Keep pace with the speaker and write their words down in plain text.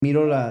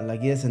Miro la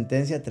guía de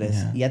sentencia, 3.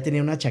 Yeah. Y ya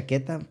tenía una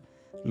chaqueta.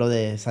 Lo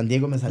de San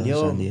Diego me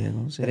salió. San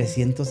Diego, sí.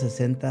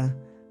 360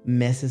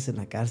 meses en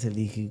la cárcel.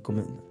 Dije,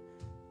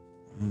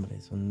 hombre,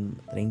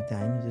 son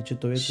 30 años. De hecho,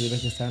 todavía tuviera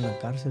que estar en la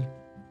cárcel.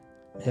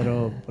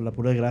 Pero por la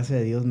pura gracia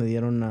de Dios me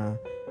dieron a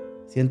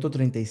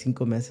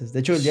 135 meses.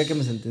 De hecho, el día que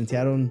me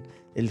sentenciaron,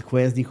 el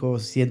juez dijo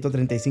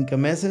 135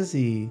 meses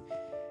y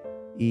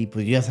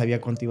pues yo ya sabía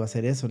cuánto iba a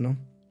ser eso, ¿no?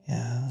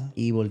 Yeah.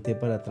 Y volteé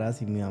para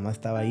atrás y mi mamá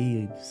estaba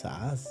ahí y pues,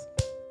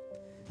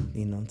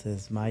 y no se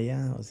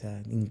desmaya, o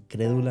sea,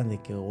 incrédula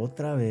de que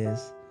otra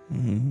vez,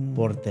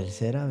 por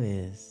tercera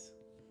vez,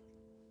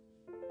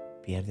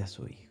 pierde a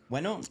su hijo.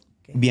 Bueno,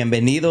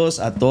 bienvenidos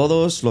a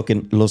todos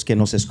los que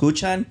nos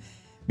escuchan.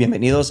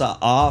 Bienvenidos a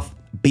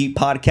Offbeat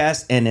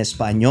Podcast en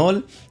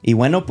español. Y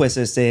bueno, pues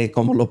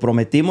como lo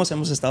prometimos,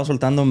 hemos estado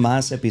soltando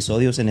más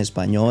episodios en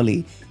español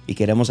y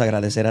queremos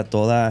agradecer a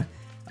toda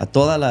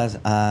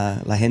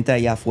la gente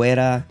allá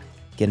afuera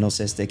que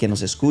nos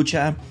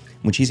escucha.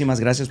 Muchísimas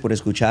gracias por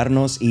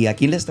escucharnos y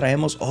aquí les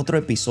traemos otro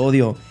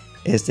episodio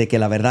que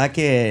la verdad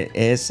que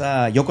es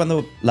yo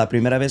cuando la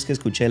primera vez que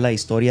escuché la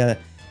historia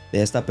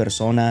de esta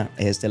persona,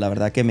 la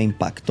verdad que me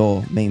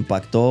impactó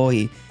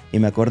y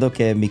me acuerdo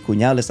que mi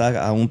cuñado, le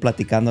estaba aún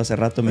platicando hace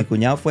rato, mi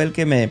cuñado fue el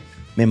que me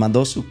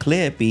mandó su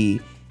clip y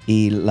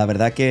la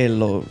verdad que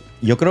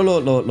yo creo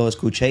lo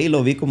escuché y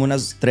lo vi como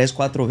unas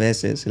 3-4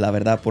 veces, la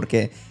verdad,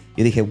 porque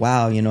yo dije,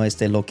 wow,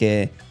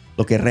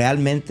 lo que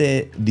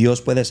realmente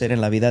Dios puede hacer en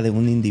la vida de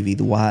un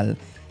individual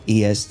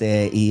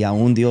y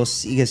aún Dios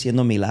sigue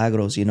haciendo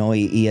milagros, y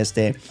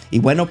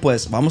bueno,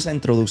 pues vamos a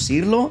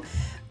introducirlo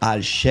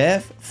al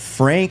chef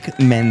Frank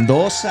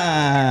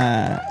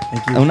Mendoza.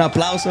 Un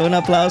aplauso.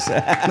 No,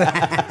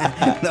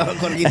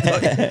 Jorgito,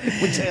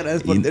 muchas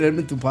gracias por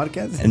tenerme en tu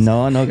podcast.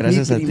 No,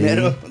 gracias a ti.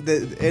 Primero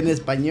en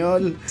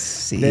español,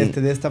 sí.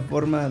 de esta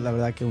forma, la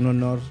verdad que un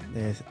honor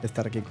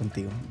estar aquí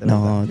contigo.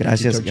 No,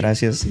 verdad.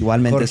 gracias.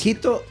 Igualmente.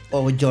 ¿Jorgito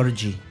o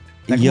Georgie?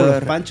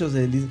 Los panchos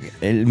de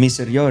el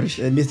Mr.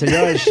 George. Mr.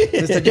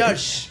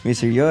 George.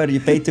 Mr. George, you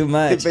pay too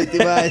much. You pay too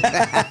much.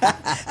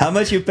 How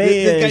much you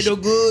pay? This guy no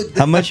good.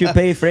 How much you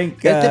pay,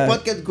 Frank? Este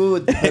podcast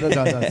good. Pero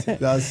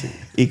no, sí.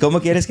 ¿Y cómo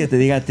quieres que te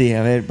diga a ti?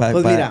 A ver,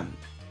 pues mira,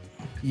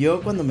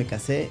 yo cuando me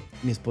casé,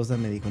 mi esposa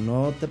me dijo,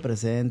 no te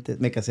presentes.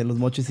 Me casé en Los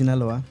Mochis,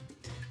 Sinaloa.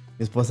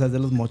 Mi esposa es de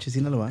Los Mochis,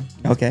 Sinaloa.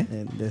 Ok.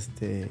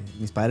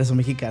 Mis padres son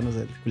mexicanos,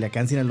 de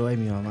Culiacán, Sinaloa, y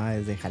mi mamá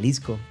es de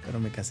Jalisco. Pero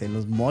me casé en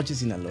Los Mochis,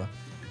 Sinaloa.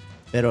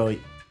 Pero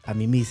a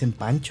mí me dicen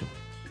Pancho.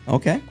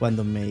 Ok.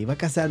 Cuando me iba a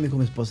casar, me dijo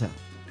mi esposa,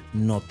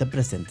 no te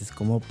presentes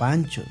como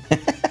Pancho.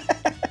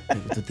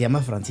 Tú te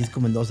llamas Francisco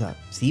Mendoza.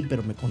 Sí,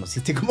 pero me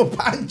conociste como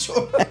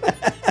Pancho.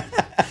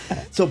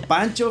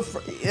 Pancho,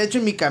 de hecho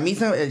en mi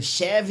camisa, el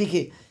chef,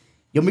 dije,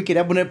 yo me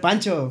quería poner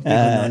Pancho.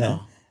 Dijo,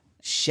 no.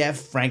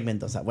 Chef Frank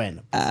Mendoza.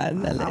 Bueno,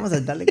 pues, vamos a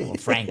darle como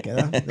Frank,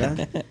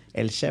 ¿verdad?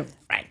 El chef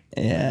Frank.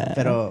 Yeah.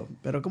 Pero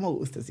 ¿cómo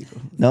gustas, hijo?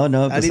 No.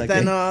 Pues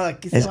ahorita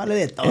aquí se vale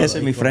de todo. Ese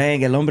es mi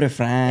Frank, el hombre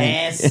Frank.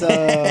 Eso.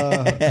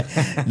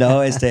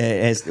 No,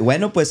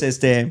 bueno, pues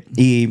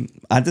y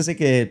antes de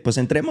que pues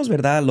entremos,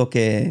 ¿verdad? A lo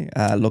que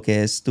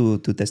es tu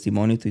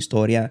testimonio y tu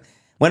historia.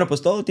 Bueno,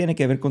 pues todo tiene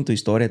que ver con tu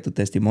historia, tu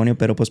testimonio,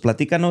 pero pues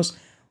platícanos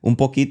un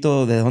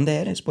poquito de dónde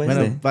eres, pues.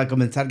 Bueno, para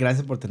comenzar,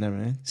 gracias por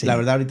tenerme, ¿eh? Sí. La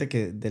verdad, ahorita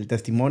que del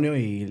testimonio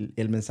y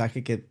el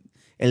mensaje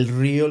el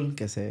reel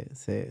que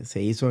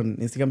se hizo en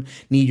Instagram,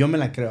 ni yo me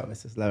la creo a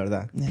veces, la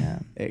verdad. Yeah.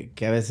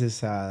 Que a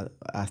veces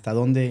hasta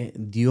dónde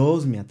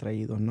Dios me ha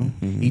traído, ¿no?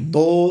 Uh-huh. Y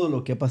todo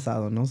lo que ha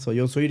pasado, ¿no?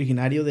 Yo soy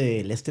originario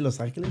del este de Los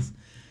Ángeles.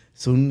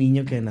 Soy un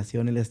niño que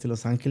nació en el este de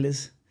Los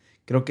Ángeles.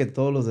 Creo que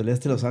todos los del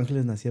este de Los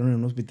Ángeles nacieron en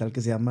un hospital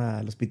que se llama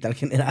el Hospital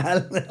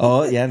General.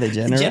 Oh, yeah, the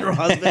General. General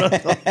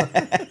Hospital.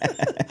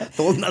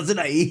 Todos nacen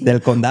ahí.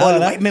 Del condado, o el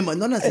 ¿verdad? White Memorial.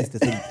 No naciste,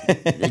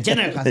 el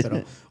General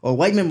Hospital. O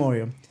White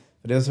Memorial.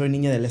 Pero yo soy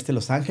niña del este de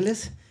Los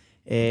Ángeles.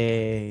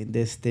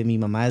 Mi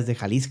mamá es de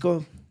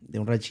Jalisco, de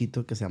un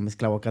ranchito que se llama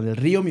Esclavocán del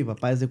Río. Mi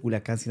papá es de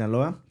Culiacán,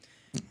 Sinaloa.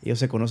 Ellos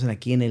se conocen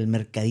aquí en el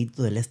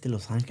mercadito del este de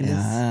Los Ángeles.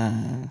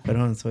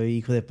 Perdón, soy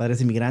hijo de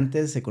padres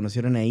inmigrantes. Se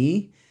conocieron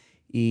ahí.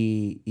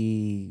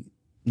 Y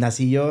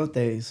nací yo,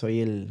 soy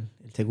el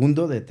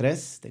segundo de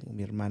 3. Tengo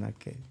mi hermana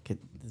que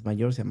es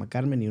mayor, se llama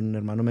Carmen, y un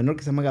hermano menor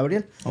que se llama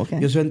Gabriel. Okay.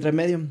 Yo soy entre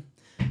medio.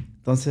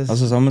 Entonces,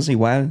 somos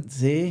igual.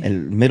 Sí.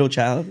 El middle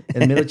child.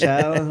 El middle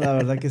child, la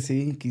verdad que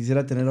sí.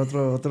 Quisiera tener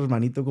otro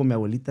hermanito con mi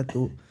abuelita.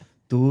 Tú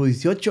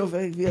 18,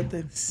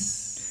 fíjate.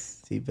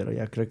 Sí, pero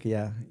ya creo que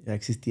ya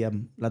existía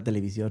la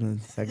televisión.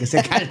 O sea, que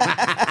se calma.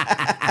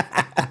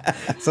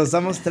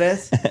 Somos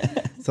 3.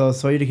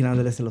 Soy original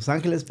del este de Los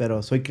Ángeles,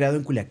 pero soy criado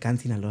en Culiacán,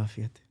 Sinaloa,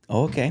 fíjate.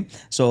 Ok.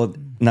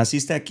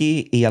 Naciste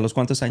aquí y ¿a los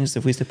cuántos años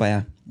te fuiste para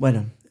allá?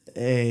 Bueno,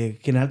 en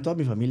general toda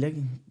mi familia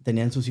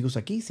tenían sus hijos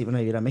aquí, se iban a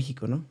vivir a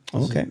México, ¿no?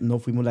 Entonces, no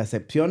fuimos la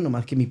excepción,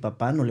 nomás que a mi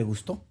papá no le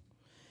gustó.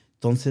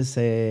 Entonces,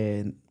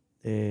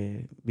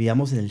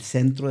 vivíamos en el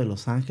centro de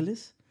Los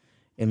Ángeles,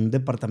 en un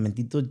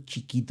departamentito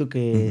chiquito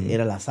que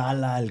era la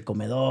sala, el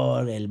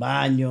comedor, el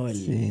baño,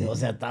 o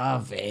sea, estaba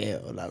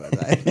feo, la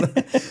verdad.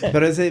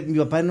 Pero mi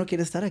papá no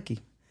quiere estar aquí.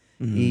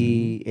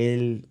 Y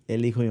él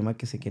dijo a mi mamá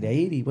que se quería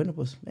ir y bueno,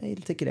 pues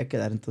él se quería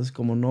quedar. Entonces,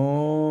 como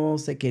no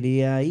se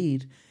quería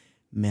ir,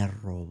 me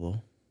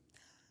robó.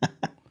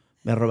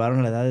 Me robaron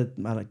a la edad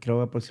de,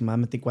 creo,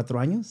 aproximadamente 4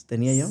 años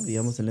tenía yo.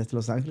 Vivíamos en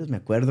Los Ángeles. Me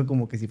acuerdo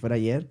como que si fuera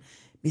ayer.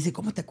 Me dice,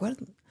 ¿cómo te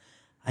acuerdas?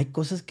 Hay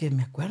cosas que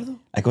me acuerdo.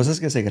 Hay cosas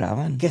que se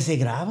graban. Que se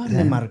graban,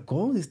 me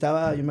marcó.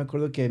 Yo me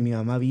acuerdo que mi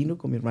mamá vino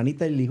con mi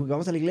hermanita y le dijo que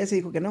vamos a la iglesia y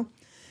dijo que no.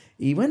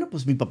 Y bueno,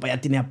 pues mi papá ya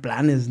tenía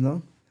planes,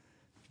 ¿no?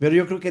 Pero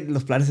yo creo que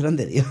los planes eran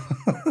de Dios.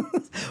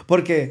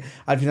 Porque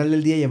al final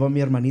del día llevó a mi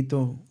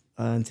hermanito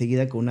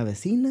enseguida con una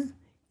vecina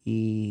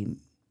y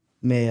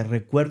me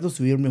recuerdo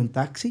subirme a un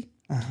taxi.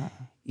 Ajá.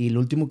 Y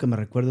lo último que me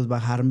recuerdo es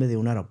bajarme de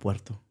un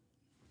aeropuerto.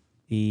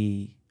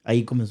 Y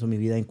ahí comenzó mi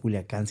vida en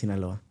Culiacán,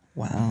 Sinaloa.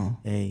 Wow.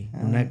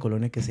 Una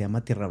colonia que se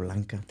llama Tierra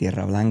Blanca.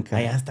 Tierra Blanca.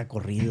 Hay hasta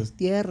corridos.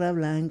 Tierra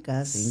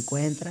Blanca se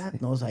encuentra.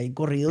 No, o sea, hay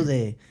corridos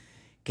de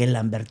que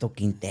Lamberto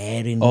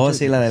Quintero. Y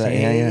sí, la de la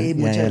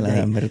de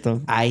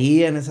Lamberto.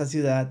 Ahí en esa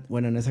ciudad,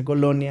 bueno, en esa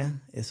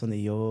colonia, es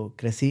donde yo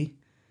crecí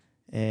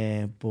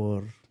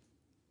por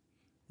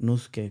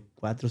unos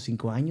 4 o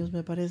 5 años,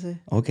 me parece.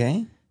 Ok.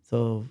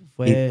 So,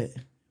 fue...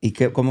 ¿Y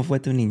cómo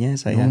fue tu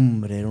niñez allá? No,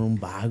 hombre, era un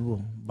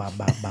vago.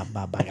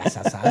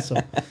 Bagazazazo.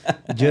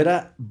 Yo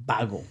era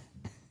vago.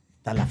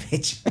 Hasta la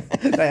fecha.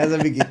 Ya se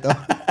me quitó.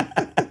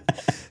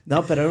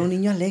 No, pero era un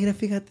niño alegre,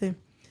 fíjate.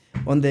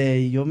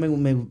 Donde yo me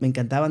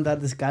encantaba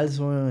andar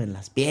descalzo en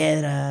las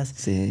piedras.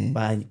 Sí.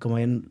 Como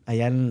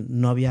allá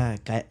no había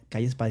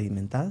calles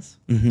pavimentadas.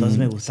 Entonces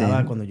me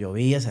gustaba cuando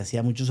llovía, se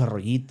hacía muchos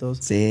arroyitos.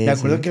 Sí, me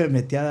acuerdo que me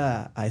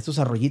metía a estos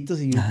arroyitos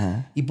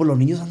y por los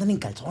niños andan en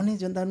calzones.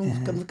 Yo andaba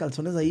buscando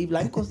calzones ahí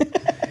blancos.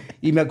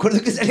 Y me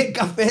acuerdo que salían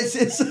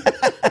cafeces.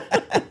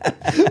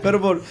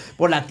 Pero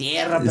por la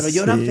tierra. Pero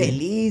yo era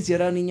feliz, yo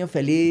era un niño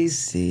feliz.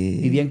 Sí.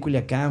 Vivía en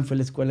Culiacán, fui a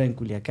la escuela en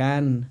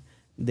Culiacán.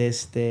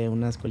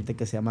 Una escuelita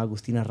que se llama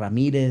Agustina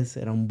Ramírez.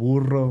 Era un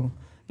burro.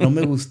 No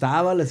me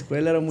gustaba la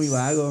escuela, era muy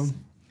vago.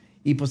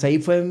 Y pues ahí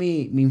fue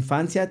mi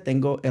infancia.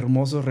 Tengo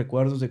hermosos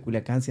recuerdos de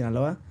Culiacán,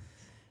 Sinaloa.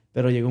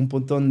 Pero llegó un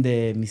punto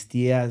donde mis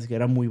tías, que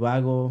era muy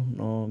vago,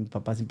 no, mi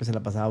papá siempre se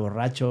la pasaba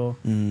borracho,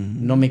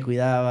 no me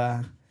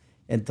cuidaba.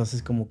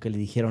 Entonces como que le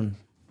dijeron,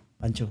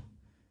 Pancho,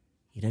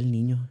 mira el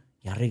niño,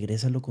 ya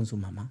regrésalo con su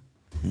mamá.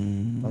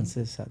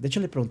 Entonces, de hecho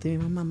le pregunté a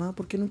mi mamá,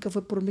 ¿por qué nunca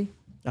fue por mí?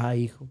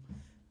 Hijo,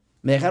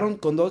 me dejaron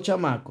con 2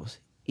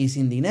 chamacos y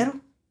sin dinero.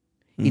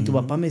 Y tu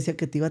papá me decía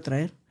que te iba a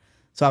traer.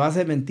 O sea, a base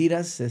de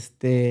mentiras,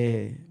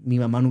 mi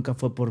mamá nunca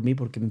fue por mí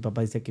porque mi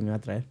papá decía que me iba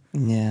a traer.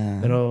 Yeah.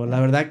 Pero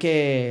la verdad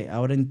que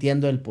ahora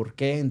entiendo el por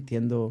qué,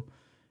 entiendo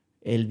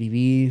el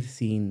vivir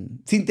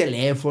sin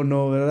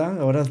teléfono,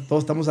 ¿verdad? Ahora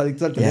todos estamos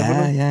adictos al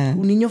teléfono. Yeah.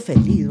 Un niño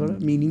feliz, ¿verdad?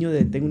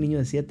 Tengo un niño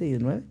de 7 y de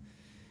 9.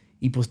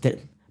 Y pues,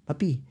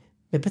 papi,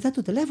 ¿me prestas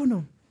tu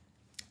teléfono?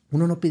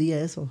 Uno no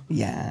pedía eso.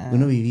 Yeah.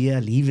 Uno vivía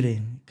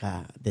libre,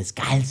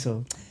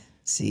 descalzo.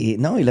 Sí,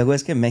 no, y luego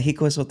es que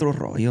México es otro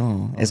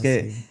rollo. Es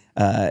que, sí.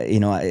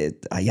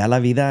 Allá la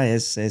vida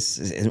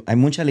hay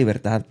mucha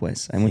libertad,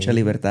 pues. Hay mucha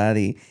libertad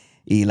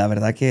y la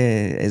verdad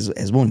que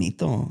es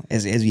bonito.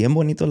 Es bien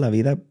bonito la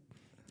vida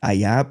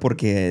allá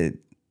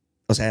porque,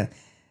 o sea,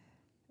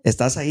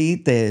 estás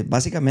ahí,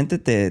 básicamente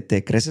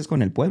te creces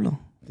con el pueblo.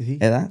 Sí,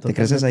 ¿verdad? Te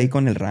creces ahí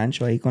con el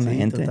rancho, ahí con la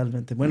gente.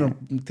 Totalmente. Bueno,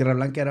 Tierra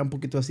Blanca era un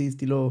poquito así,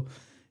 estilo...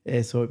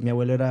 mi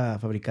abuelo era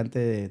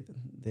fabricante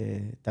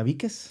de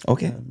tabiques.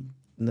 Ok.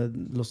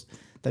 Los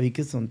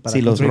tabiques son para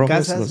los construir rojos,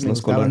 casas. Me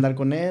gustaba andar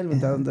con él, me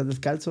gustaba andar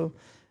descalzo.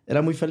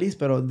 Era muy feliz,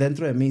 pero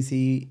dentro de mí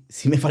sí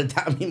me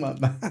faltaba mi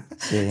mamá.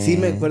 Sí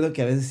me acuerdo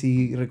que a veces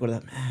sí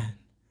recordaba,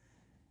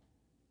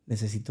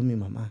 necesito mi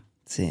mamá.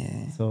 Sí.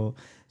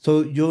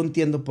 Yo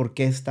entiendo por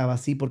qué estaba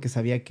así, porque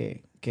sabía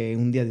que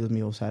un día Dios me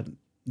iba a usar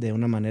de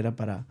una manera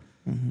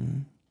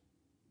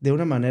de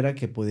una manera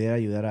que pudiera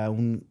ayudar a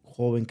un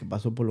joven que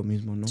pasó por lo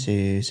mismo, ¿no?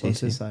 Sí.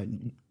 Entonces,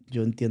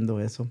 yo entiendo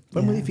eso.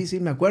 Fue muy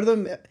difícil. Me acuerdo,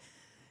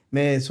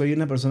 soy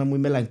una persona muy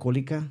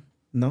melancólica,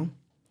 ¿no?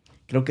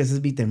 Creo que ese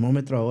es mi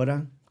termómetro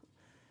ahora.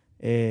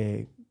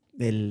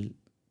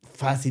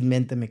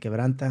 Fácilmente me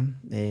quebranta.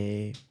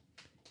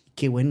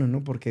 Qué bueno,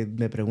 ¿no? Porque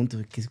me pregunto,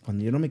 que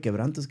cuando yo no me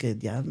quebranto es que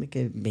ya me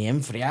he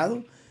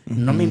enfriado.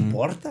 No me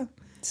importa.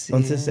 Sí.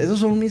 Entonces, esas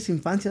son mis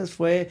infancias.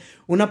 Fue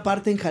una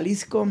parte en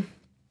Jalisco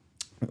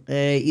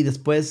y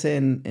después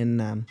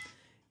en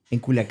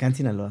Culiacán,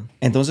 Sinaloa.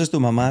 Entonces, ¿tu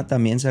mamá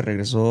también se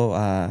regresó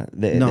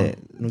no,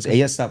 nunca.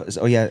 Ella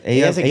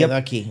se quedó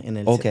aquí, en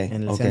el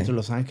centro okay. de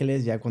Los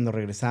Ángeles. Ya cuando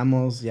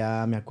regresamos,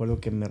 ya me acuerdo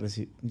que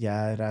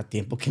ya era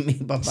tiempo que mi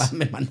papá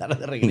me mandara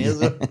de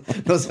regreso.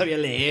 No sabía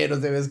leer, no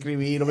sabía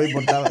escribir, no me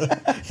importaba.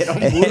 Era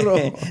un burro.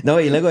 No,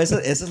 y luego esa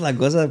es la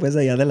cosa, pues,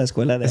 allá de la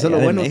escuela de Eso es lo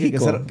bueno,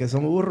 México. que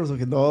somos burros. O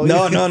que no.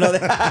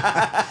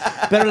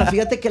 Pero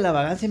fíjate que la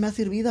vagancia me ha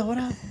servido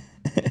ahora.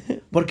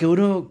 Porque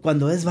uno,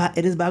 cuando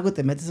eres vago,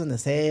 te metes donde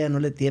sea, no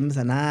le temes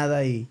a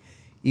nada. Y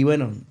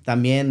bueno,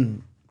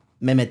 también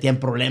me metía en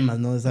problemas,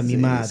 ¿no? Esa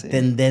misma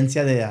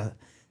tendencia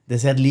de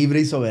ser libre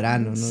y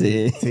soberano, ¿no?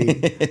 Sí.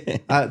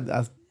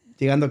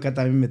 llegando acá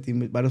también metí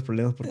varios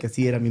problemas porque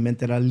así era, mi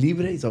mente era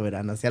libre y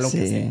soberana, hacía lo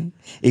que sea.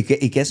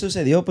 ¿Y qué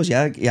sucedió? Pues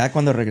ya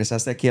cuando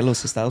regresaste aquí a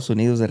los Estados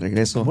Unidos de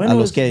regreso, bueno, a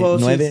los que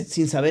pues, 9.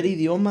 sin saber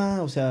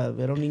idioma, o sea,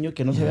 era un niño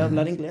que no sabía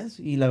hablar inglés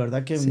y la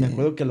verdad que me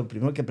acuerdo que lo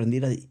primero que aprendí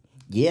era,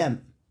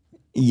 yeah.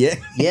 Yeah.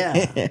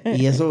 Yeah.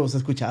 Y eso se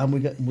escuchaba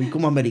muy, muy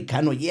como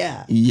americano.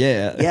 Yeah.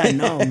 Yeah. Yeah,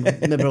 no.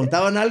 Me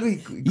preguntaban algo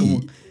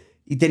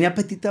y tenía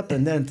apetito de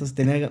aprender. Entonces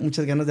tenía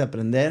muchas ganas de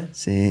aprender.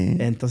 Sí.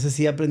 Entonces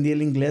sí aprendí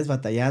el inglés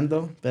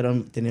batallando.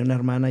 Pero tenía una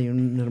hermana y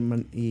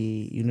un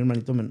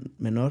hermanito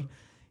menor.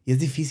 Y es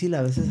difícil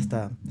a veces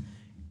hasta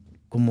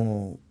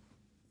como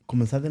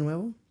comenzar de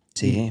nuevo.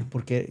 Sí.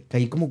 Porque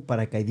caí como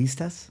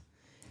paracaidistas.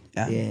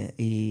 Yeah.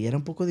 Y era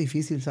un poco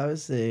difícil,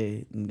 ¿sabes?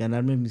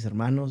 Ganarme mis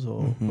hermanos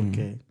o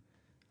porque...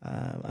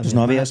 pues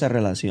no había esa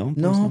relación.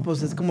 Pues, no,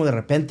 pues es como de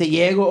repente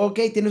llego, ok,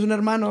 tienes un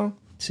hermano.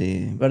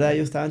 Sí. ¿Verdad?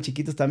 Ellos estaban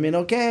chiquitos también,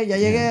 ok, ya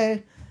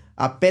llegué.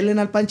 Apelen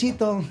al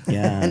Panchito.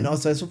 No,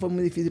 eso fue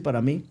muy difícil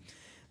para mí.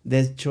 De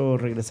hecho,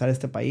 regresar a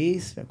este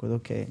país, me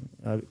acuerdo que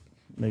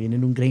me vine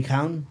en un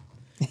Greyhound.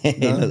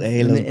 ¿No?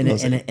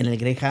 En el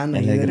Greyhound,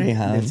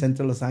 del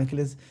centro de Los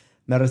Ángeles.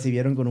 Me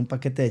recibieron con un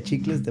paquete de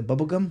chicles de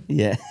bubblegum.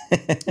 Yeah.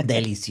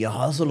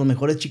 Delicioso, los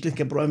mejores chicles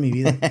que he probado en mi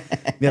vida.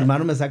 Mi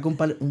hermano me saca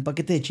un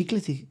paquete de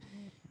chicles y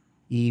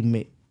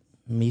me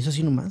hizo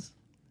así nomás.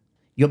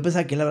 Yo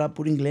pensaba que él hablaba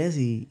puro inglés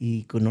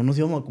y no nos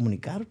íbamos a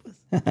comunicar, pues.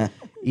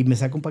 Y me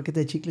saca un paquete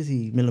de chicles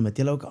y me lo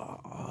metí a la boca.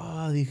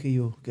 Dije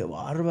yo, qué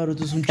bárbaro,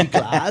 esto es un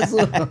chiclazo.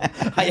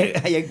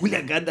 allá en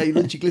Culiacán hay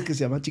unos chicles que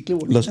se llaman chicle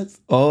bolitas.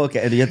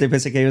 Okay. Yo te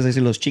pensé que ibas a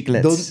decir los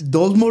chiclets.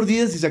 Dos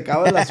mordidas y se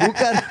acaba el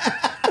azúcar.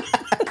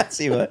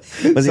 Sí,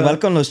 pues igual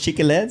con los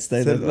chiclets.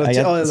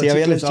 Sí,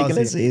 había los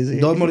chiclets. Sí.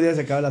 2 mordidas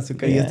se acaba el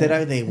azúcar. Y este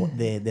era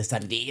de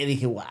sandía.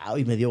 Dije, wow,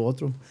 y me dio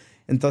otro.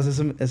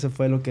 Entonces, eso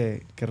fue lo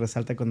que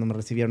resalta cuando me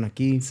recibieron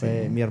aquí.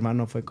 Mi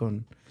hermano fue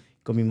con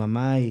mi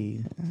mamá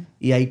y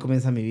ahí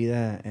comienza mi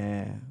vida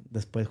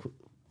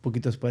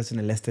poquito después en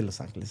el este de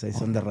Los Ángeles. Ahí es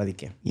donde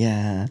radiqué.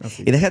 Yeah.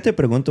 Y déjate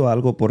pregunto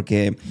algo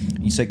porque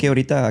sé que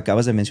ahorita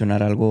acabas de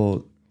mencionar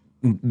algo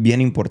bien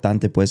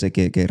importante, pues, de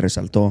que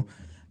resaltó.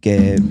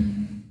 Que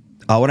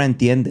ahora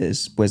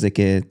entiendes, pues, de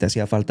que te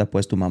hacía falta,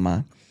 pues, tu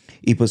mamá.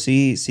 Y pues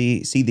sí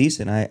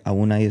dicen,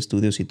 aún hay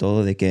estudios y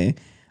todo de que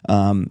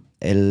aún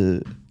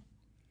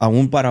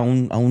para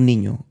un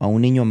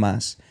niño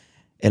más,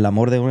 el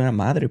amor de una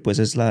madre, pues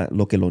es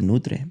lo que lo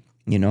nutre,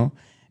 you know?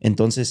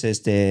 Entonces,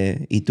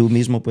 y tú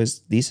mismo,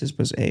 pues, dices,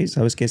 pues, hey,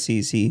 ¿sabes qué?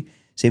 Sí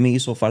me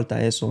hizo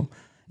falta eso.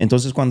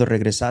 Entonces, cuando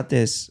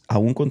regresaste,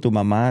 aún con tu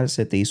mamá,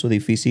 ¿se te hizo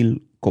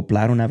difícil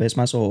coplar una vez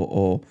más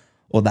o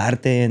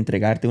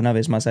entregarte una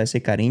vez más a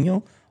ese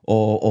cariño?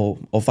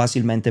 ¿O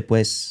fácilmente,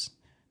 pues,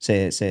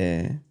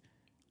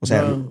 o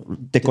sea,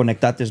 te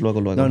conectaste luego?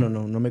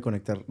 No me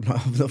conecté.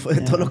 No fue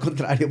de todo lo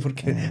contrario,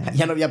 porque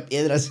ya no había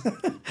piedras,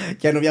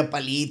 ya no había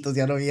palitos,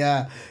 ya no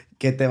había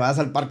que te vas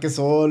al parque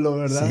solo,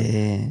 ¿verdad?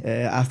 Sí.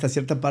 Hasta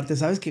cierta parte,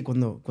 ¿sabes? Que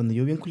cuando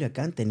yo vi en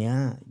Culiacán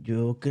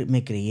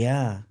me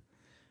creía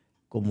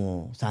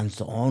como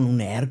Sansón,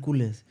 un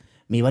Hércules.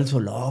 Me iba al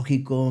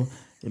zoológico,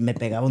 me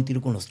pegaba un tiro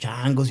con los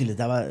changos y les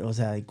daba, o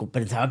sea, y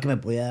pensaba que me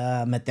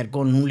podía meter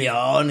con un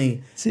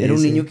león. Era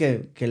un niño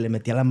que le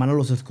metía la mano a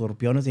los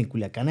escorpiones. En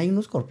Culiacán hay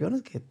unos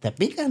escorpiones que te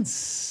pican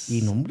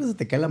y no, hombre, se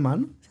te cae la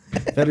mano.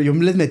 Pero yo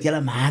les metía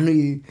la mano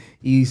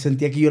y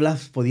sentía que yo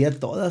las podía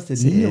todas de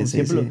niño.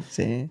 Siempre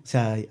sí. O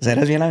sea,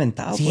 eras bien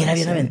aventado. Sí, era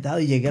bien aventado.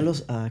 Y llegué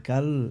acá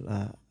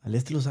al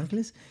este de Los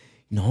Ángeles.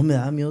 No, me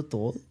daba miedo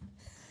todo.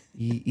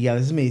 Y a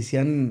veces me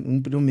decían,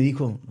 un primo me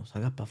dijo, nos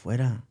haga para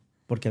afuera,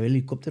 porque había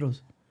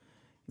helicópteros.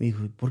 Me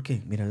dijo, ¿por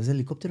qué? Mira, ¿ves el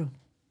helicóptero?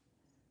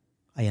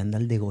 Ahí anda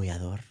el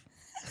degollador.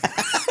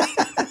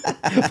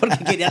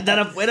 Porque quería andar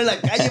afuera en la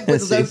calle,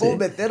 pues no sabía cómo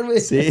meterme.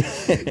 Sí.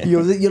 Y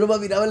yo nomás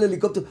miraba el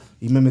helicóptero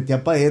y me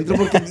metía para adentro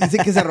porque dice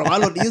que se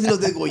robaban los niños y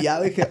los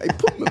degollaba. Y dije, ay,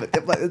 pum, me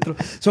metía para adentro.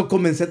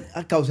 Comencé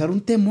a causar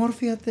un temor,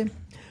 fíjate.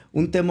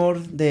 Un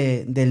temor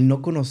del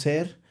no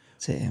conocer.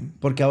 Sí.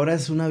 Porque ahora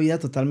es una vida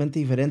totalmente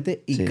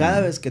diferente y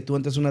cada vez que tú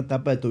entras en una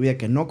etapa de tu vida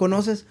que no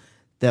conoces,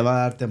 te va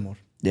a dar temor.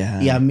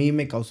 Yeah. Y a mí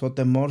me causó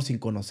temor sin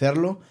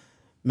conocerlo.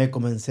 Me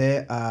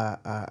comencé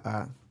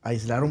a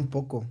aislar un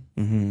poco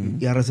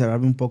y a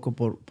reservarme un poco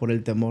por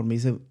el temor.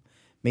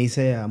 Me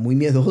hice muy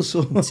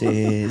miedoso. Sí,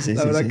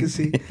 La verdad que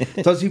sí.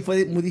 Entonces sí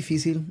fue muy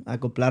difícil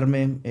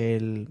acoplarme.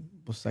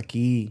 Pues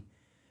aquí,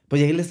 pues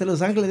llegué al este de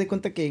Los Ángeles, de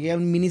cuenta que llegué a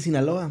un mini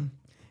Sinaloa.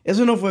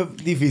 Eso no fue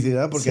difícil,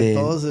 ¿verdad? Porque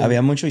todos...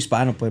 había mucho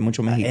hispano, pues,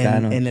 mucho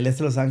mexicano. En el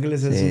este de Los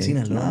Ángeles es un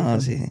Sinaloa. No,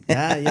 sí.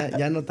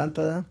 Ya no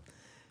tanto, ¿verdad?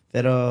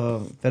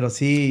 Pero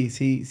sí.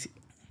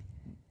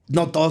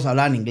 No todos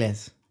hablaban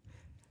inglés.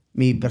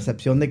 Mi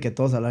percepción de que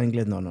todos hablan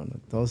inglés, no.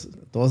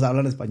 Todos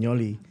hablan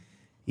español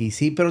y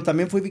sí, pero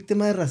también fui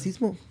víctima de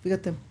racismo,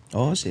 fíjate.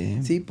 Oh, sí.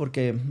 Sí,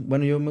 porque,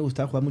 bueno, yo me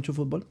gustaba jugar mucho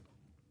fútbol.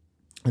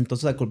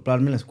 Entonces,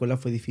 acoplarme en la escuela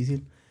fue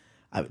difícil.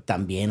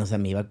 También, o sea,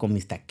 me iba con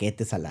mis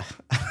taquetes a la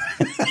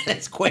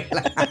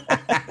escuela.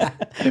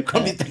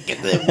 con mi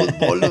taquete de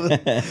fútbol.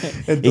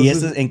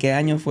 Entonces, ¿Y en qué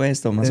año fue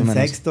esto, más o menos?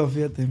 En sexto,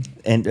 fíjate.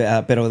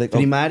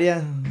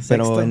 Primaria,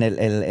 pero sexto. en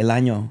el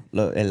año,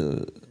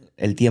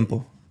 el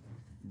tiempo.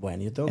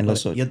 Bueno,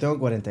 yo tengo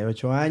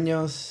 48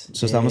 años.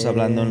 Estamos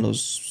hablando en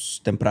los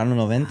tempranos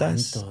 90s.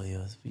 Santo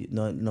Dios.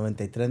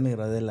 93 me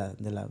gradué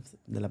de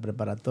la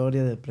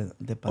preparatoria de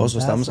Panzazo.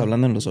 Estamos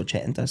hablando en los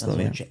 80s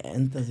todavía. Los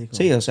 80s.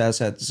 Sí, o sea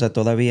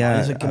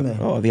todavía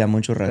había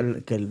mucho...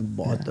 Que el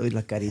voto y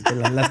las caritas,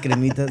 las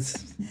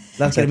cremitas.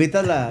 Las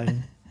cremitas,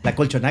 la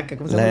colchonaca.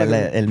 ¿Cómo se llama?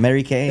 El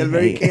Mary Kay. El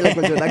Mary Kay, la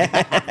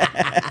colchonaca.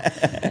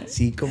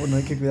 Sí, cómo no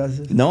hay que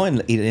cuidarse. No,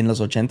 en los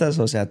 80s,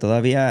 o sea,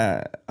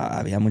 todavía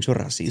había mucho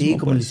racismo. Sí,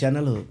 como le decían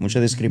a los... Mucha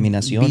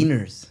discriminación.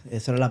 Beaners,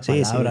 esa era la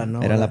palabra,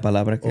 ¿no? Era la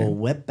palabra que... O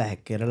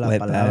wetback, era la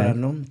palabra,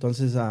 ¿no?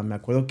 Entonces, me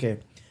acuerdo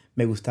que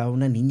me gustaba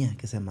una niña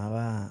que se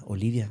llamaba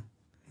Olivia.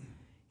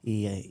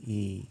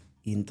 Y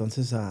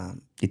entonces...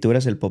 Y tú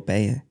eras el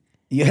Popeye.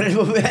 Yo era el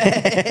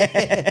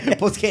Popeye.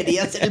 Pues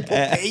quería ser el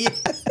Popeye.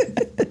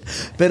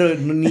 Pero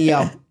ni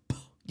a...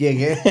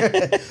 Llegué,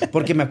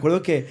 porque me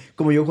acuerdo que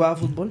como yo jugaba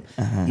fútbol,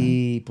 ajá,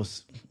 y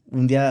pues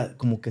un día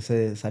como que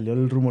se salió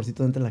el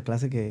rumorcito dentro de la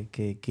clase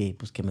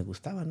que me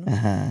gustaba, ¿no?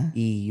 Ajá.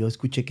 Y yo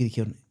escuché que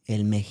dijeron,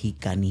 el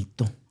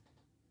mexicanito.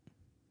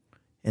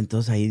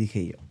 Entonces ahí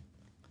dije yo,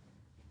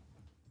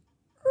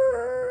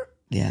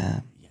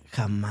 ya,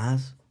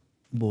 jamás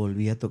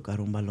volví a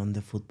tocar un balón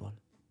de fútbol.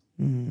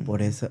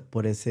 Por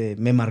ese,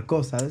 me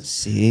marcó, ¿sabes?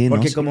 Sí,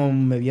 porque no, como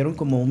me vieron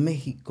como un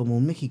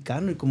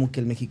mexicano y como que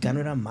el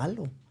mexicano era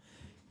malo.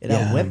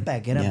 Era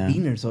wetback, era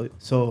beaner.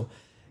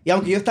 Y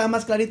aunque yo estaba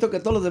más clarito que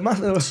todos los demás,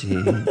 ¿no? Sí.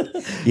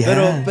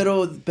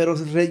 pero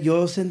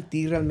yo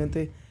sentí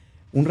realmente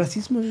un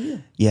racismo en mi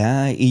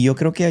vida. Y yo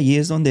creo que allí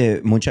es donde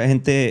mucha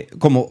gente,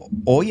 como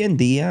hoy en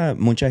día,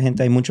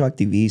 hay mucho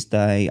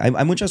activista, y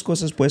hay muchas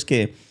cosas pues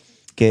que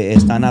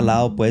están al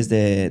lado pues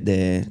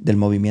del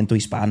movimiento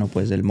hispano,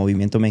 pues del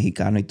movimiento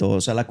mexicano y todo.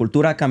 O sea, la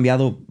cultura ha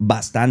cambiado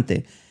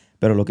bastante.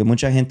 Pero lo que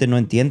mucha gente no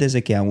entiende es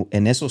de que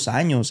en esos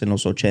años, en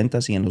los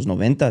 80s y en los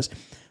 90s,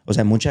 o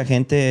sea, mucha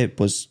gente,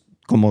 pues,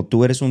 como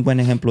tú eres un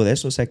buen ejemplo de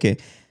eso, o sea, que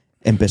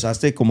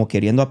empezaste como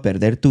queriendo a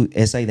perder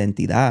esa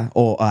identidad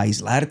o a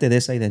aislarte de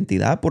esa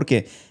identidad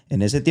porque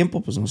en ese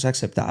tiempo, pues, no se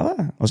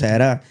aceptaba. O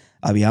sea,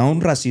 había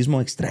un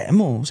racismo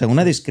extremo, o sea,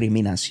 una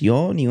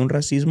discriminación y un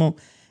racismo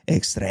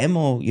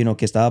extremo,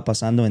 que estaba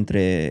pasando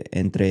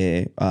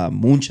entre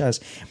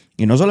muchas...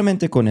 Y no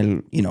solamente con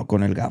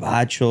el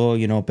gabacho,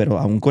 pero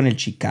aún con el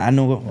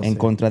chicano en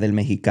contra del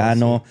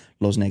mexicano,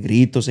 los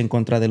negritos en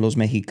contra de los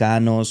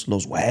mexicanos,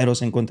 los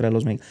güeros en contra de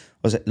los mexicanos,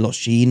 o sea, los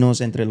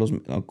chinos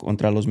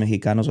contra los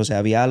mexicanos. O sea,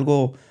 había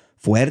algo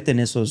fuerte en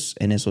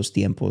esos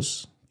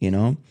tiempos,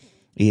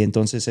 Y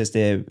entonces,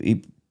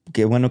 y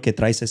qué bueno que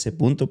traes ese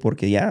punto,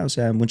 porque o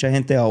sea, mucha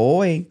gente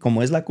hoy,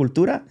 como es la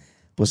cultura,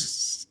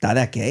 pues está de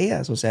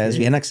aquellas, o sea, es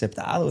bien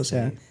aceptado, o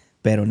sea...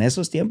 Pero en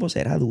esos tiempos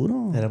era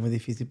duro. Era muy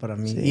difícil para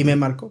mí. Sí. Y me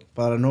marcó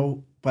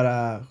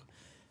para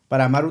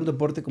amar un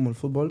deporte como el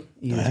fútbol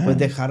y después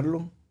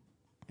dejarlo.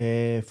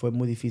 Fue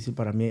muy difícil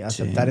para mí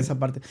aceptar esa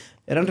parte.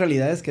 Eran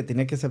realidades que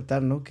tenía que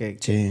aceptar, ¿no?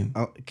 Que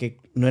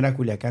no era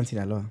Culiacán,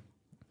 Sinaloa.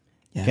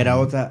 Que era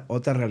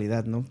otra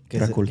realidad, ¿no? Que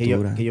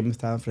yo me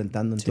estaba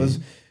enfrentando. Entonces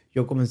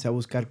yo comencé a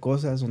buscar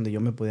cosas donde yo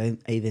me podía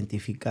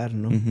identificar,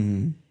 ¿no?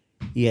 Uh-huh.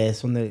 Y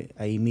es donde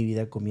ahí mi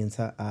vida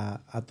comienza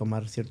a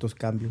tomar ciertos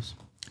cambios.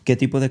 ¿Qué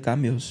tipo de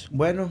cambios?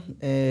 Bueno,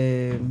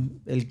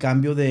 el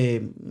cambio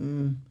de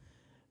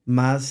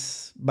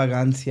más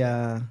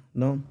vagancia,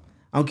 ¿no?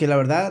 Aunque la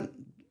verdad,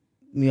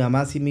 mi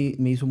mamá sí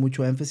me hizo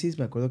mucho énfasis.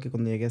 Me acuerdo que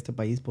cuando llegué a este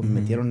país, pues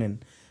me metieron en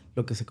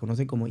lo que se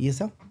conoce como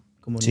ESL.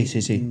 Como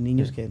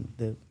niños que...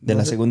 De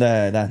la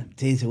segunda edad.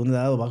 Sí,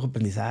 segunda edad o bajo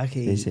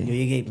aprendizaje. Sí. Yo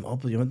llegué y, no,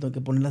 pues yo me tengo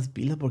que poner las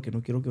pilas porque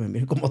no quiero que me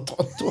miren como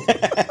tonto.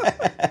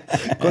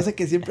 Cosa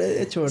que siempre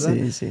he hecho, ¿verdad?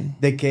 Sí.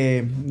 De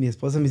que mi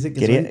esposa me dice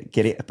que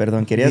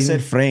quería ser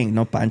Frank,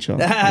 no Pancho.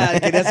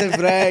 Quería ser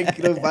Frank,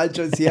 no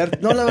Pancho, es cierto.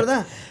 No, la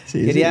verdad.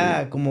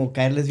 Quería como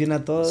caerles bien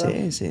a todos.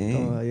 Sí.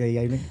 No,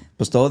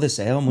 pues todo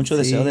deseo, mucho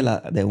deseo de un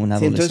adolescente.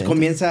 Sí, entonces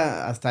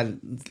comienza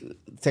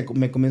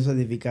me comienzo a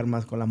identificar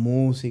más con la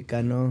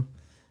música, ¿no?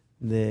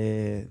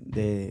 De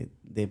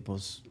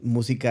pues,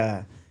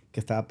 música que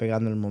estaba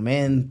pegando en el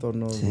momento,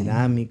 ¿no?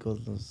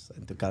 Dinámicos, los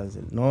Intocables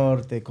del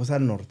Norte,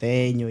 cosas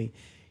norteño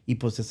y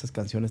pues estas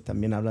canciones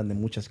también hablan de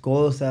muchas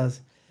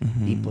cosas.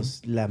 Uh-huh. Y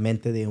pues la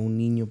mente de un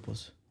niño,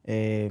 pues...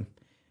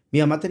 mi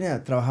mamá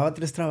trabajaba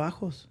 3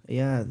 trabajos.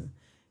 Ella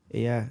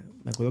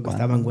me acuerdo que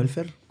estaba en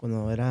welfare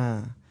cuando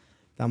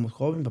estábamos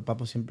jóvenes. Mi papá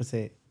pues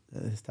siempre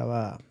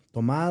estaba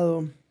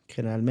tomado.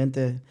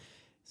 Generalmente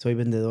soy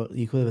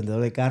hijo de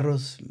vendedor de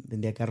carros.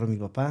 Vendía carros mi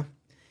papá.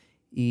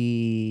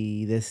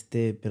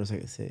 Pero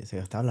se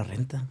gastaba la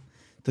renta.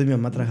 Entonces mi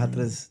mamá trabajaba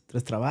 3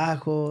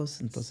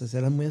 trabajos. Entonces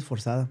era muy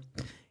esforzada.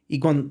 Y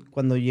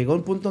cuando llegó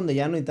un punto donde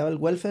ya no necesitaba el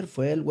welfare,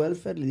 fue el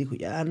welfare, le dijo,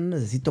 ya no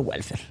necesito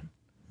welfare.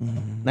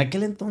 En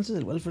aquel entonces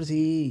el welfare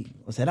sí,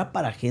 o sea, era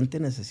para gente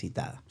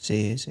necesitada.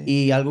 Sí.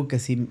 Y algo que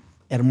sí,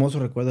 hermoso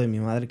recuerdo de mi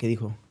madre que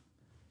dijo,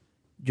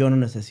 yo no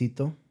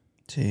necesito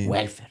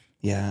welfare.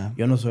 Ya.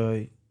 Yo no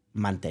soy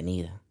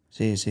mantenida.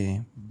 Sí,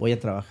 sí. Voy a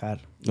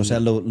trabajar. O sea,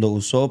 lo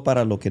usó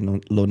para lo que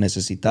lo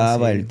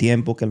necesitaba, Sí. el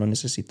tiempo que lo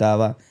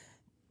necesitaba,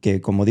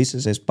 que como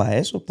dices, es para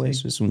eso, pues.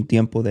 Sí. Es un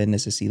tiempo de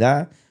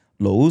necesidad,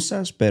 lo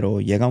usas,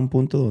 pero llega a un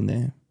punto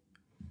donde...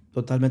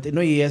 Totalmente.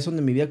 No, y es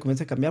donde mi vida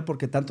comienza a cambiar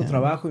porque tanto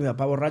trabajo y mi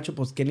papá borracho,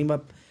 pues ¿quién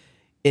iba,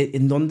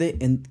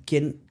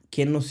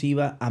 quién nos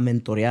iba a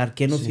mentorear?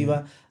 ¿Quién nos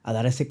iba a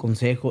dar ese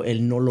consejo?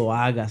 El no lo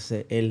hagas,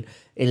 el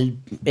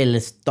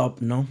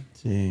stop, ¿no?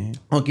 Sí.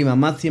 Aunque mi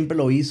mamá siempre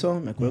lo hizo.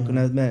 Me acuerdo que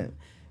una vez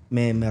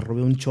me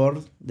robé un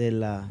short de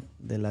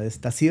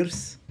esta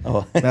Sears.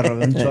 Oh. Me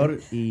robé un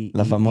short y...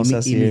 La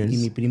famosa Sears. Y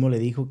mi primo le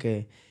dijo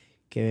que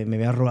me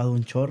había robado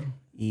un short.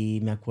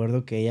 Y me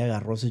acuerdo que ella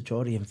agarró ese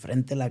short y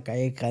enfrente de la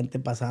calle, gente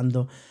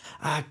pasando,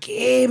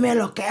 aquí me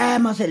lo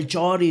quemas el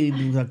short,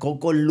 y sacó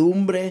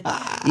columbre.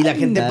 Y la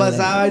gente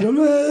pasaba y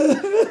no,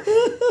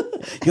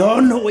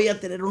 yo no voy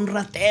a tener un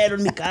ratero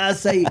en mi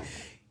casa.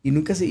 Y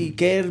nunca sé, y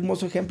qué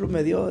hermoso ejemplo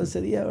me dio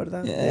ese día,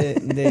 ¿verdad?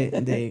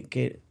 De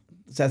que,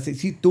 o sea,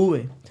 sí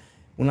tuve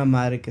una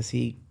madre que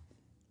sí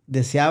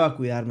deseaba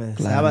cuidarme,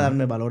 deseaba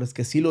darme valores,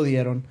 que sí lo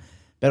dieron,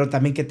 pero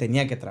también que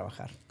tenía que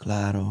trabajar.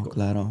 Claro,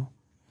 claro.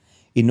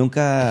 Y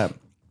nunca,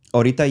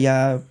 ahorita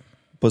ya,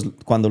 pues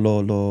cuando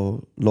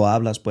lo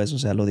hablas, pues, o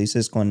sea, lo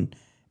dices con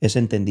ese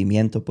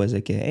entendimiento, pues,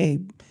 de que,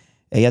 hey,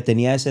 ella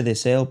tenía ese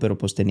deseo, pero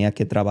pues tenía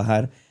que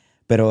trabajar.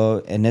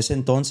 Pero en ese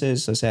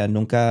entonces, o sea,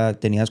 nunca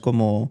tenías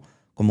como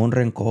un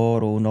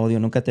rencor o un odio,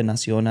 nunca te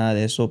nació nada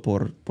de eso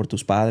por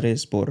tus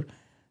padres, por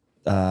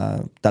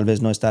tal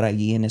vez no estar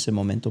allí en ese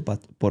momento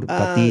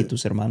para ti y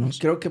tus hermanos.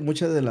 Creo que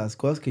muchas de las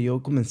cosas que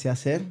yo comencé a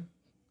hacer,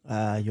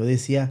 yo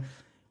decía,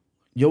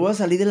 yo voy a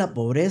salir de la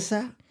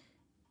pobreza,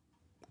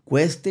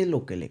 cueste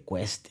lo que le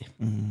cueste,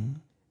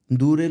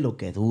 dure lo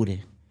que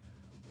dure.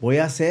 Voy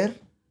a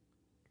hacer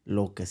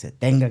lo que se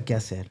tenga que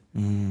hacer.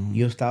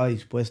 Yo estaba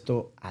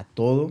dispuesto a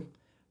todo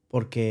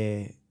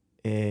porque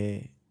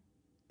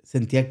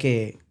sentía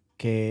que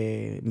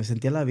me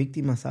sentía la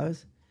víctima,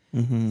 ¿sabes?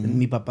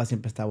 Mi papá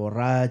siempre está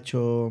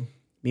borracho,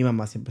 mi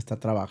mamá siempre está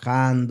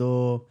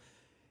trabajando.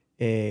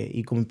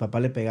 Y con mi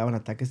papá le pegaban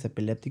ataques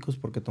epilépticos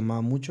porque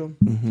tomaba mucho.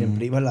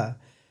 Siempre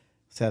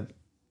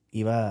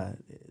iba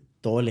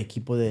todo el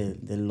equipo de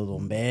los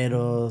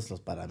bomberos,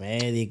 los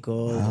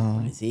paramédicos, los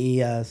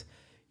policías.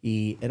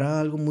 Y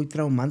era algo muy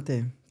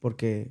traumante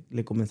porque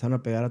le comenzaron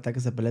a pegar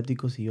ataques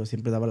epilépticos y yo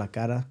siempre daba la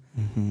cara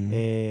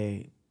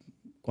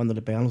cuando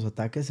le pegaban los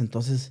ataques.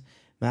 Entonces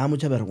me daba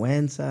mucha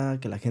vergüenza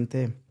que la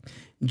gente...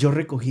 Yo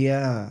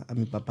recogía a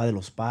mi papá de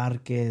los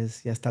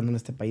parques, ya estando en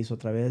este país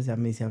otra vez, ya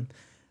me decían...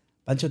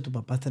 Pancho, tu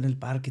papá está en el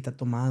parque, está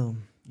tomado.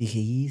 Dije,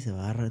 y se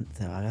va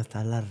a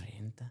gastar la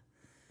renta.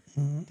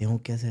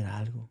 Tengo que hacer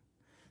algo.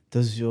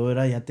 Entonces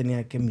ya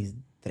tenía que mis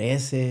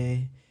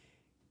 13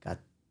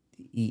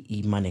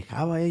 y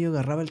manejaba, yo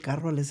agarraba el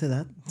carro a esa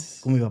edad.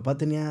 Como mi papá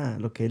tenía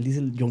lo que él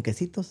dice,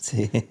 yonquecitos.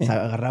 Sí. O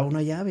sea, agarraba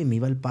una llave y me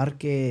iba al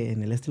parque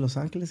en el este de Los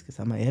Ángeles, que se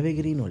llama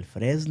Evergreen o el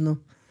Fresno.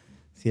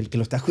 Si el que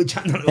lo está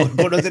escuchando no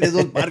conocen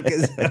esos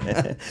parques.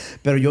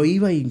 Pero yo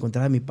iba y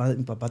encontraba a mi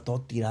papá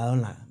todo tirado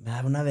me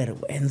daba una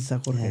vergüenza,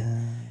 Jorge.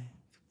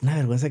 Una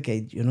vergüenza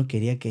que yo no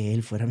quería que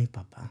él fuera mi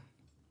papá.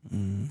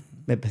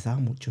 Me pesaba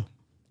mucho.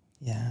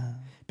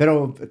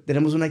 Pero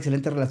tenemos una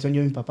excelente relación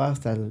yo y mi papá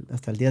hasta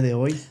el día de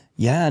hoy.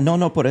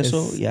 No, por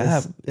eso,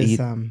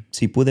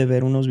 sí pude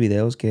ver unos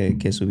videos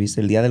que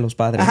subiste el Día de los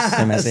Padres.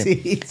 Se me hace,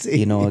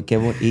 sí.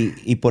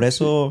 Y por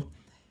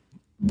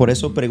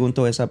eso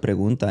pregunto esa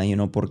pregunta,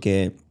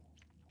 porque,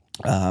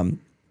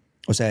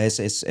 o sea,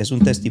 es un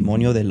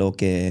testimonio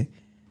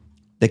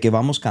de que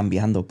vamos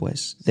cambiando,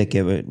 pues, de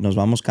que nos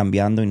vamos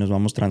cambiando y nos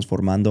vamos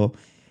transformando.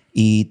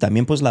 Y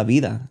también, pues, la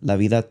vida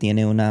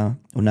tiene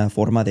una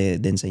forma de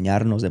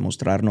enseñarnos, de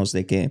mostrarnos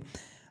de que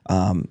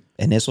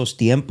en esos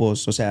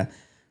tiempos, o sea,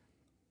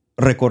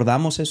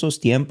 recordamos esos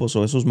tiempos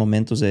o esos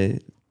momentos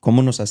de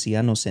cómo nos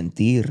hacían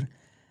sentir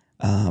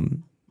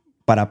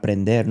para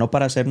aprender, no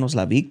para hacernos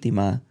la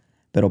víctima,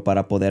 pero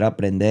para poder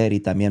aprender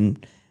y también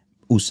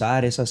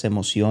usar esas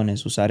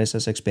emociones, usar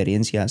esas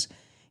experiencias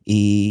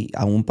y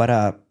aún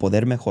para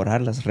poder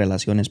mejorar las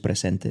relaciones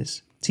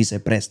presentes, si se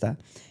presta.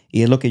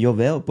 Y es lo que yo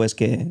veo, pues,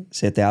 que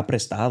se te ha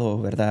prestado,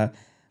 ¿verdad?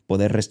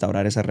 Poder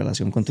restaurar esa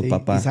relación con tu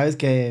papá. Y sabes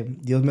que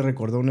Dios me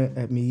recordó,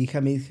 mi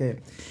hija le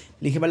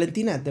dije,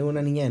 Valentina, tengo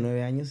una niña de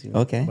 9 años y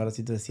un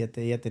varocito de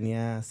 7, ella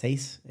tenía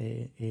 6.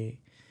 Le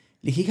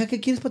dije, hija, ¿qué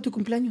quieres para tu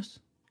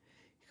cumpleaños?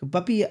 Dijo,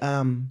 papi,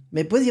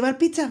 ¿me puedes llevar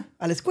pizza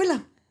a la escuela?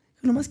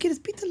 Dijo, ¿nomás quieres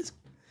pizza a la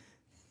escuela?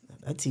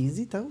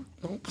 Sí,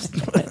 no, pues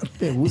no,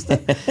 me gusta.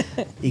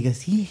 Y dije,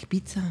 sí,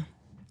 pizza.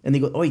 Y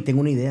digo, oye,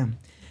 tengo una idea.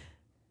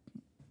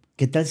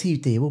 ¿Qué tal si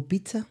te llevo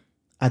pizza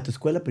a tu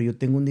escuela, pero yo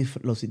tengo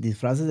los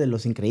disfraces de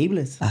Los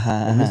Increíbles?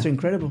 Mr.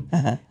 Incredible.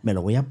 Me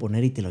lo voy a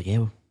poner y te lo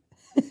llevo.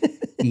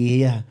 Y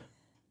ella,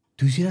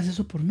 ¿tú hicieras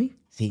eso por mí?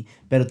 Sí,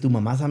 pero tu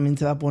mamá también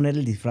se va a poner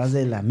el disfraz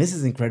de la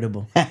Mrs.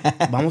 Incredible.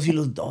 Vamos a ir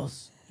los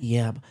dos. Y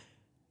ella,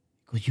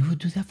 you would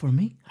do that for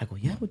me? I go,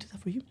 yeah, I would do that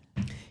for you.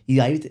 Y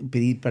ahí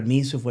pedí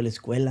permiso, fue a la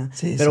escuela.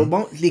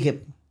 Pero le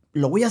dije,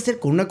 lo voy a hacer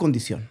con una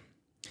condición.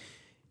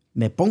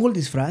 me pongo el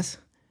disfraz,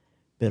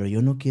 pero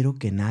yo no quiero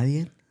que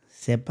nadie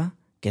sepa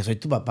que soy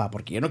tu papá,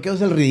 porque yo no quiero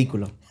ser el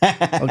ridículo.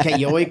 Ok,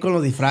 yo voy con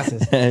los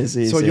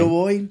disfraces. Yo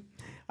voy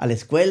a la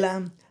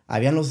escuela,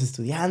 habían los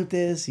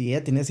estudiantes y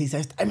ella tenía 6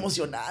 años, estaba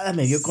emocionada,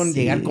 me vio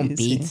llegar con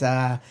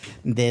pizza,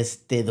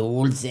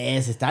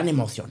 dulces, estaban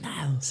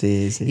emocionados.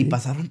 Y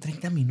pasaron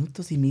 30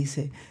 minutos y me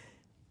dice,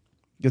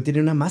 yo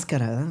tenía una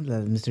máscara, ¿verdad? La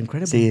de Mr.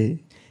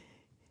 Incredible.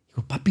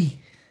 Digo, papi,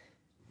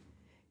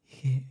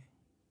 dije,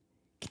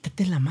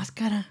 quítate la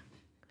máscara.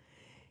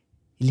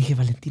 Y le dije,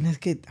 Valentina, es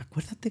que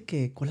acuérdate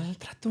que ¿cuál era el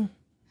trato?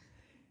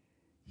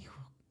 Dijo,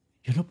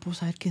 yo no puedo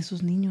saber que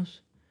esos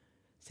niños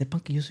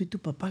sepan que yo soy tu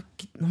papá.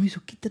 No me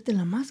hizo, quítate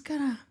la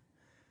máscara.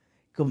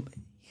 Como,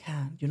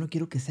 hija, yo no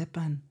quiero que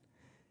sepan.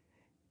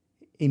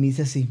 Y me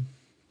dice así,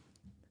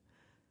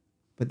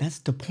 but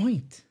that's the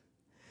point.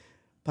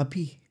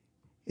 Papi,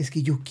 es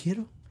que yo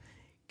quiero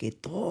que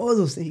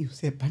todos ellos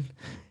sepan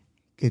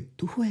que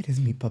tú eres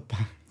mi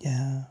papá.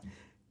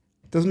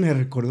 Entonces me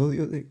recordó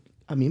Dios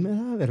a mí me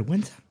daba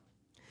vergüenza.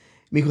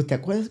 Me dijo, ¿te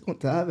acuerdas cuando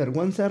te daba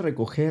vergüenza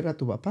recoger a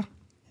tu papá?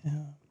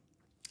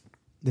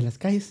 De las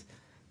calles.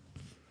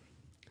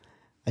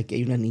 Aquí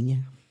hay una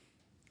niña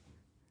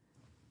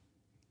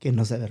que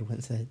no se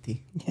avergüenza de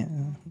ti.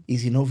 Y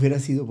si no hubiera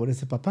sido por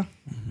ese papá,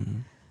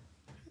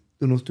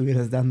 tú no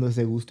estuvieras dando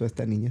ese gusto a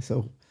esta niña.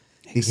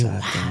 Dije,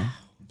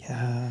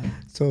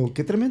 wow.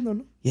 Qué tremendo,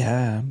 ¿no?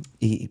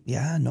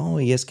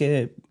 Y es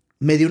que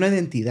me dio una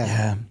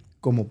identidad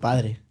como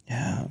padre.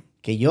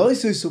 Que yo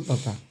soy su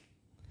papá.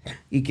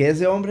 Y que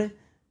ese hombre,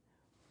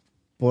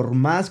 por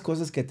más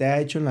cosas que te haya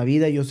hecho en la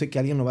vida, yo sé que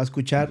alguien lo va a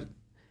escuchar.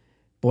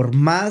 Por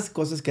más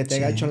cosas que te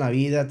haya hecho en la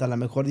vida, a lo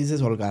mejor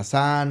dices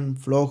holgazán,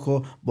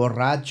 flojo,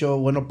 borracho,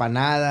 bueno para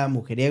nada,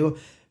 mujeriego,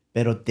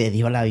 pero te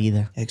dio la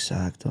vida.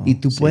 Exacto. Y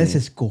tú puedes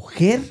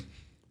escoger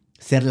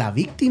ser la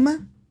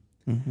víctima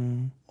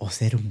o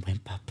ser un buen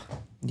papá.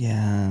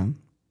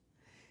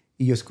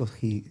 Y yo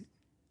escogí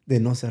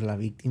de no ser la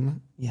víctima.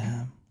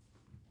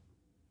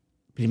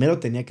 Primero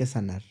tenía que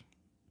sanar.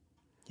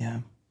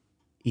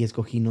 Y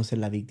escogí no ser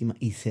la víctima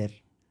y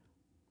ser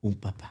un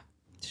papá.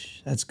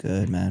 That's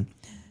good, man.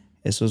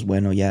 Eso es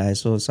bueno,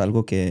 eso es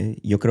algo que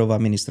yo creo va a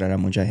ministrar a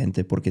mucha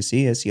gente, porque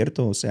sí, es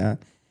cierto, o sea,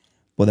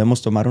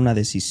 podemos tomar una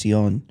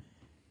decisión.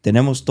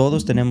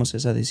 Todos tenemos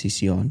esa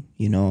decisión,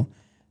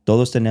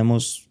 todos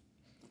tenemos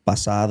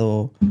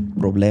pasado,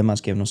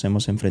 problemas que nos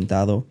hemos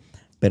enfrentado,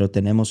 pero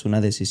tenemos una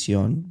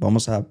decisión.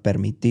 Vamos a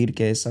permitir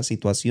que esa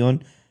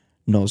situación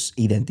nos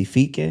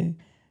identifique,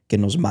 que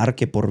nos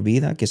marque por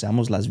vida, que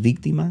seamos las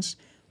víctimas,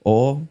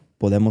 o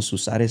podemos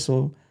usar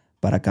eso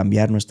para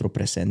cambiar nuestro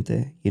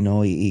presente,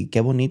 y qué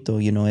bonito,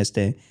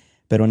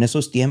 pero en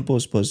esos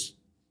tiempos, pues,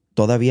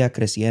 todavía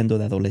creciendo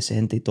de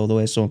adolescente y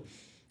todo eso,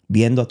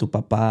 viendo a tu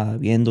papá,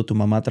 viendo a tu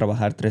mamá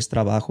trabajar 3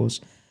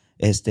 trabajos,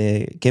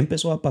 ¿qué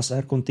empezó a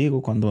pasar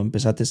contigo cuando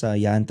empezaste a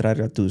ya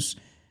entrar a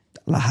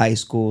la high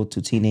school,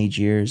 tus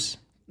teenage years?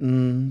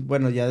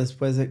 Bueno, ya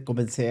después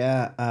comencé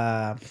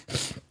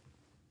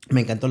me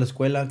encantó la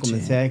escuela,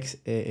 comencé a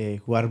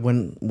jugar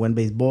buen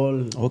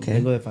béisbol.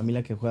 Vengo de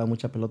familia que juega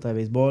mucha pelota de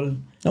béisbol.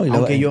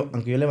 Aunque yo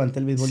levanté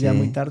el béisbol ya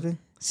muy tarde.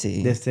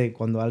 Desde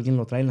cuando alguien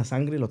lo trae en la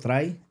sangre, lo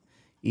trae.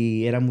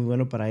 Y era muy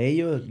bueno para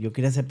ello. Yo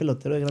quería ser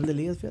pelotero de Grandes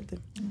Ligas, fíjate.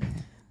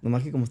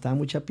 Nomás que como estaba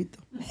muy chapito.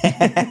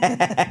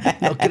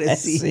 No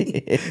crecí.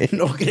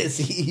 No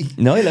crecí.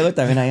 No, y luego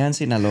también allá en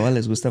Sinaloa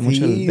les gusta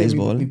mucho el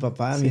béisbol. Mi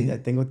papá,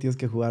 tengo tíos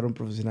que jugaron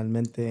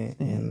profesionalmente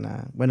en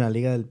la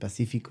Liga del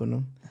Pacífico,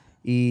 ¿no?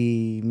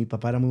 Y mi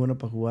papá era muy bueno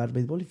para jugar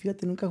béisbol. Y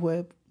fíjate, nunca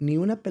jugué ni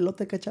una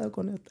pelota he cachado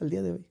con él hasta el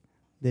día de hoy.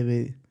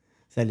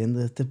 Saliendo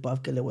de este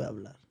pub que le voy a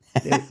hablar.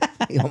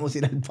 Y vamos a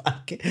ir al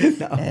parque.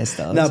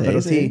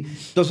 Pero sí.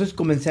 Entonces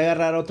comencé a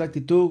agarrar otra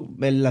actitud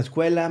en la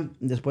escuela.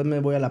 Después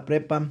me voy a la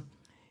prepa.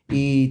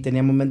 Y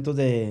tenía momentos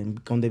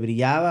donde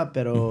brillaba,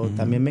 pero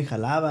también me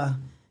jalaba.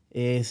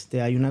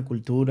 Hay una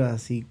cultura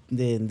así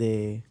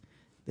de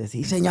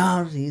sí,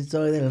 señor, sí,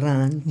 soy del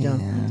rancho,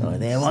 soy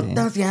de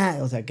Botasia.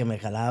 O sea, que me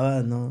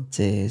jalaba, ¿no?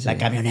 La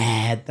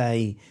camioneta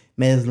y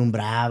me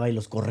deslumbraba y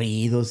los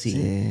corridos.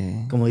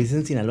 Y como dicen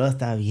en Sinaloa,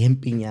 estaba bien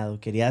piñado.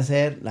 Quería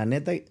hacer, la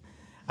neta,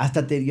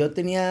 yo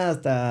tenía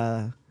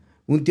hasta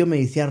un tío me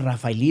decía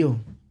Rafaelío.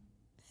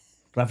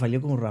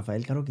 Rafaelío como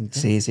Rafael Caro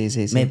Quintero. Sí.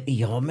 Y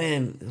yo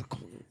me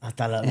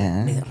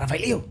dice,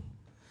 Rafaelío.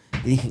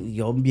 Y dije,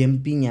 yo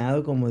bien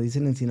piñado, como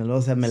dicen en Sinaloa,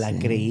 o sea, me la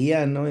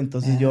creía, ¿no?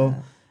 Entonces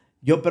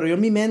pero yo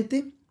en mi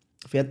mente,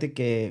 fíjate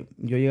que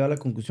yo llegué a la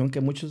conclusión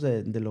que muchos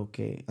de lo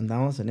que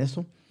andábamos en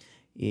eso,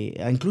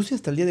 incluso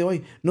hasta el día de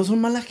hoy, no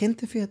son mala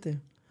gente, fíjate.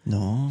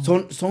 No.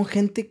 Son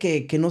gente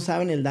que no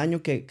saben el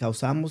daño que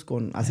causamos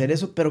con hacer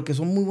eso, pero que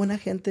son muy buena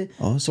gente,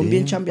 son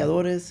bien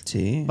chambeadores.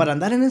 Para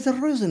andar en ese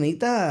rollo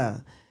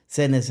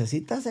se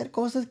necesita hacer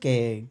cosas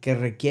que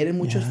requieren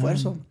mucho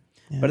esfuerzo,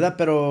 ¿verdad?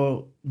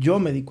 Pero yo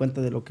me di cuenta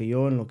de en lo que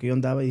yo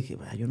andaba y dije,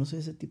 yo no soy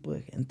ese tipo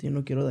de gente, yo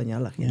no quiero dañar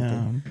a la gente.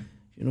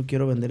 Yo no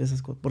quiero vender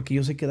esas cosas, porque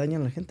yo sé que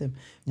dañan a la gente.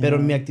 Pero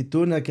mi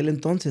actitud en aquel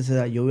entonces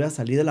era, yo iba a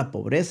salir de la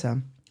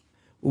pobreza.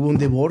 Hubo un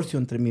divorcio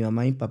entre mi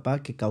mamá y mi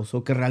papá que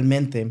causó que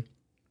realmente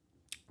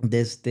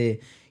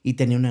Y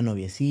tenía una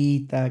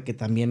noviecita que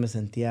también me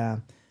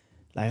sentía...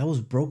 Like I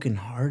was broken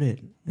hearted.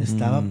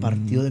 Estaba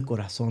partido de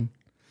corazón.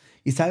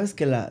 Y sabes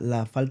que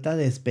la falta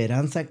de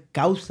esperanza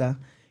causa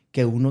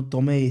que uno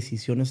tome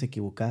decisiones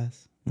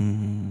equivocadas.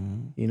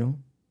 You know?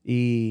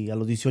 Y a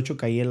los 18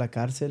 caí en la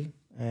cárcel.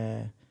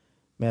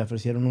 Me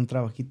ofrecieron un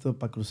trabajito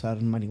para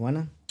cruzar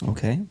marihuana.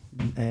 Ok.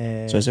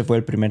 So ese fue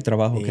el primer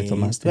trabajo que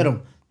tomaste.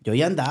 Pero yo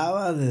ya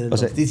andaba, de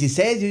los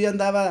 16, yo ya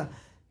andaba...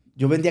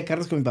 Yo vendía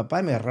carros con mi papá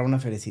y me agarraba una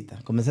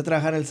ferecita. Comencé a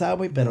trabajar en el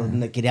Subway, pero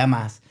me quería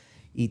más.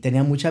 Y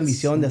tenía mucha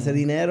ambición de hacer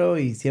dinero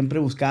y siempre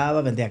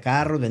buscaba, vendía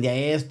carros, vendía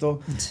esto,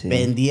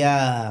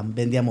 vendía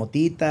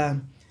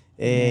motita,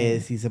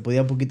 si se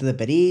podía un poquito de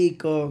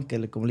perico,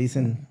 como le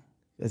dicen,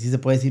 ¿así se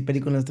puede decir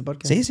perico en este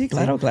parque? Sí,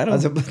 claro. La verdad.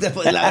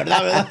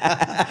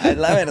 Es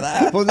la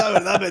verdad. Pues la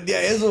verdad,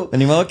 vendía eso.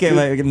 Ni modo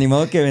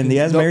que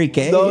vendías Mary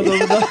Kay.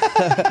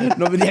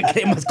 No vendía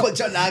cremas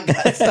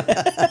colchonacas.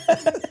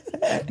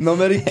 No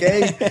Mary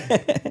Kay.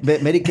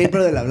 Mary Kay,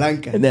 pero de la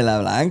blanca. De la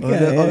blanca. O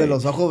de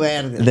los ojos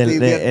verdes.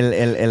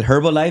 El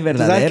Herbalife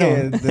verdadero.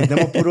 Tú sabes que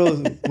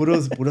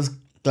tenemos puros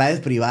claves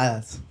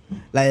privadas.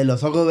 La de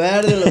los ojos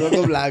verdes y los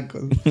ojos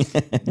blancos.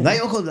 No hay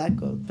ojos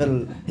blancos,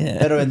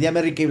 pero vendía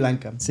Mary Kay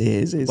blanca.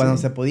 Sí. Cuando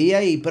se podía,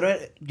 pero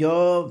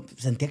yo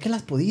sentía que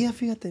las podía,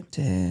 fíjate.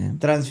 Sí.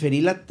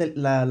 Transferí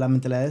la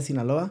mentalidad de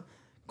Sinaloa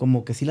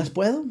como que sí las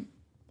puedo.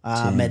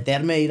 A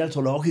meterme, ir al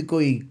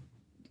zoológico y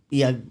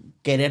a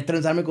querer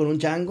trenzarme con un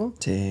chango.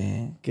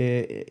 Sí.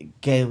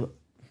 Que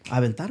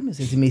aventarme.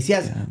 Si me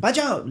decías,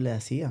 ¡Pacho! Le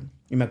hacía.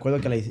 Y me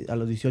acuerdo que a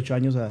los 18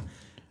 años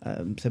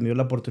se me dio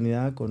la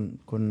oportunidad con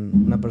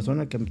una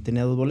persona que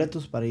tenía 2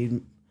 boletos para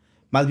ir.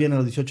 Más bien a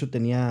los 18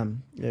 tenía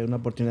una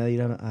oportunidad de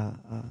ir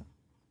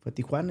fue a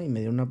Tijuana y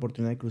me dio una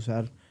oportunidad de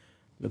cruzar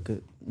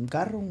un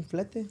carro, un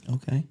flete.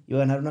 Ok. Iba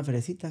a ganar una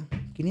ferecita.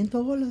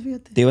 $500,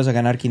 fíjate. Te ibas a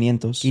ganar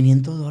 500.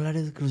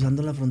 $500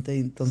 cruzando la frontera.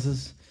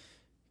 Entonces,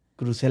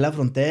 crucé la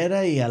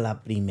frontera y a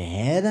la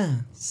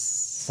primera,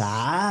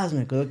 ¡zas!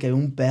 Me acuerdo que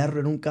había un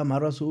perro, era un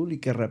Camaro azul y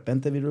que de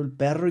repente vino el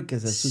perro y que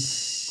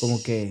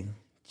como que,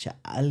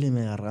 chale,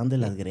 me agarraron de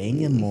las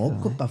greñas,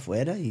 moco para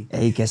afuera.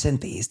 ¿Y qué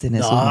sentiste en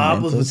esos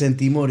momentos? Pues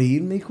sentí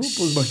morir, me dijo.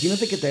 Pues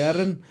imagínate que te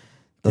agarren.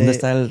 ¿Dónde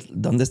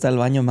está el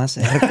baño más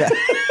cerca?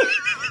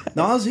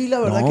 No, sí, la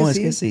verdad que sí. No, es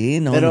que sí.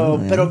 No,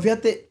 pero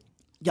fíjate,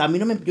 yo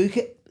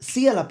dije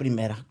sí a la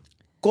primera.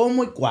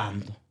 ¿Cómo y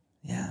cuándo?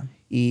 Ya.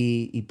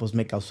 Y pues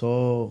me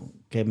causó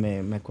que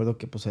me acuerdo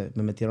que pues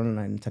me metieron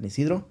en San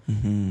Isidro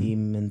y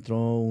me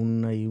entró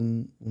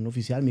un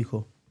oficial, me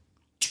dijo,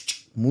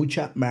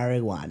 mucha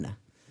marihuana.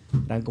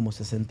 Eran como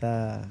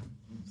 60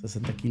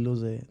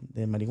 kilos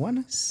de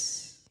marihuana.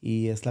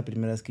 Y es la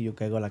primera vez que yo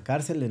caigo a la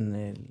cárcel en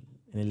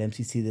el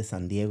MCC de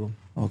San Diego.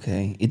 Ok.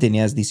 ¿Y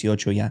tenías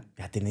 18 ya?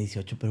 Ya tenía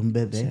 18, pero un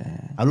bebé. Sí.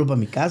 Hablo para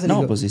mi casa.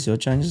 No, pues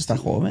 18 años está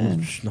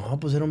joven.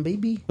 Pues era un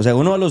baby. O sea,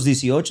 uno a los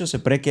 18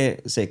 se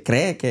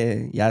cree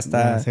que ya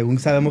está... según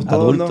sabemos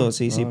todos, adulto, ¿no?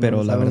 sí, pero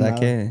no la verdad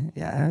que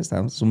ya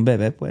es un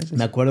bebé, pues.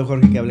 Me acuerdo,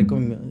 Jorge, que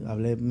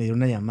me dio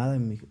una llamada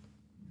y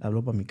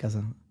habló para mi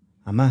casa.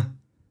 Mamá,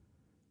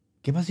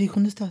 ¿qué pasó, hijo?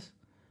 ¿Dónde estás?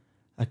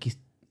 Aquí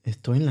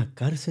estoy en la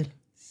cárcel.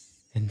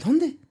 ¿En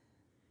dónde?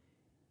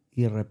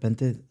 Y de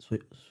repente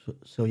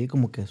se oye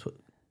como que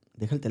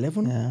deja el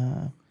teléfono.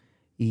 Yeah.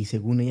 Y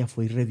según ella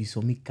fue y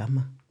revisó mi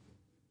cama.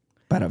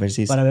 Para ver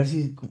si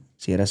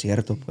era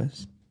cierto,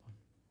 pues.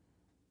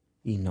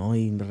 Y no,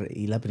 y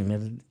la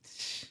primera...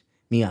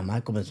 Mi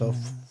mamá comenzó...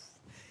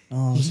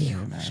 No, sí, yo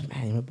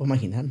me puedo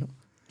imaginar, ¿no?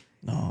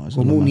 No, eso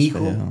como es lo un más hijo.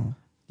 feo.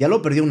 Ya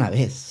lo perdió una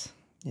vez.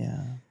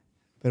 Yeah.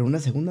 Pero una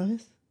segunda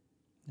vez.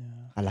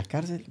 Yeah. A la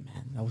cárcel,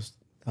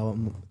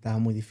 estaba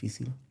muy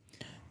difícil.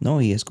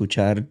 No, y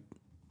escuchar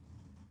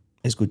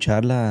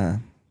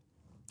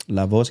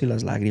la voz y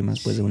las lágrimas,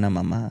 pues, de una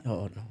mamá.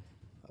 Oh, no.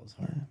 That was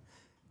hard. Yeah.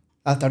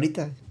 Hasta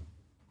ahorita.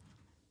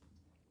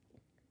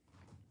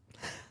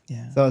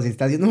 Yeah. So, si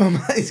estás viendo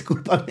mamá,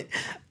 discúlpame.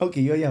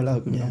 Aunque yo he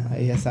hablado con mi mamá.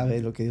 Ella sabe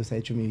lo que Dios ha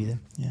hecho en mi vida.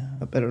 Yeah.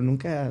 Pero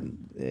nunca...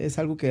 Es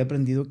algo que he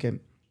aprendido que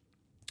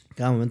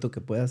cada momento que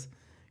puedas,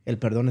 el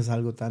perdón es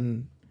algo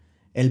tan...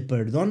 El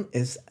perdón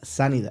es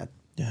sanidad.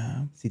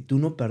 Yeah. Si tú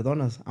no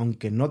perdonas,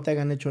 aunque no te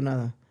hayan hecho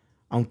nada,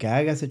 aunque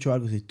hayas hecho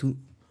algo, si tú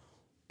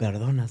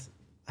perdonas,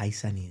 hay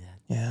sanidad.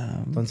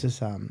 Yeah.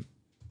 Entonces,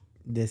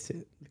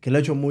 que lo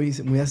he hecho muy,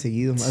 muy a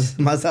seguido,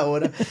 más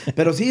ahora.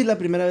 Pero sí, es la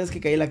primera vez que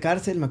caí en la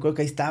cárcel. Me acuerdo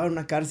que ahí estaba en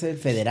una cárcel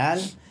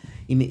federal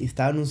y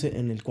estaba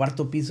en el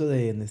cuarto piso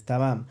de donde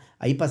estaba.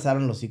 Ahí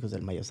pasaron los hijos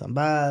del Mayo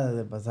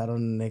Zambada,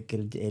 pasaron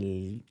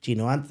el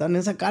Chino antes. Estaban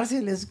en esa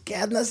cárcel. ¿Qué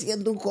anda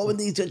haciendo un joven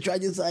de 18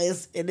 años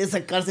en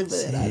esa cárcel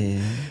federal? Sí.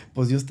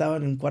 Pues yo estaba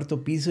en un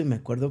cuarto piso y me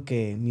acuerdo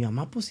que mi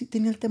mamá pues sí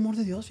tenía el temor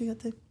de Dios,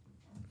 fíjate.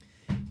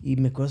 Y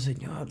me acuerdo,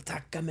 Señor,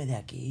 sácame de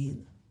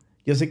aquí.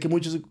 Yo sé que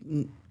muchos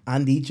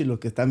han dicho y los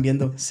que están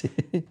viendo. Sí.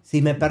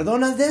 Si me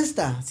perdonas de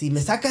esta, si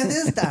me sacas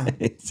de esta,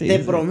 Sí, te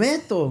sí.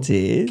 prometo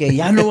Sí. que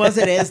ya no voy a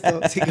hacer esto.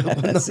 Así que,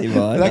 bueno, Sí,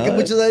 ¿verdad bueno. que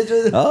muchos han hecho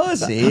eso? Oh,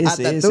 sí,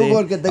 Hasta sí, tú, sí.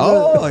 porque tengo...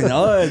 Oh,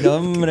 no,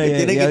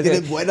 hombre. que yo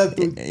tienes buenas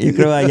tú. Yo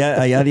creo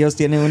allá Dios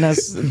tiene una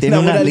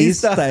buena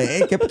lista.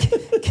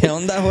 ¿Qué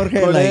onda,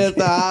 Jorge? Con Like,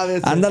 esta,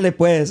 ¿sabes? ándale,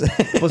 pues.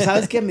 Pues,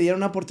 ¿sabes qué? Me dieron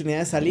una oportunidad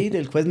de salir.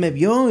 El juez me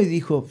vio y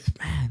dijo,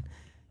 man,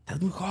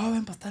 estás muy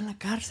joven para estar en la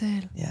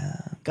cárcel.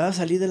 Yeah. Acabas de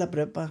salir de la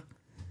prepa.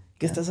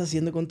 ¿Qué estás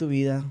haciendo con tu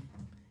vida?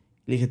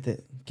 Le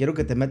dije, quiero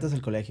que te metas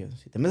al colegio.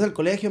 Si te metes al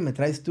colegio, me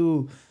traes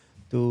tu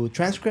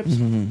transcripts,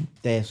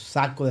 te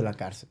saco de la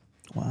cárcel.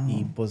 Wow.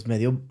 Y pues me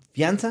dio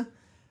fianza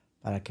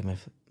para que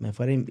me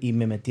fuera y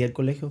me metí al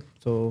colegio.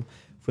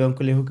 Fui a un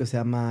colegio que se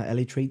llama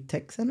LA Trade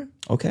Tech Center.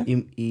 Ok.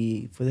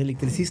 Y fue de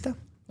electricista.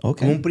 Ok.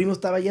 Como un primo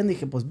estaba yendo,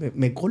 dije, pues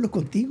me colo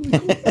contigo.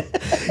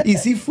 Y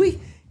sí fui.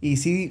 Y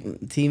sí.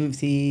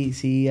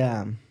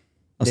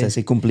 O sea,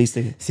 sí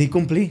cumpliste. Sí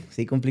cumplí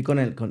y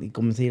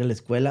comencé a ir a la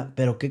escuela.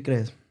 Pero ¿qué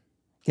crees?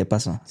 ¿Qué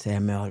pasó? Se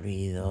me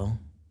olvidó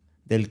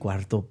del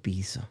cuarto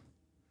piso.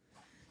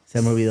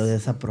 Se me olvidó de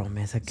esa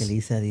promesa que le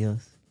hice a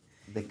Dios.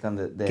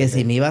 Que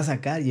si me iba a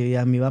sacar, yo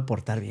ya me iba a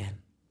portar bien.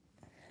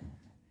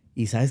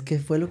 ¿Y sabes qué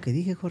fue lo que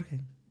dije,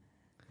 Jorge?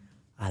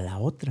 A la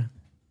otra,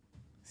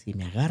 si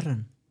me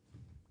agarran,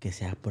 que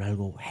sea por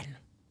algo bueno.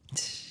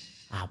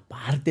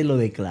 Aparte lo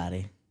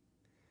declaré.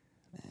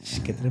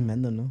 Qué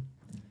tremendo, ¿no?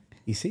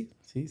 Y sí.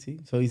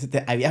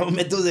 Había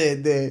momentos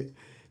de...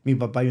 Mi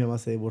papá y mi mamá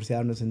se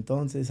divorciaron en ese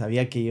entonces.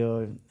 Sabía que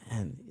yo...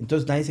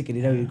 Entonces nadie se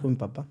quería ir a vivir con mi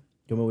papá.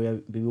 Yo me voy a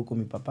vivir con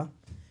mi papá.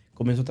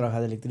 Comienzo a trabajar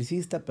de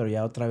electricista, pero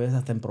ya otra vez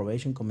hasta en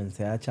probation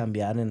comencé a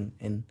chambear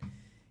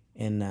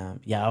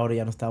ya ahora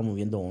ya no estaba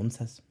moviendo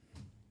onzas.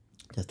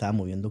 Ya estaba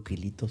moviendo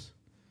kilitos.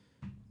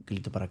 Un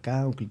kilito para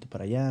acá, un kilito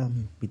para allá.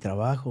 Mi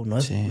trabajo. No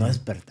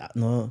despertaba.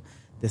 No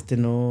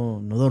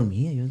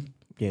dormía. Yo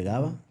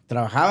llegaba.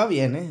 Trabajaba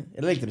bien, ¿eh?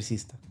 Era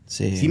electricista.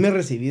 Sí me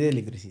recibí de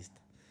electricista.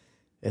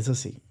 Eso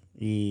sí.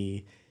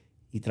 Y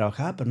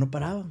trabajaba, pero no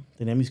paraba.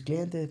 Tenía mis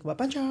clientes.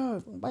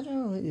 Pancho.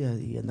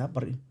 Y andaba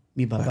para arriba.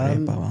 Mi papá...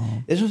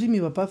 Eso sí, mi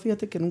papá,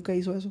 fíjate que nunca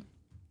hizo eso.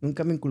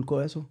 Nunca me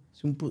inculcó eso.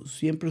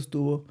 Siempre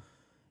estuvo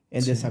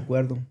en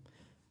desacuerdo.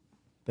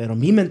 Pero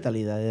mi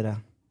mentalidad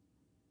era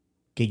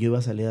que yo iba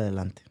a salir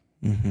adelante.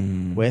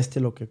 Cueste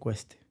lo que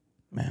cueste.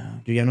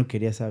 Yeah. Yo ya no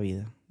quería esa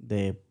vida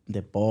de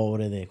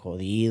pobre, de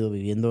jodido,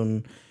 viviendo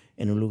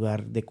en un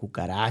lugar de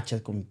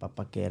cucarachas con mi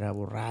papá que era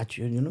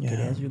borracho. Yo no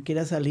quería eso. Yo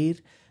quería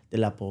salir de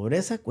la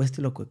pobreza,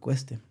 cueste lo que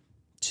cueste.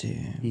 Sí.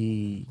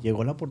 Y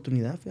llegó la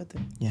oportunidad, fíjate.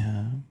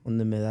 Yeah.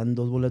 Donde me dan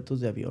 2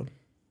 boletos de avión.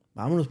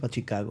 Vámonos para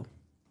Chicago.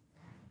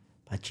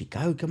 ¿Para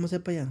Chicago? ¿Y qué vamos a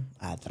hacer para allá?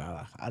 A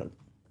trabajar.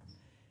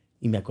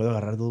 Y me acuerdo de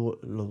agarrar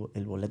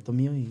el boleto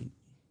mío y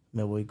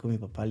me voy con mi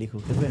papá. Le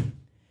dijo, jefe,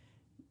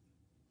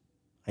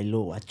 I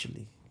love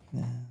actually.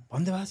 Yeah. ¿A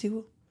dónde vas,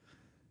 hijo?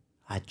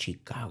 A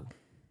Chicago.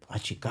 ¿A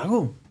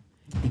Chicago?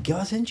 ¿Y qué vas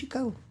a hacer en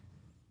Chicago?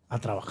 ¿A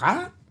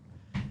trabajar?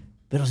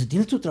 Pero si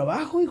tienes tu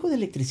trabajo, hijo de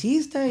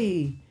electricista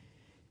y...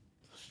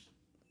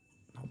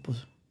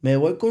 Pues me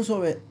voy con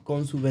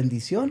su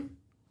bendición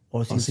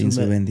o sin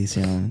su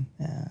bendición.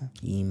 Yeah.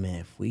 Y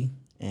me fui.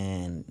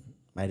 And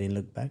I didn't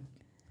look back.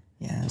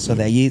 Yeah. So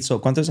de allí,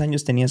 ¿cuántos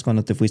años tenías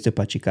cuando te fuiste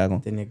para Chicago?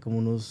 Tenía como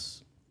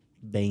unos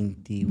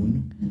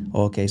 21.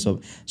 Ok,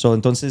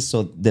 entonces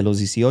de los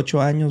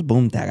 18 años,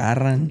 boom, te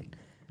agarran,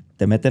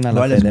 te meten a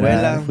la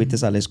federal,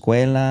 fuiste a la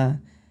escuela.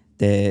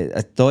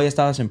 Todavía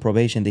estabas en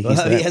probation,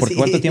 dijiste. ¿Por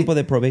cuánto tiempo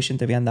de probation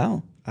te habían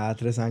dado?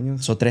 3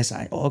 años. 3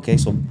 años. Ok,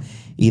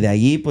 y de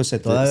allí, pues,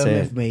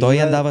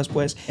 todavía andabas,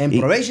 pues. En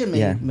probation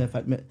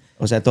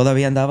o sea,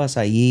 todavía andabas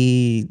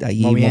ahí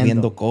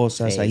moviendo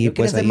cosas. Sí, ahí, yo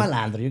quería pues, ser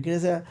malandro, yo quería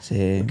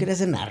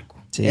ser narco.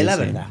 Sí, es la sí.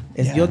 verdad.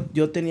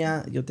 Yo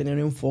tenía un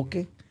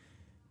enfoque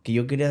que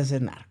yo quería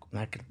ser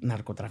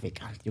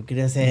narcotraficante. Yo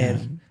quería ser...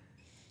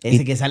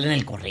 Ese que sale en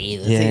el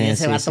corrido,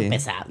 ese vato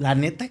pesado. La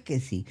neta que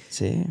sí.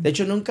 De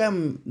hecho, nunca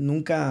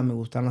me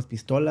gustaron las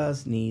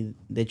pistolas, ni...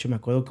 De hecho, me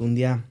acuerdo que un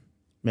día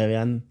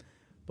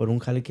por un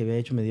jale que había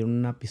hecho, me dieron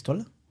una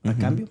pistola a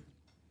cambio.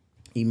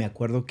 Y me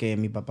acuerdo que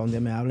mi papá un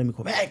día me habla y me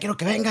dijo, quiero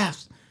que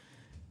vengas.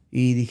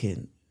 Y dije,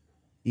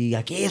 y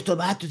aquí estos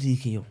vatos. Y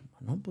dije yo,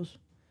 bueno, pues,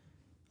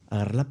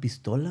 agarré la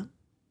pistola,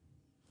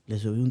 le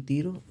subí un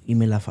tiro y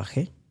me la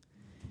fajé.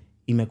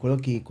 Y me acuerdo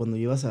que cuando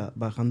ibas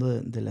bajando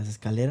de las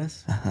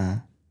escaleras...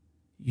 Ajá.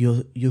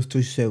 Yo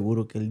estoy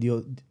seguro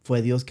que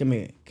fue Dios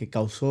que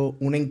causó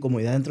una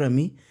incomodidad dentro de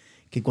mí,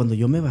 que cuando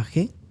yo me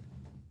bajé,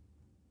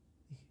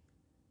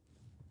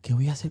 ¿qué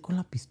voy a hacer con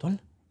la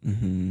pistola?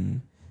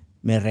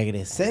 Me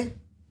regresé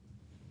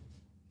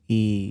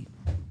y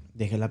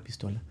dejé la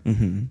pistola.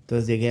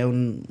 Entonces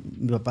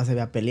mi papá se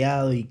había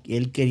peleado y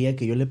él quería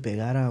que yo le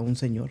pegara a un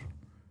señor.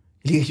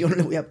 Y le dije, yo no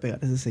le voy a pegar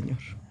a ese señor.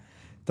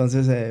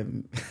 Entonces,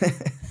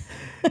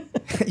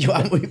 yo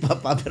amo a mi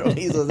papá, pero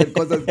me hizo hacer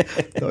cosas.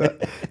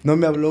 No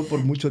me habló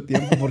por mucho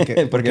tiempo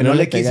porque no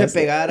le quise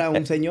pegar a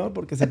un señor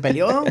porque se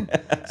peleó.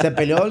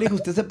 Le dije,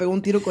 usted se pegó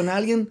un tiro con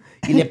alguien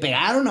y le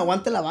pegaron,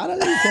 aguante la vara.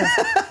 Le dije.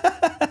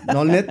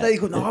 No, neta,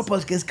 dijo, no,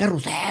 pues que es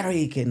carrocero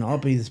y que no,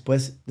 pero y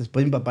después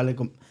mi papá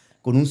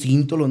con un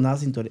cinto lo nada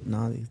cinturón.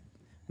 No,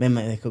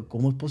 me dijo,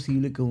 ¿cómo es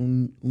posible que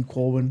un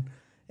joven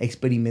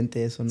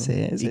experimente eso, no? Sí,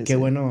 y sí, qué sí.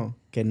 bueno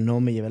que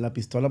no me llevé la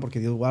pistola porque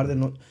Dios guarde,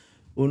 no,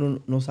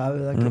 uno no sabe,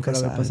 ¿verdad? Uno ¿Qué nunca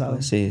fuera haber sabe, pasado?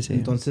 pues. Sí, sí.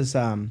 Entonces,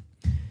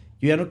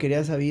 yo ya no quería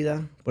esa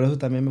vida, por eso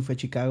también me fui a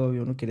Chicago,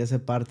 yo no quería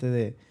ser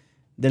parte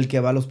del que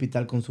va al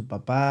hospital con su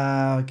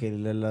papá, que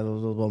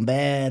los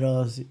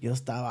bomberos, yo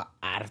estaba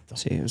harto.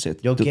 Sí, o sea,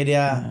 Yo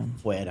quería ah,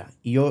 fuera.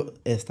 Y yo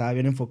estaba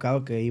bien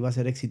enfocado que iba a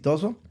ser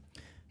exitoso,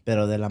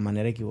 pero de la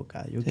manera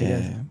equivocada.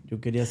 Yo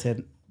quería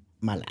ser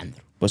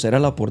malandro. pues era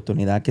la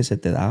oportunidad que se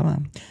te daba.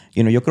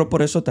 Y yo creo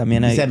por eso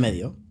también Y se me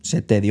dio.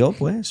 se te dio,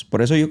 pues.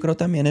 Por eso yo creo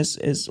también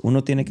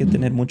uno tiene que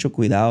tener mucho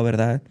cuidado,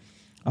 ¿verdad?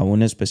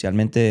 Aún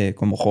especialmente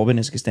como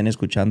jóvenes que estén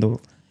escuchando,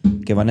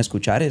 que van a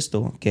escuchar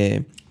esto,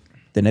 que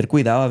tener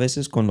cuidado a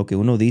veces con lo que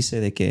uno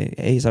dice de que,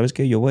 hey, ¿sabes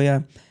qué? Yo voy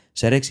a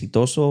ser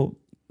exitoso,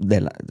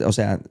 o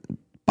sea,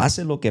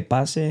 pase lo que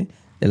pase,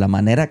 de la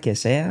manera que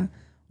sea,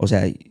 o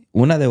sea,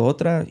 una de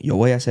otra, yo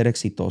voy a ser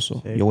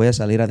exitoso, Sí. yo voy a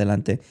salir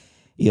adelante.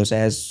 Y o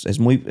sea,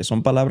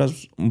 son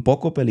palabras un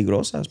poco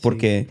peligrosas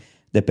porque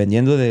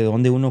dependiendo de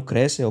dónde uno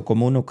crece o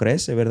cómo uno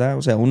crece, ¿verdad?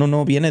 O sea, uno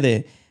no viene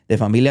de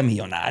familia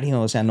millonaria,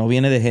 o sea, no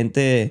viene de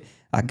gente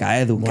acá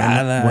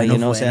educada,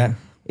 Bueno o sea,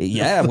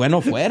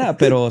 bueno fuera,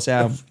 pero o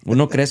sea,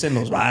 uno crece en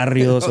los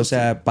barrios, o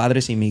sea,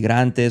 padres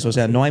inmigrantes, o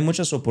sea, no hay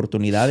muchas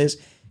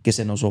oportunidades que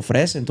se nos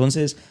ofrecen.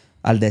 Entonces,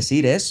 al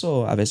decir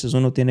eso, a veces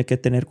uno tiene que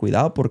tener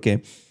cuidado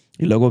porque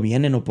y luego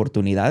vienen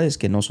oportunidades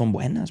que no son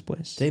buenas,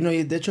 pues. Sí, no,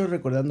 y de hecho,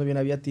 recordando bien,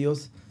 había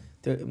tíos,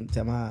 se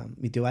llama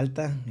mi tío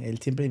Alta, él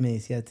siempre me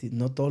decía,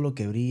 no todo lo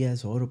que brilla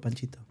es oro,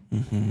 Panchito.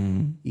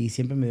 Uh-huh. Y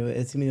siempre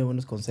él sí me dio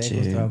buenos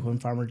consejos, Sí. trabajó en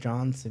Farmer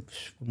John's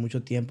por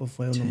mucho tiempo,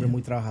 fue un hombre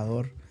muy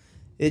trabajador.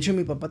 De hecho,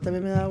 mi papá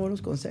también me daba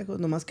buenos consejos,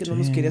 nomás que no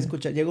los quería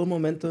escuchar. Llega un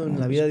momento en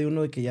la vida de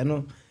uno de que ya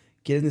no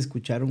quieres ni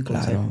escuchar un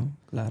consejo.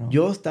 Claro.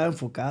 Yo estaba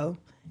enfocado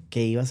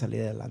que iba a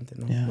salir adelante,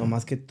 ¿no? Yeah.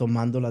 Nomás que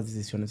tomando las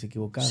decisiones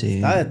equivocadas. Sí.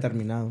 Estaba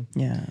determinado.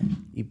 Yeah.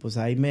 Y pues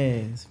ahí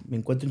me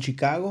encuentro en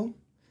Chicago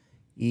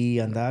y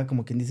andaba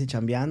como quien dice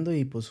chambeando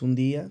y pues un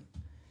día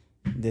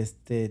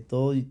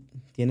todo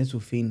tiene su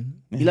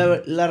fin. Y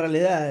la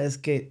realidad es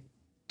que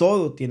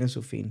todo tiene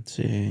su fin.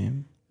 Sí.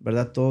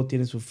 ¿Verdad? Todo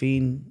tiene su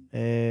fin.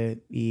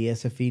 Y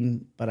ese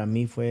fin para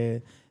mí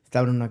fue...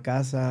 Estaba en una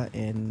casa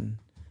en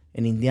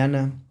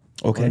Indiana.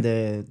 Okay.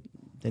 Donde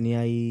tenía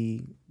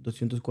ahí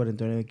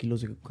 249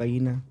 kilos de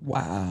cocaína.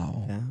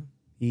 Wow. ¿Ya?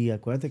 Y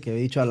acuérdate que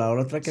había dicho a la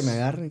hora otra que me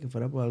agarren, que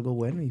fuera por algo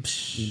bueno y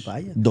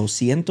vaya.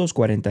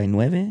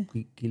 249.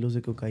 Kilos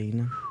de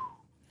cocaína.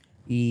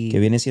 Y... Que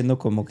viene siendo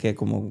como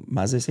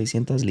más de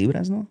 600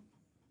 libras, ¿no?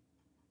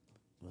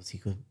 Pues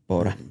hijos...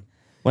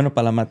 Bueno,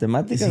 para la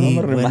matemática sí,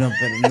 no me bueno,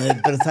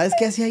 pero ¿sabes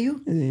qué hacía yo?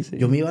 Sí.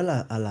 Yo me iba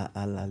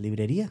a la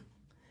librería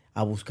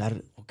a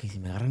buscar, ok, si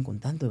me agarran con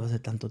tanto, va a ser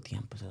tanto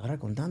tiempo. Se agarra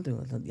con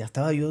tanto. Ya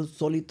estaba yo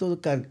solito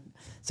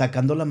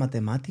sacando la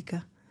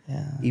matemática.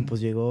 Yeah. Y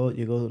pues llegó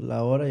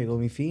la hora, llegó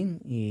mi fin.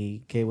 Y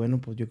qué bueno,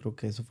 pues yo creo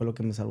que eso fue lo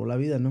que me salvó la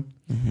vida, ¿no?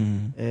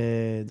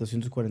 Uh-huh.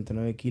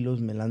 249 kilos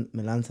me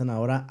lanzan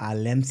ahora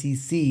al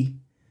MCC.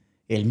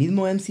 El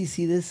mismo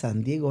MCC de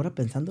San Diego, ahora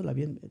pensándola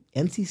bien.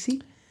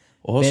 MCC.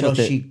 Pero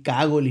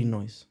Chicago,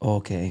 Illinois.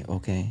 Ok.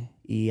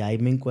 Y ahí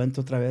me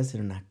encuentro otra vez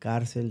en una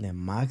cárcel de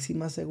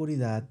máxima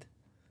seguridad,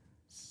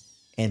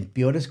 en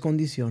peores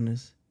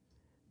condiciones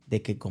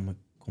de que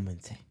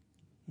comencé.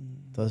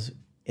 Entonces,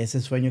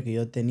 ese sueño que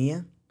yo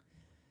tenía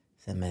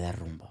se me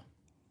derrumbó.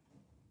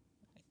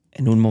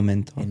 En un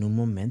momento. En un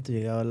momento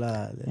llegaba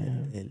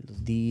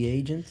los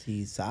DEA agents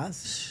y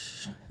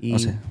SAS. Y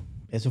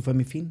eso fue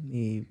mi fin.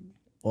 Y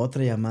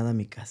otra llamada a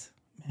mi casa.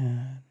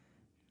 Yeah.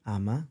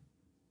 Ama,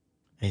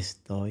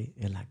 estoy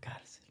en la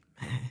cárcel.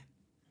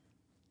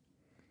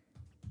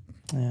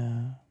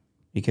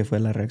 ¿Y qué fue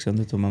la reacción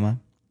de tu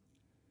mamá?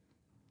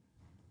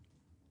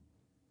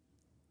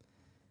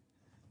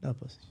 No,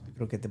 pues yo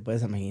creo que te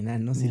puedes imaginar,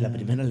 ¿no? Si la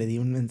primera le di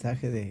un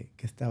mensaje de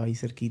que estaba ahí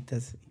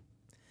cerquitas,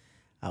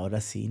 ahora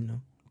sí,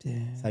 ¿no?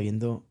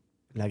 Sabiendo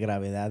la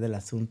gravedad del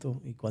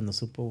asunto y cuando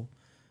supo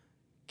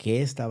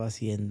qué estaba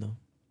haciendo.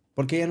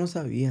 Porque ella no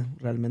sabía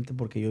realmente,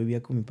 porque yo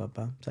vivía con mi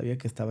papá. Sabía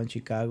que estaba en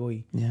Chicago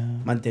y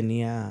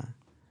mantenía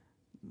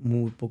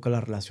muy poca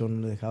la relación,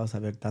 no le dejaba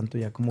saber tanto.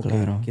 Ya como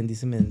que, quien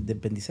dice, me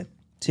independicé.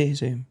 Sí.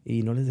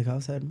 Y no les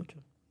dejaba saber mucho.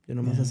 Yo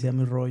nomás hacía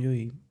mi rollo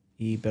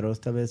pero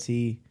esta vez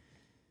sí,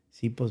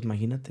 pues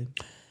imagínate.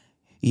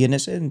 Y en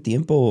ese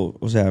tiempo,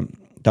 o sea,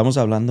 estamos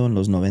hablando en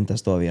los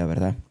 90s todavía,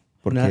 ¿verdad?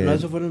 Porque... No,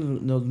 eso fue en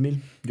el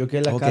 2000. Yo quedé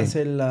en la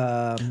cárcel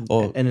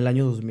en el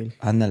año 2000.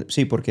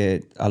 Sí,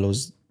 porque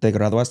te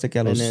graduaste que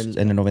en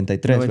el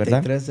 93,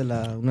 ¿verdad? 93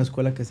 de una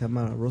escuela que se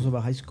llama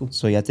Roosevelt High School.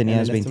 So ya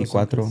tenías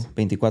 24,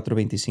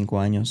 25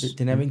 años. Sí,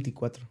 tenía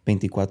 24.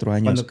 24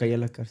 años. Cuando caí a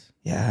la cárcel.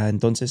 Ya,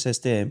 entonces,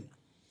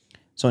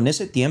 en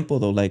ese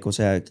tiempo, o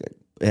sea,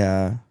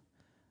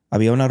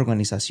 ¿había una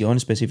organización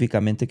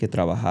específicamente que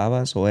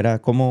trabajabas? ¿O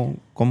era cómo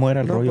era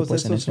el rollo?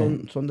 Pues en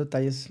ese... son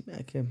detalles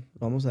que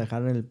vamos a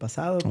dejar en el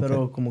pasado,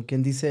 pero como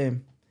quien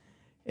dice,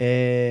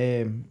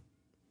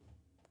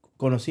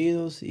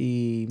 Conocidos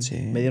y Sí.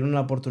 me dieron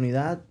la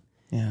oportunidad.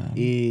 Yeah.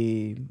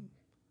 Y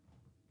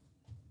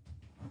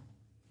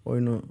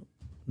hoy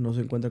no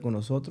se encuentra con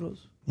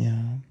nosotros.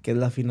 Yeah. ¿Qué es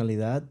la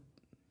finalidad?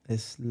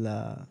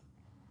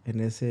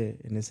 En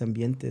ese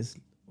ambiente es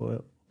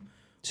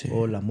Sí.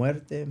 o la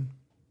muerte,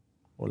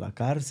 o la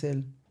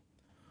cárcel,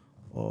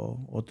 o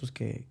otros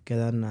que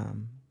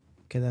quedan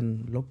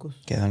locos.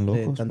 Quedan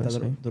De locos, tanta pues,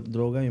 sí.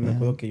 droga. Yo me Yeah.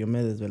 acuerdo que yo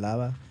me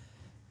desvelaba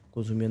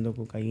consumiendo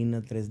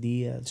cocaína 3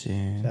 días. Sí.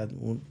 O sea,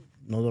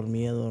 no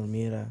dormía,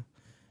 era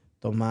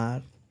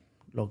tomar,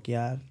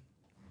 loquear.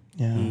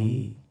 Yeah.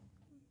 Y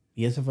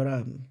eso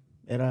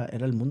era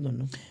el mundo,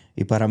 ¿no?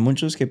 Y para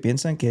muchos que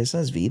piensan que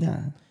esa es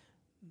vida.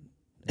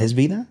 ¿Es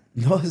vida?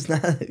 No es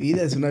nada de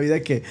vida, es una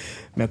vida que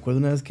me acuerdo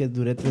una vez que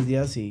duré 3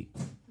 días y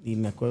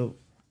me acuerdo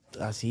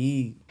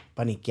así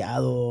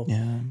paniqueado.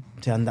 Yeah.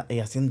 O sea, y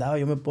así andaba,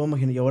 yo me puedo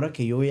imaginar. Y ahora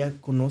que yo ya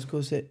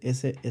conozco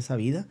esa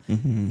vida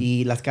Uh-huh.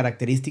 y las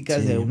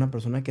características Sí. de una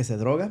persona que se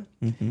droga,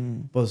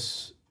 Uh-huh.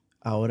 pues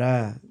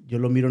ahora yo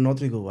lo miro en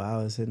otro y digo,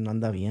 wow, ese no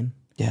anda bien.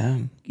 Yeah.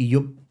 Y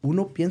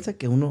uno piensa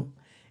que uno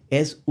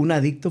es un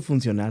adicto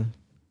funcional.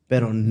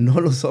 Pero no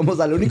lo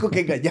somos, al único que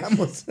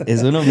engañamos.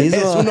 Es uno mismo.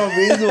 Es uno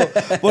mismo.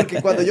 Porque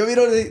cuando yo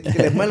miro que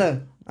la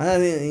hermana,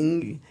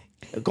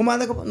 ¿cómo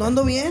anda? No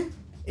ando bien.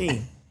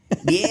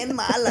 Bien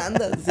mal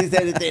anda. Sí,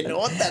 se te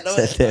nota, ¿no?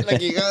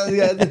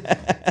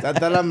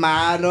 Está la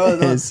mano,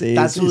 ¿no? Sí,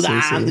 Está sí,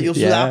 sudando. sí. Yo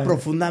sudaba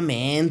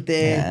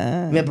profundamente.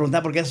 Yeah. Me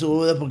preguntaba por qué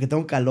sudo, porque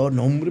tengo calor.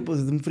 No, hombre, pues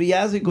es un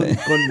friazo y con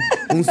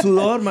un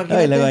sudor, Y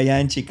imagínate. luego allá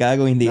en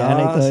Chicago,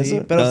 Indiana y todo sí.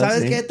 eso. Pero No,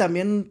 ¿sabes sí. qué?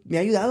 También me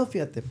ha ayudado,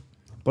 fíjate.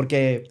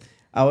 Porque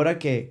ahora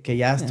que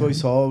ya estoy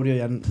sobrio,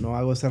 ya no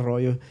hago ese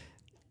rollo,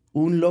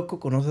 un loco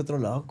conoce a otro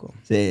loco.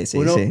 Sí, sí,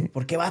 Uno, sí.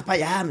 ¿por qué vas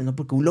para allá? No,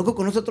 porque un loco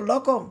conoce a otro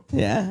loco.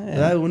 Yeah,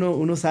 ¿Verdad?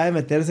 Uno sabe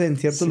meterse en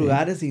ciertos Sí.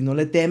 lugares y no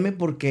le teme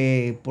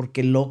porque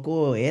el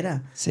loco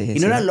era. Sí, Y no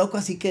sí. era loco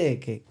así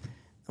que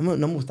no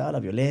me gustaba la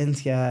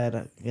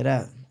violencia,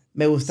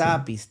 me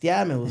gustaba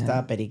pistear, me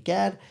gustaba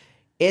periquear.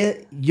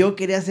 Yo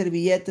quería hacer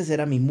billetes,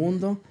 era mi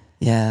mundo.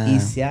 Yeah. Y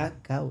se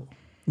acabó.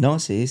 No,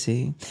 sí,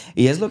 sí.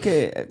 Y es lo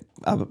que,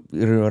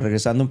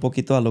 regresando un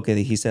poquito a lo que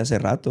dijiste hace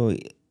rato,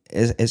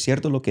 es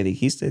cierto lo que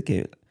dijiste,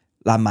 que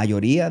la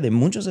mayoría de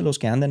muchos de los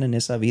que andan en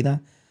esa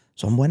vida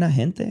son buena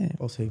gente.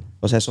 Oh, sí.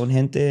 O sea, son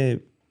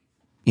gente,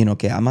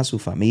 que ama a su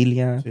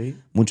familia. Sí.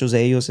 Muchos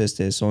de ellos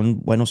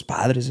son buenos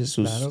padres de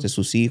Claro.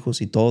 sus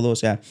hijos y todo. O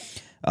sea,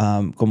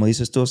 como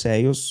dices tú, o sea,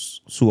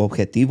 ellos, su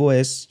objetivo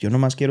es, yo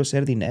nomás quiero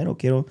hacer dinero,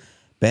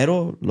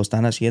 pero lo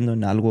están haciendo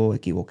en algo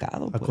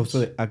equivocado. ¿A Pues.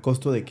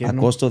 costo de qué? ¿A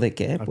 ¿no? costo de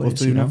qué? A Pues,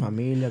 costo de una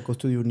familia, a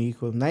costo de un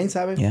hijo. Nadie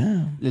sabe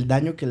el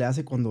daño que le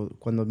hace cuando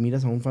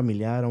miras a un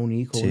familiar, a un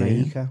hijo, Sí. una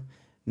hija,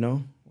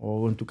 ¿no?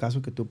 O en tu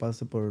caso que tú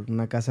pasaste por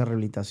una casa de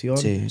rehabilitación.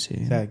 Sí, sí.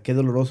 O sea, qué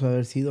doloroso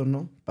haber sido,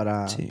 ¿no?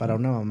 Para Sí.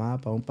 una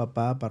mamá, para un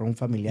papá, para un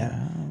familiar.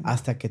 Yeah.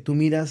 Hasta que tú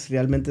miras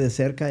realmente de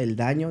cerca el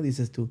daño,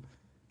 dices tú,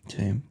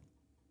 Sí.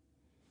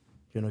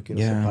 yo no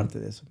quiero ser parte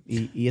de eso.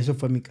 Y eso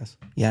fue mi caso.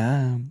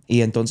 Ya.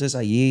 Y entonces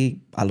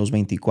allí, a los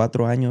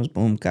 24 años,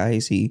 boom,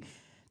 caes y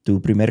tu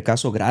primer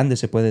caso grande,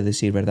 se puede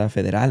decir, ¿verdad?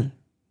 Federal.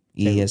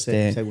 Y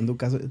Segundo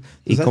caso.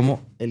 ¿Y ¿Sabes cómo?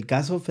 que el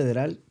caso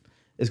federal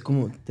es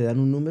como te dan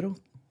un número,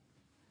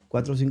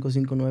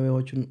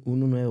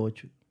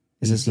 45598-198.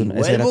 Ese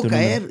Vuelvo era a tu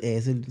caer,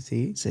 número.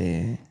 sí.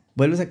 Sí.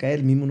 Vuelves a caer,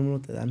 el mismo número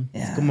te dan.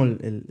 Yeah. Es como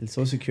el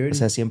Social Security. O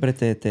sea, siempre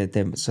se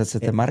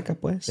te marca,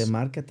 pues. Te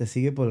marca, te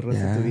sigue por el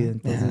resto Yeah, de tu vida.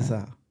 Entonces,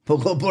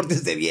 poco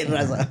pórtese bien,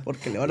 raza,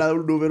 porque le van a dar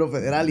un número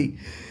federal y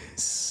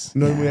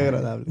no es muy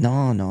agradable.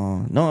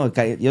 No.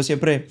 Yo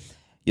siempre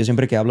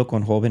que hablo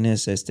con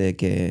jóvenes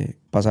que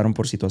pasaron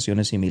por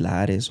situaciones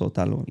similares o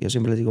tal, yo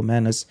siempre les digo,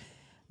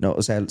 no,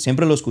 o sea,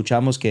 siempre lo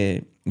escuchamos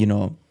que,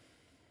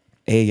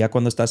 ya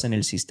cuando estás en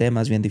el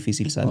sistema es bien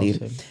difícil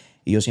salir. Oh, sí.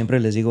 Y yo siempre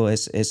les digo, o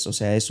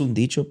sea, es un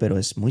dicho, pero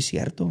es muy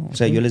cierto. O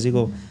sea, yo les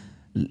digo,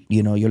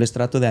 yo les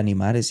trato de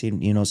animar, decir,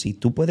 si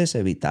tú puedes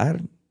evítalo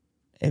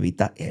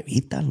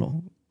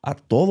a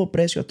todo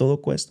precio, a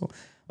todo costo.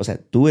 O sea,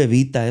 tú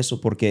evita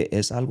eso porque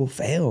es algo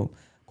feo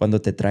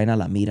cuando te traen a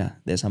la mira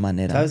de esa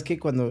manera. ¿Sabes qué?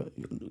 Cuando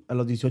a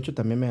los 18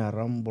 también me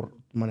agarraron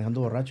manejando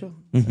borracho,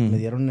 Uh-huh. me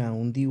dieron a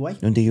un DUI.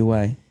 Un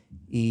DUI.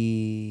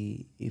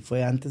 Y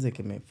fue antes de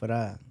que me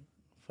fuera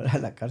a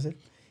la cárcel.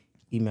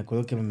 Y me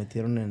acuerdo que me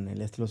metieron en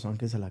el este de Los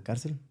Ángeles a la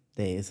cárcel,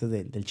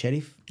 del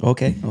sheriff.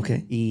 Ok.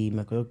 Y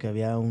me acuerdo que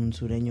había un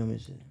sureño, me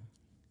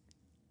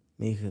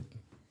dije,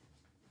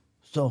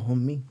 so,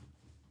 homie.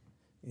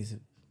 Y dice,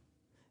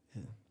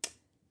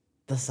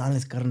 te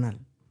sales, carnal.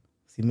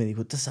 Sí me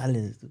dijo, te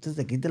sales, tú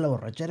te quites la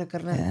borrachera,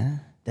 carnal.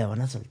 Yeah. Te van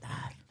a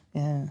soltar.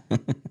 Yeah.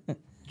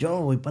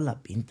 Yo voy para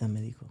la pinta,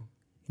 me dijo.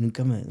 Y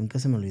nunca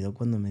se me olvidó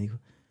cuando me dijo,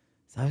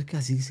 ¿sabes qué?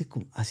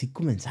 Así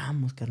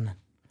comenzamos, carnal.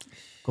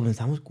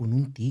 Comenzamos con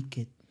un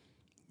ticket.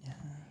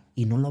 Yeah.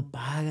 Y no lo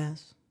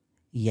pagas.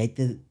 Y ahí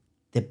te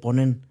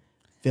ponen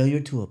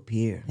failure to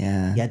appear.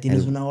 Yeah. Ya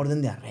tienes una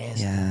orden de arresto.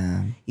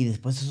 Yeah. Y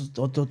después es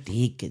otro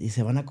ticket. Y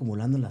se van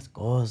acumulando las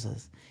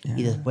cosas. Yeah.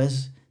 Y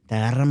después te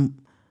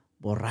agarran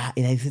borrar.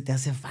 Y ahí se te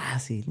hace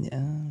fácil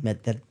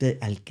meterte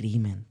al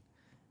crimen.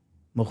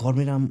 Mejor,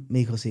 mira, me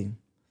dijo, sí.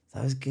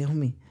 ¿Sabes qué,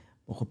 homie?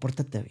 Mejor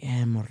pórtate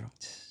bien, morro.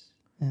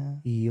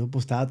 Y yo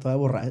pues estaba todo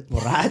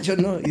borracho,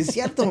 ¿no? Y es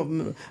cierto,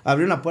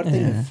 abrió una puerta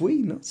y me fui,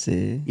 ¿no?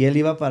 Sí. Y él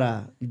iba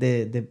para,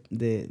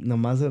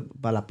 nomás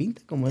para la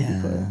pinta, como él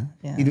dijo.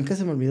 Y nunca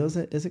se me olvidó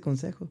ese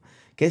consejo.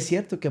 Que es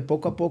cierto que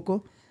poco a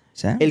poco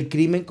el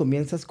crimen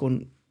comienzas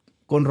con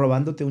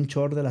robándote un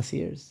short de la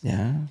Sears.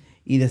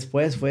 Y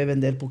después fue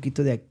vender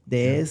poquito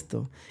de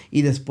esto.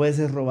 Y después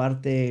es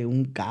robarte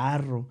un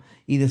carro.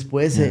 Y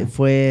después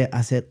fue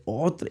hacer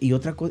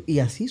otra cosa. Y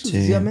así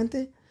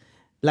sucesivamente.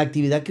 La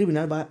actividad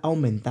criminal va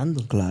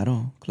aumentando.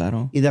 Claro,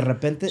 claro. Y de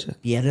repente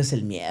pierdes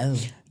el miedo.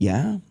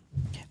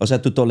 O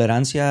sea, tu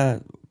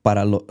tolerancia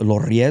para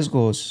los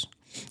riesgos.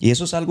 Y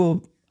eso es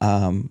algo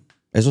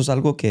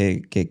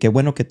que qué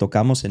bueno que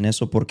tocamos en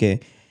eso,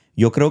 porque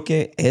yo creo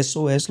que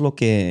eso es lo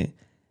que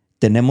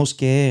tenemos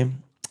que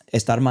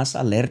estar más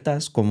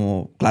alertas,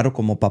 como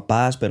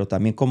papás, pero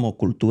también como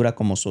cultura,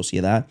 como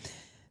sociedad,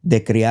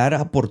 de crear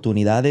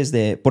oportunidades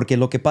porque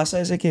lo que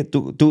pasa es que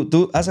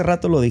tú hace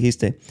rato lo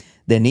dijiste,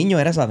 de niño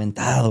eras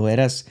aventado,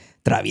 eras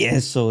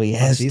travieso y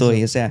esto,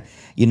 y o sea,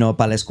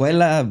 para la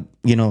escuela,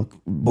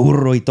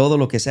 burro y todo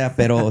lo que sea,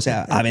 pero, o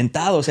sea,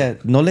 aventado, o sea,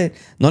 no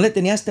le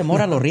tenías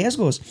temor a los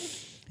riesgos.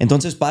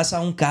 Entonces pasa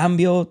un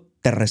cambio,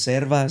 te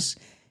reservas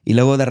y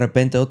luego de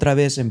repente otra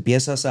vez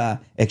empiezas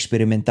a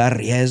experimentar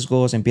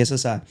riesgos,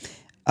 empiezas a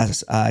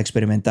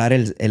experimentar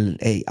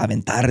el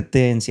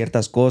aventarte en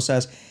ciertas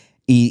cosas.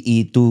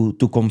 Y tu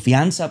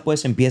confianza,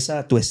 pues,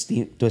 empieza,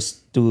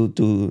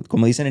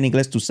 como dicen en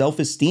inglés, tu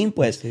self-esteem,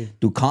 pues,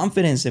 tu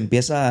confidence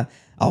empieza a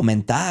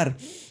aumentar.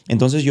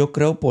 Entonces, yo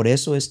creo por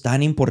eso es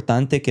tan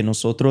importante que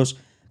nosotros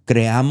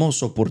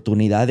creamos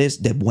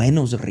oportunidades de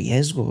buenos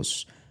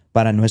riesgos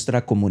para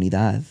nuestra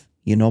comunidad,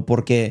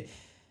 porque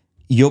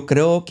yo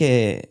creo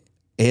que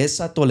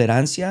esa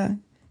tolerancia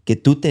que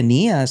tú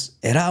tenías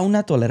era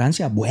una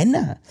tolerancia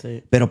buena,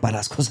 pero para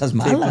las cosas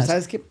malas. Sí, pues,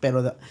 ¿sabes qué?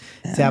 Pero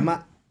se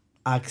llama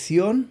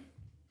acción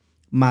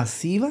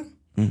masiva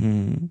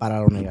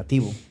para lo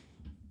negativo.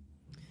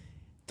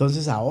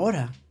 Entonces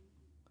ahora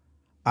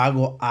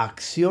hago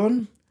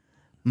acción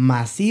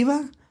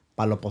masiva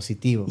para lo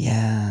positivo.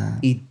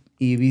 Y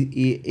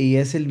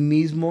es el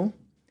mismo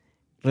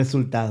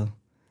resultado.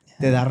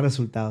 Te da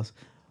resultados.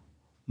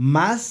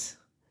 Más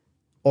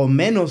o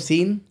menos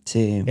sin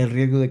el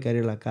riesgo de caer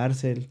en la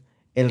cárcel,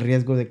 el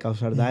riesgo de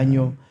causar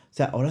daño. O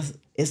sea, ahora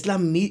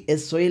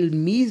soy el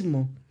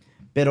mismo.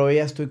 Pero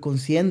ya estoy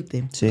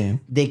consciente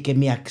de que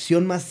mi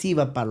acción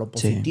masiva para lo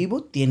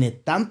positivo tiene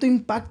tanto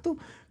impacto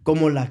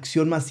como la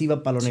acción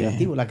masiva para lo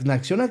negativo. La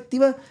acción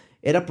activa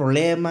era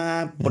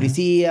problema,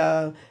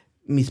 policía,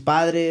 mis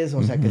padres,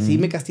 o sea, que sí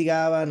me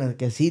castigaban,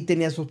 que sí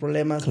tenía sus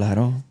problemas.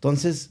 Claro.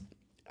 Entonces,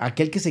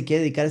 aquel que se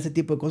quiere dedicar a ese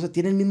tipo de cosas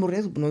tiene el mismo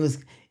riesgo.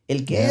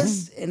 El que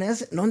es en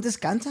ese, no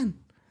descansan.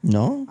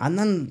 No.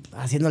 Andan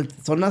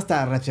son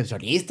hasta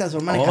recepcionistas,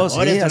 son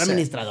manejadores, son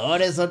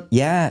administradores, son...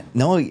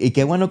 No, y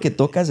qué bueno que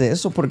tocas de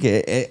eso,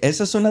 porque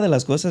esa es una de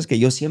las cosas que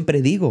yo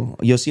siempre digo.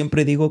 Yo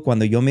siempre digo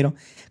cuando yo miro,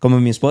 como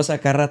mi esposa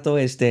acá rato,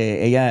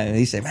 ella me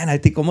dice, man, ¿a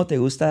ti cómo te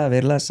gusta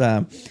verlas?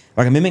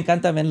 Porque a mí me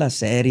encanta ver las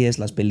series,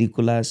 las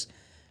películas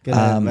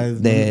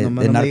de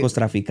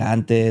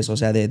narcotraficantes, o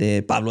sea,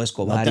 de Pablo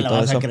Escobar y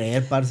todo eso. No te la vas a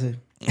creer, parce.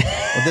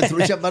 ¿O te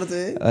trucha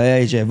aparte?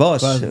 Oye,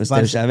 vos,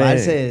 usted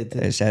sabe,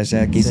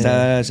 aquí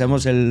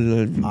hacemos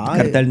el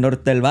cartel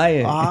norte del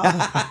valle. No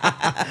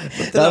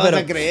te lo vas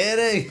a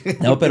creer.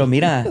 No, pero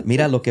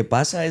mira, lo que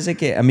pasa es de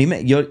que a mí,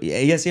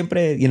 ella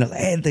siempre,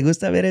 ¿te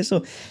gusta ver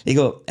eso?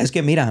 Digo, es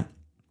que mira,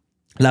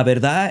 la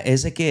verdad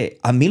es de que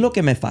a mí lo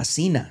que me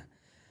fascina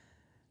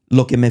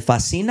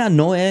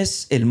no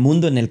es el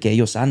mundo en el que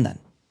ellos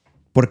andan.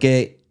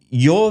 Porque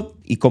yo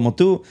y como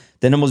tú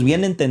tenemos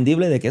bien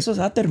entendible de que eso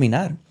se va a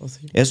terminar.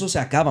 Eso se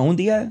acaba. Un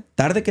día,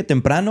 tarde que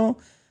temprano,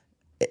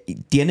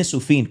 tiene su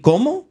fin.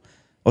 ¿Cómo?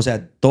 O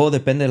sea, todo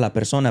depende de la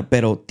persona,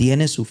 pero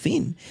tiene su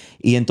fin.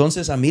 Y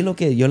entonces a mí lo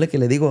que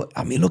le digo,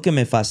 a mí lo que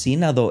me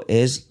fascina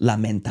es la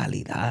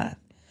mentalidad.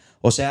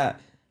 O sea,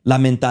 la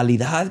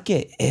mentalidad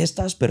que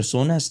estas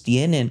personas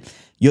tienen.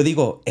 Yo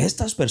digo,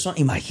 estas personas,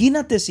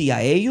 imagínate si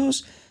a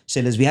ellos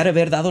se les hubiera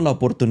haber dado la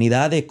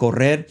oportunidad de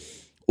correr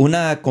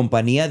una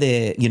compañía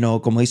de,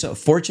 como dice,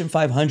 Fortune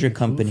 500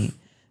 Company,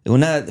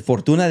 una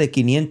fortuna de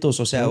 500,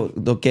 o sea,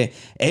 lo que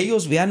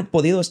ellos habían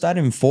podido estar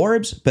en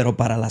Forbes, pero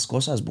para las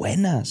cosas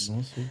buenas,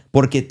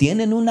 porque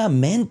tienen una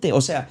mente,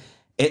 o sea,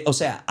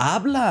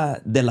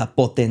 habla de la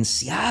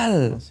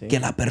potencial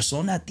que la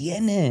persona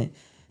tiene,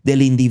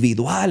 del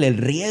individual, el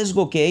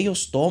riesgo que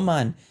ellos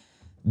toman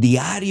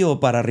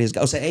diario para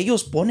arriesgar, o sea,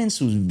 ellos ponen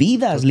sus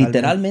vidas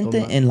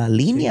literalmente en la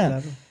línea.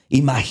 Claro.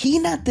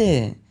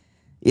 Imagínate.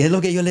 Y es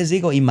lo que yo les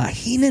digo,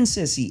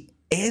 imagínense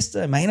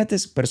imagínate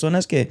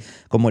personas que,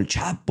 como el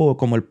Chapo,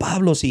 como el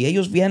Pablo, si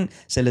ellos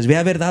se les hubiera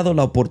haber dado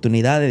la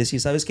oportunidad de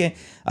decir, ¿sabes qué?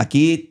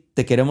 Aquí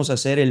te queremos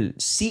hacer el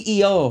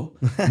CEO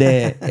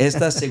de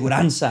esta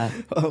aseguranza.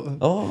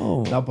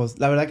 Oh. No, pues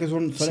la verdad que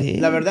Sí.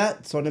 la verdad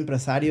son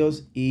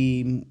empresarios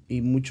y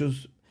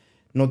muchos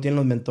no tienen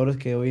los mentores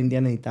que hoy en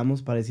día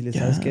necesitamos para decirles,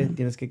 ¿sabes qué?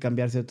 Tienes que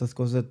cambiar ciertas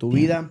cosas de tu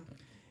vida.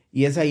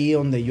 Y es ahí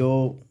donde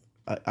yo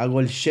hago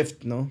el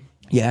shift, ¿no?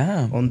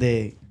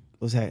 Donde,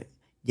 o sea,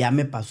 ya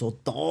me pasó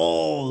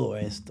todo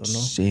esto, ¿no?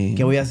 Sí.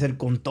 ¿Qué voy a hacer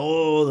con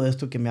todo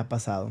esto que me ha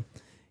pasado?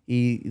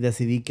 Y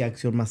decidí que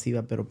acción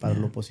masiva, pero para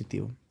lo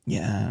positivo.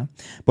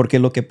 Porque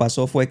lo que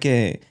pasó fue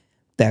que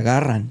te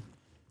agarran.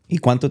 ¿Y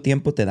cuánto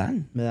tiempo te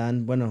dan? Me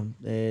dan, bueno,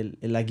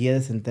 la guía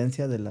de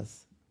sentencia de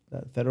las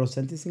Federal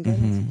Sentencing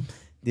Guidelines.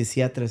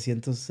 Decía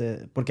 300,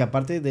 porque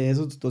aparte de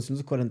esos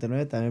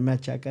 249 también me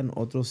achacan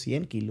otros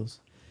 100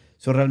 kilos.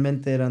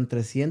 Realmente eran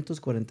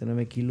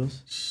 349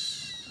 kilos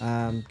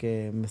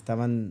que me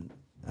estaban...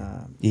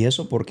 ¿Y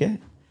eso por qué?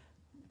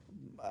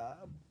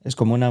 ¿Es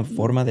como una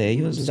forma de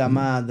ellos? Se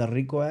llama The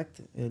RICO Act.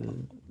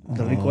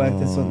 The RICO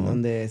Act es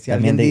donde si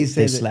también alguien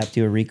dice... They slapped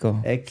you a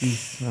RICO.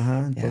 X,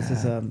 ajá.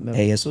 Entonces...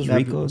 esos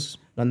ricos...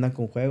 No andan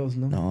con juegos,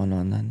 ¿no? No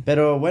andan.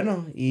 Pero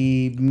bueno,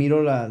 y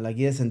miro la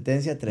guía de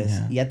sentencia,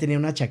 3. Y ya tenía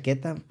una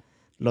chaqueta.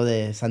 Lo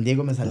de San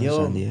Diego me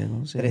salió. San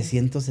Diego, sí.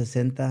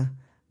 360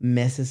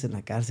 meses en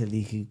la cárcel.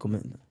 Dije,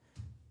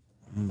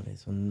 hombre,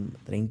 son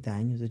 30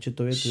 años. De hecho,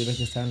 todavía tuviera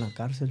que estar en la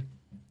cárcel.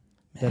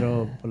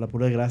 Pero por la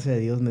pura gracia de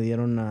Dios me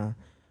dieron a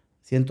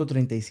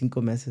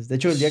 135 meses. De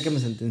hecho, el día que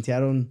me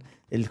sentenciaron,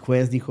 el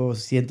juez dijo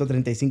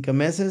 135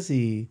 meses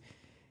y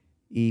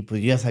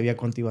pues yo ya sabía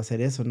cuánto iba a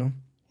ser eso, ¿no?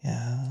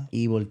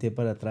 Y volteé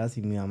para atrás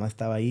y mi mamá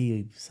estaba ahí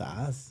y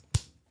 ¡zas!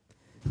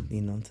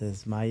 Y no se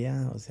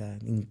desmaya, o sea,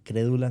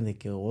 incrédula de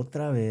que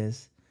otra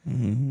vez,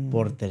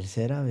 por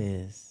tercera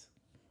vez,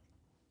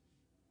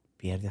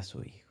 pierde a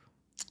su hijo.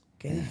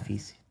 Qué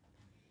difícil,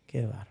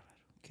 qué bárbaro.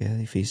 Qué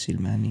difícil,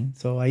 Manny.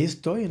 Ahí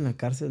estoy en la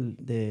cárcel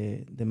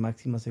de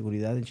máxima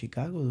seguridad en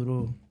Chicago.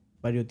 Duró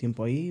varios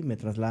tiempo ahí, me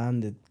trasladan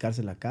de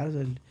cárcel a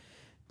cárcel.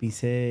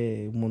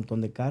 Pisé un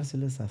montón de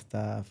cárceles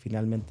hasta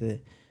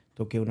finalmente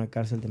toqué una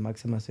cárcel de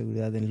máxima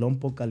seguridad en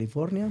Lompoc,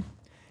 California.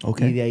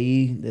 Y de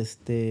ahí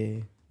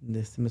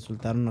me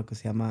soltaron lo que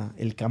se llama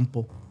El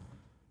Campo.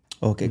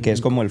 Que es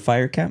como el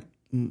fire camp.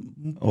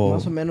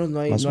 Más o menos, no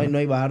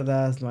hay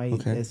bardas, no hay,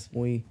 es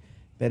muy...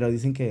 Pero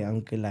dicen que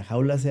aunque la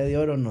jaula sea de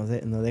oro, no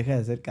deja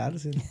de ser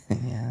cárcel.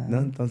 ¿No?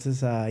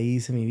 Entonces ahí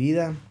hice mi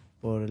vida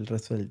por el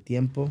resto del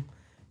tiempo.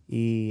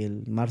 Y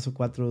el marzo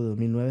 4 de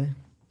 2009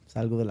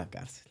 salgo de la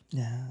cárcel.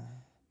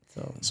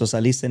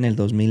 Saliste en el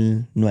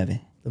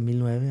 2009.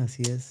 2009,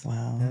 así es.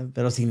 Wow.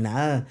 Pero sin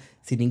nada,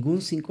 sin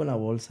ningún 5 en la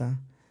bolsa.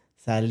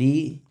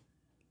 Salí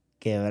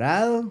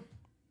quebrado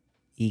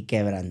y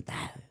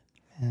quebrantado.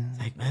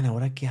 Like, man,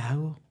 ¿ahora qué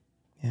hago?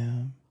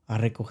 A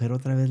recoger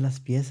otra vez las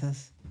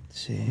piezas.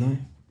 Sí. ¿No?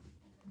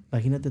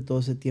 Imagínate todo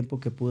ese tiempo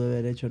que pude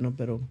haber hecho, ¿no?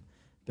 Pero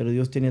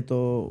Dios tenía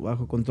todo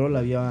bajo control.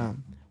 Había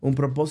un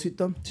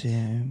propósito. Sí.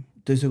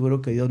 Estoy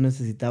seguro que Dios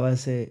necesitaba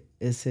ese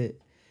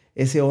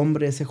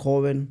hombre, ese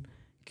joven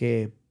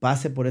que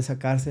pase por esa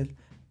cárcel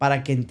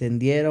para que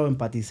entendiera o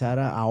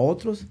empatizara a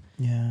otros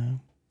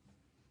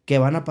que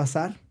van a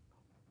pasar,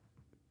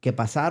 que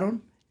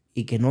pasaron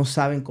y que no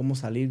saben cómo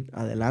salir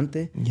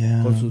adelante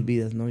con sus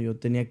vidas, ¿no? Yo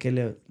tenía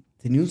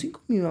un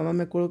 5, mi mamá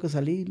me acuerdo que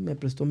salí, me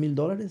prestó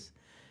 $1,000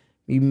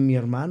 y mi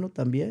hermano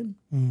también.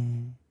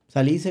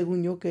 Salí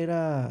según yo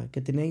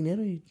que tenía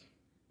dinero y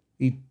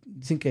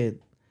dicen que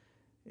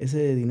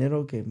ese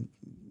dinero que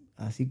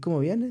así como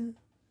viene,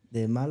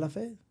 de mala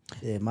fe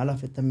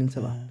también se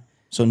va.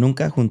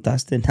 Nunca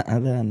juntaste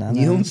nada.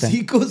 Ni un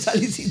chico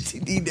salí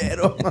sin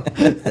dinero.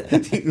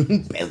 Sin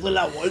un peso en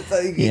la bolsa.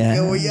 Dije, ¿qué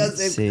voy a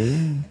hacer?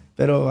 Sí.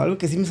 Pero algo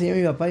que sí me enseñó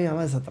mi papá y mi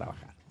mamá es a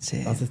trabajar. Sí.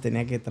 Entonces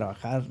tenía que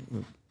trabajar.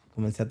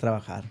 Comencé a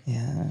trabajar.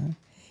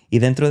 Y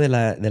dentro de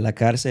la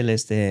cárcel,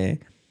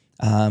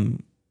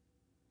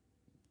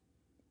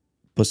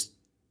 pues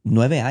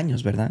 9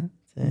 años, ¿verdad?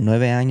 Sí.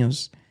 9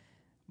 años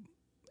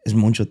es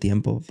mucho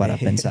tiempo para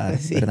pensar,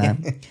 ¿verdad?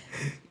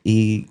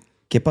 ¿Y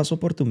qué pasó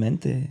por tu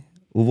mente?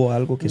 ¿Hubo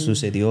algo que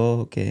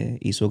sucedió que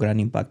hizo gran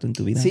impacto en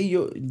tu vida? Sí,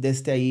 yo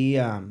desde ahí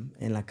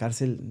en la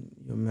cárcel,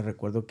 yo me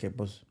recuerdo que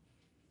pues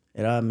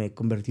me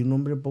convertí en un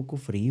hombre un poco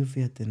frío,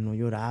 fíjate, no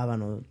lloraba,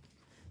 no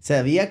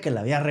sabía que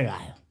la había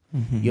regado.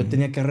 Yo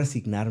tenía que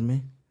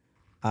resignarme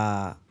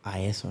a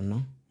eso,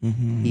 ¿no?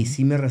 Y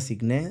sí me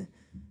resigné.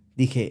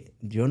 Dije,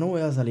 yo no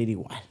voy a salir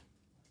igual.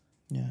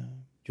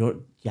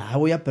 Yo ya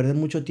voy a perder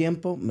mucho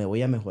tiempo, me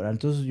voy a mejorar.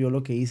 Entonces yo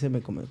lo que hice,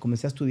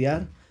 comencé a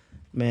estudiar.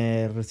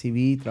 Me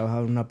recibí,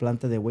 trabajaba en una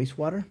planta de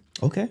wastewater.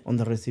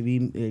 Donde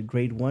recibí el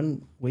Grade 1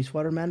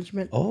 Wastewater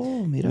Management.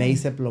 Mira. Me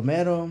hice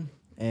plomero.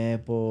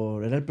 Era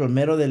el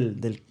plomero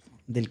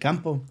del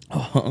campo.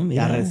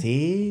 Mira.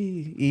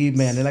 Sí. Y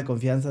me gané la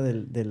confianza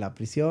de la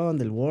prisión,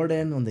 del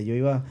warden, donde yo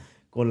iba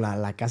con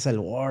la casa del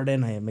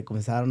warden. Me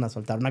comenzaron a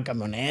soltar una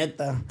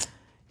camioneta.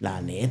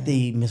 La neta,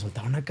 y me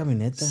soltaron una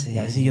camioneta. Sí. Y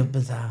a veces yo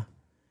pensaba,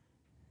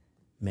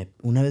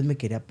 una vez me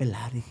quería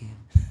pelar, dije...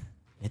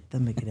 Neta,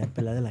 me quería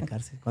pelar de la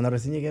cárcel. Cuando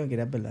recién llegué me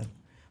quería pelar.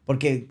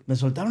 Porque me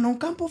soltaron a un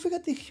campo,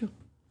 fíjate, dije yo.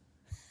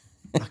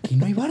 aquí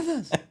no hay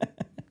bardas.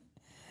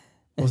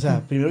 O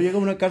sea, primero llego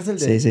a una cárcel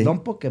de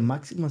dompo que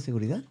máxima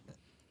seguridad.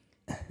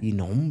 Y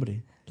no,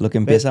 hombre. Lo que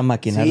empieza a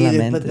maquinar la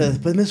mente. Pero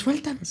después me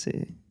sueltan. Sí.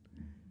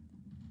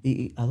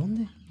 ¿Y a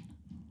dónde?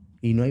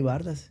 Y no hay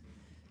bardas.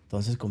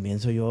 Entonces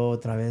comienzo yo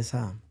otra vez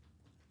a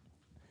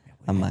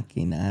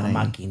maquinar. A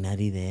maquinar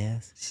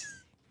ideas.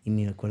 Y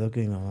me acuerdo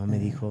que mi mamá me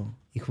dijo,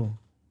 hijo,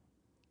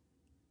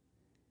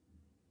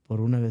 por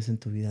una vez en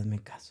tu vida me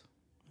caso.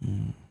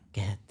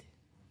 Quédate.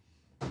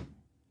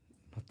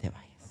 No te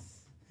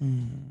vayas.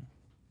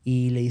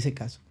 Y le hice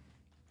caso.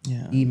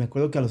 Yeah. Y me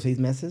acuerdo que a los 6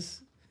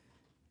 meses,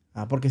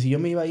 porque si yo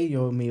me iba ahí,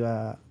 yo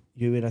iba a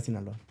ir a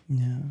Sinaloa.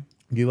 Yeah.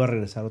 Yo iba a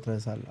regresar otra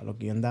vez a lo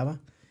que yo andaba.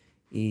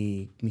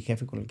 Y mi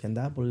jefe con el que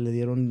andaba, pues le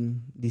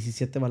dieron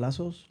 17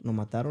 balazos, lo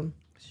mataron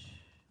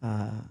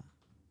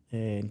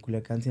en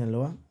Culiacán,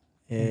 Sinaloa.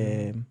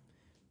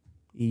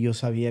 Y yo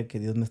sabía que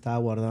Dios me estaba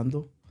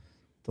guardando.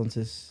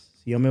 Entonces,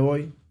 si yo me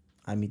voy,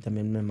 a mí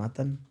también me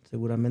matan,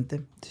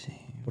 seguramente. Sí.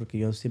 Porque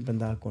yo siempre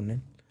andaba con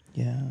él.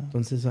 Yeah.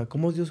 Entonces,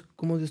 ¿cómo Dios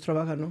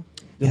trabaja, no?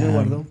 Dios me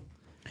guardó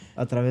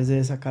a través de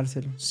esa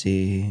cárcel.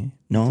 Sí.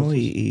 No, entonces,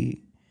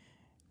 y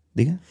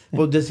diga.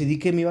 Pues decidí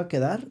que me iba a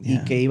quedar y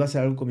que iba a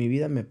hacer algo con mi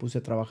vida. Me puse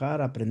a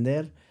trabajar, a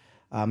aprender,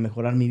 a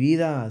mejorar mi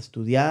vida, a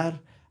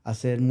estudiar, a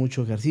hacer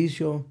mucho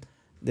ejercicio,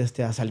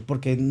 a salir,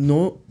 porque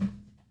no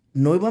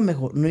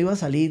iba a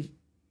salir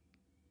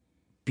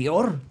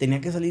peor,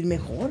 tenía que salir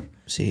mejor.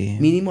 Sí.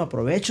 Mínimo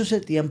aprovecho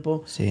ese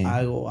tiempo,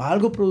 hago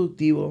algo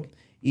productivo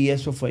y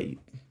eso fue.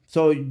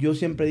 Yo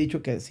siempre he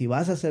dicho que si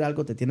vas a hacer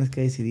algo te tienes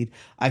que decidir.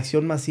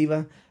 Acción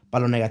masiva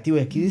para lo negativo.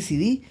 Y aquí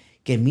decidí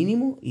que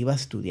mínimo iba a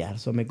estudiar.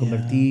 Me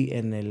convertí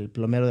en el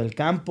plomero del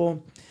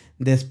campo.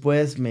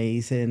 Después me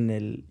hice en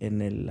el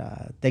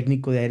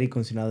técnico de aire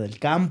acondicionado del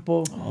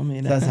campo. Oh,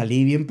 mira. O sea,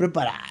 salí bien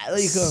preparado,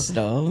 hijo.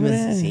 No,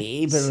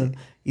 sí, pero... Sí.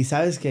 Y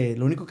sabes que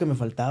lo único que me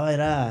faltaba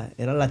era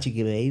la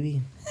chiqui baby.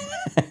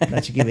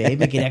 La chiqui baby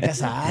me quería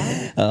casar.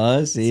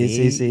 Oh,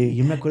 sí. Y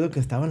yo me acuerdo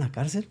que estaba en la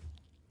cárcel.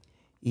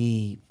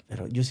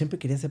 Pero yo siempre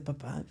quería ser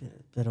papá.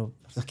 Pero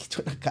pues, aquí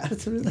estoy en la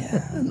cárcel.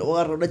 Yeah. No voy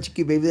a agarrar una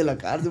chiqui baby de la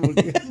cárcel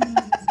porque...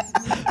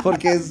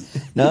 Porque es...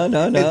 No.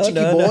 ¿Es chiqui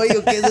boy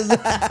o qué es eso?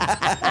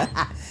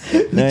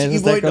 No, chiqui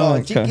boy,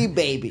 no. Chiqui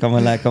baby. Como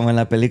en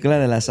la película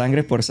de la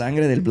sangre por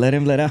sangre, del Blood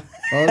and Blood Out.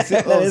 Sí.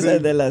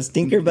 De las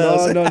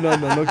Tinkerbells.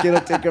 No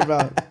quiero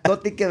Tinkerbell. No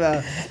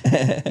Tinkerbell.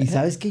 Y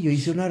sabes que yo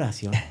hice una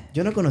oración.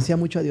 Yo no conocía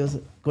mucho a Dios.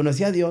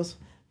 Conocía a Dios,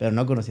 pero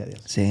no conocía a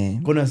Dios. Sí.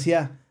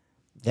 Conocía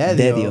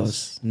de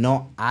Dios,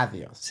 no a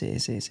Dios. Sí.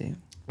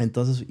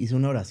 Entonces hice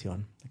una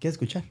oración. ¿Quieres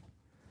escuchar?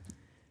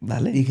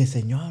 Dale. Dije,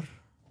 Señor,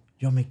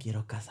 yo me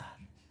quiero casar.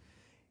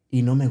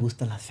 Y no me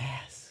gustan las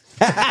feas.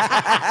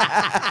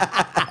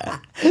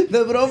 No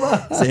es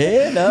broma. Sí,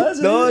 no.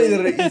 Sí. No,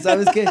 y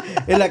sabes que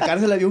en la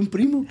cárcel había un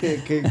primo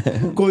que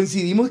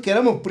coincidimos que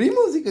éramos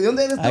primos. Y que, ¿de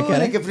dónde eres tú?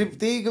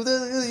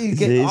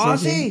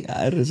 Sí.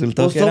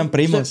 Resultó pues que eran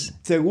primos.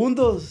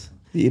 Segundos.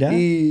 Mira.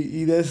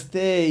 Y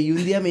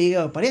un día me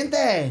dijo,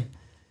 pariente,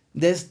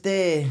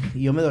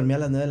 y yo me dormía a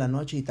las 9 de la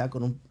noche y estaba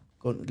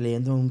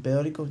leyendo un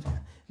periódico.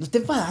 No esté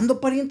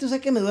enfadando, pariente, o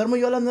sea que me duermo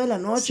yo a las 9 de la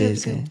noche.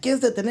 Sí.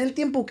 ¿Quieres detener el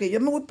tiempo? Que yo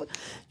me voy...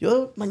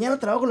 Yo mañana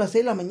trabajo a las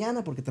 6 de la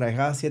mañana porque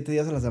trabajaba 7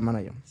 días a la semana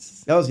yo.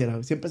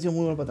 Siempre he sido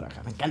muy bueno para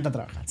trabajar. Me encanta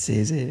trabajar.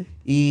 Sí.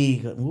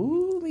 Y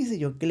me dice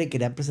yo que le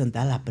quería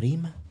presentar a la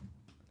prima.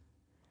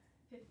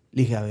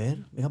 Le dije, a ver,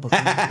 venga, ¿por qué?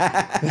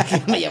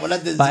 Me llamó la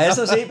atención. Para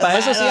eso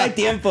sí hay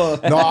tiempo.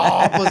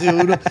 No, pues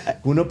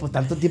uno pues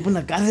tanto tiempo en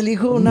la cárcel,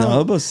 hijo.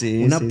 No, pues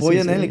sí. Una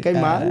polla a nadie le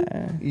cae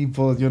mal. Y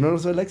pues yo no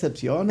soy la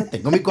excepción.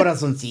 Tengo mi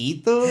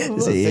corazoncito.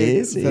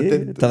 Sí.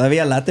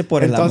 Todavía late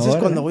por el amor. Entonces,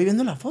 cuando voy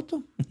viendo la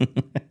foto,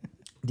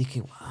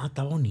 dije, wow,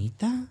 está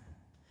bonita.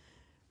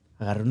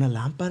 Agarré una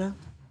lámpara.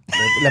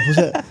 La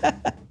puse...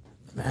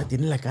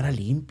 tiene la cara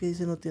limpia,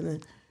 dice, no tiene...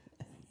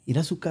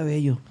 Mira su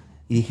cabello.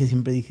 Y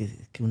siempre dije,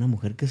 es que una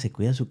mujer que se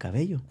cuida su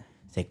cabello,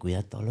 se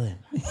cuida todo lo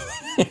demás.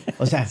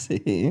 O sea,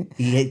 sí.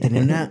 Y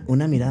tenía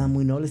una mirada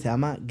muy noble, se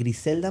llama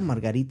Griselda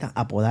Margarita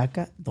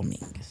Apodaca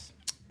Domínguez.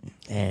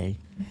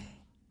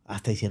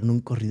 Hasta hicieron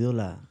un corrido,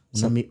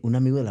 un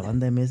amigo de la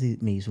banda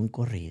MS me hizo un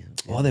corrido.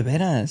 Oh, ¿de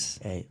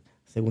veras?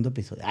 Segundo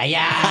episodio. ¡Ay,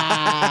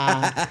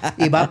 ya!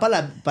 Y va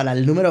para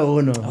el número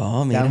 1.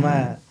 Oh,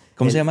 mira.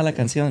 ¿Cómo se llama la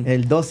canción?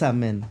 El Dos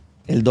Amén.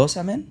 ¿El Dos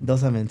Amén?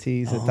 Dos Amén,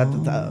 sí.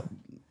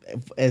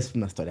 Es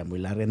una historia muy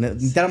larga.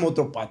 Necesitamos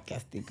otro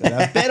podcast,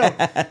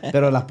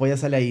 pero la polla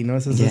sale ahí, ¿no?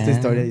 Esa es esta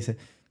historia, dice.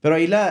 Pero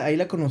ahí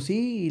la conocí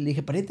y le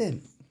dije,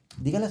 pariente,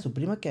 dígale a su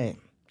prima que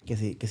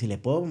si le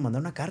puedo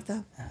mandar una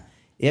carta.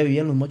 Ella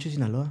vivía en Los Mochis,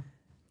 Sinaloa.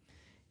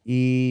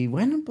 Y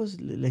bueno, pues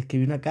le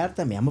escribí una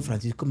carta. Me llamo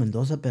Francisco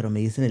Mendoza, pero me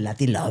dicen el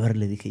Latin Lover,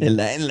 le dije.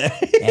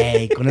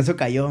 Con eso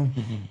cayó.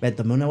 Me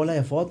tomé una bola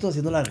de fotos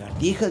haciendo las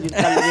lagartijas.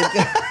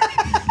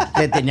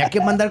 Le tenía que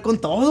mandar con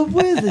todo,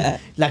 pues.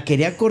 La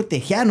quería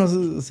cortejar, ¿no?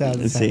 O sea,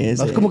 no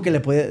es como que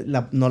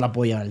no la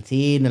puedo llevar al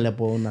cine, le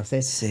puedo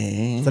hacer.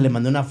 Sí. O sea, le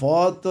mandé una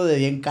foto de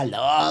bien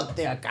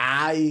calote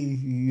acá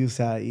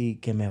y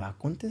que me va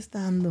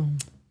contestando.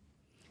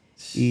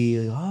 Y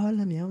yo,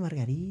 hola, me llamo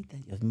Margarita.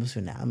 Yo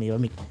emocionado,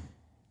 me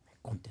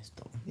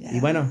contestó. Yeah. Y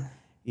bueno,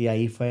 y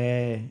ahí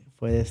fue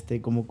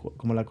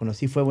como la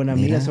conocí. Fue buena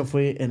amiga. Eso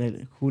fue en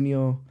el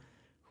junio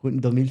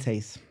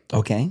 2006.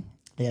 Ok.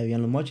 Ella vivía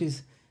en Los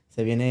Mochis.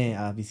 Se viene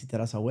a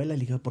visitar a su abuela. Le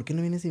dije, ¿por qué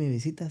no vienes y me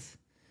visitas?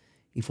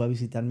 Y fue a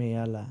visitarme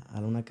a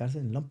una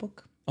cárcel en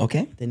Lompoc. Ok.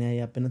 Tenía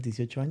ya apenas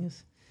 18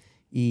 años.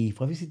 Y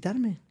fue a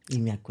visitarme. Y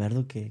me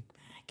acuerdo que,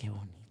 qué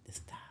bonita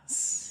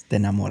estabas. Te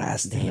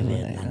enamoraste. De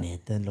ver, la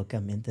neta,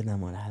 locamente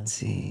enamorado.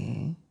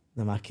 Sí.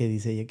 Nada más que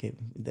dice ella que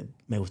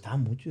me gustaba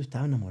mucho. Yo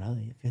estaba enamorado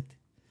de ella, fíjate.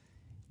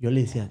 Yo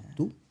le decía,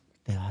 tú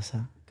te vas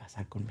a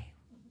casar conmigo.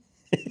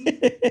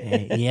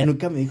 Y ella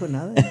nunca me dijo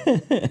nada.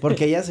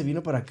 Porque ella se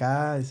vino para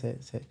acá y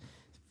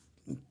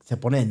se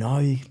pone de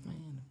novia.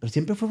 Pero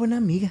siempre fue buena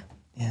amiga.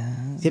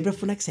 Yeah. Siempre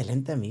fue una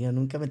excelente amiga.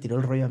 Nunca me tiró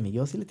el rollo a mí.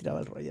 Yo sí le tiraba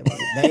el rollo.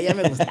 De ella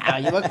me gustaba.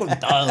 Yo iba con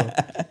todo.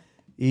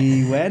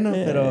 Y bueno,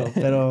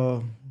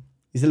 pero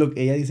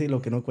ella dice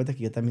lo que no cuenta,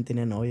 que yo también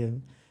tenía novia.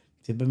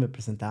 Siempre me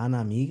presentaban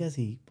a amigas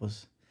y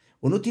pues...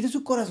 Uno tiene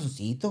su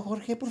corazoncito,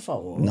 Jorge, por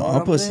favor. No,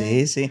 hombre. pues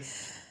sí.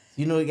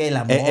 Sino que el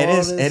amor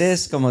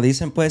eres, como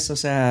dicen, pues, o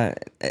sea,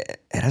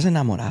 ¿eras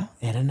enamorado?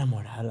 Era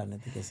enamorada, la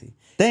neta que sí.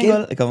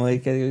 Como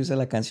que dice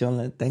la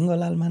canción, tengo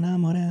el alma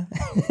enamorada.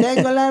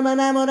 Tengo el alma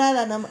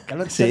enamorada,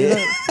 sí.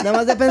 Nada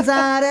más de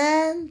pensar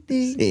en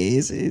ti.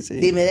 Sí.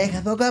 Y me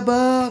dejas poco a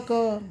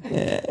poco.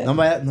 No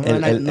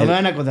me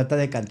van a contratar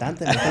de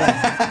cantante.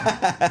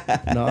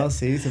 No,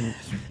 sí.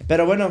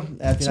 Pero bueno,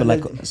 al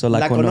final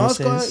la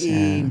conozco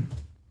y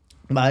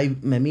va y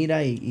me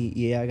mira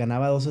y ella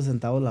ganaba 12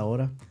 centavos la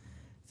hora.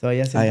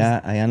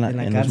 Allá en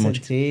la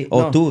cárcel, sí.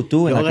 O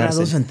tú en la cárcel. Yo ganaba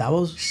 2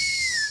 centavos,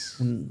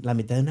 la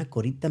mitad de una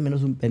corita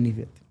menos un penny,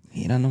 fíjate.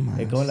 Mira nomás.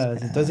 ¿Cómo la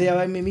ves? Entonces ella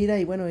va y me mira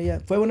y bueno, ella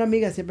fue una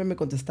amiga, siempre me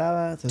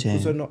contestaba,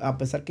 puso, a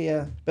pesar que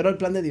ella, pero el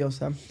plan de Dios,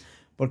 ¿sabes?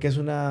 Porque es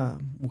una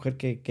mujer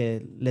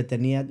que le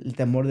tenía el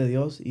temor de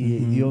Dios y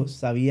Dios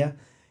sabía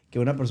que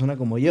una persona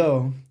como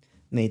yo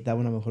necesitaba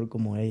una mejor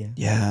como ella.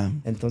 Yeah.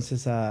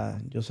 Entonces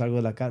yo salgo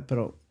de la cárcel,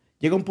 pero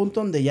llega un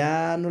punto donde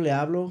ya no le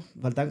hablo,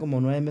 faltan como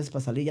 9 meses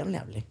para salir, ya no le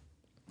hablé.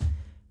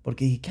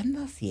 Porque dije, ¿qué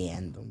anda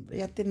haciendo?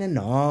 Ya tiene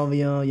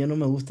novio, yo no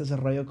me gusta ese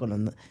rollo con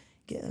los...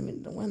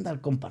 No voy a andar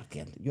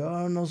compartiendo.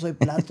 Yo no soy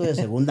plato de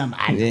segunda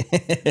mano.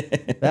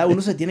 ¿Verdad?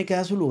 Uno se tiene que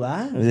dar su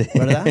lugar,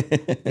 ¿verdad?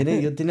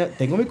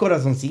 Tengo mi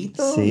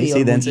corazoncito. Sí,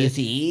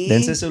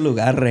 dense su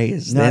lugar,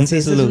 reyes. No,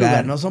 dense su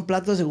lugar. No son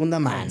platos de segunda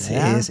mano. Sí.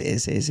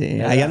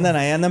 Ahí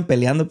andan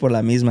peleando por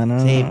la misma,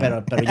 ¿no? Sí,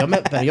 pero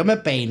yo me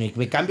peino y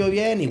me cambio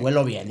bien y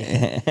huelo bien.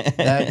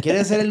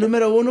 Quieres ser el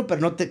número 1,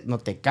 pero no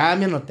te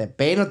cambias, no te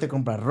peinas, no te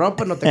compras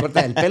ropa, no te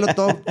cortas el pelo,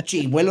 todo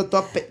chivuelo,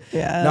 todo...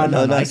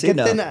 No, hay que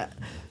tener...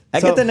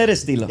 Hay que tener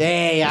estilo.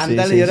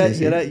 Ándale,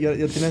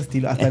 yo tenía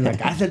estilo. Hasta en la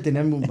cárcel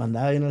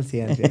mandaba bien al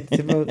 100.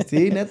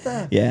 Sí,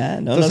 neta.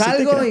 Entonces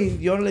salgo y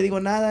yo no le digo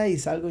nada y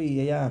salgo y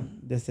ella,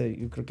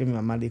 yo creo que mi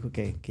mamá dijo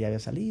que ya había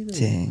salido.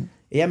 Sí.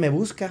 Ella me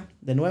busca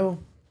de nuevo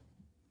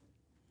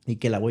y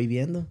que la voy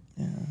viendo.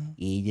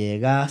 Y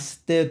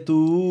llegaste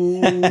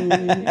tú.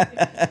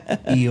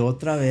 Y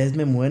otra vez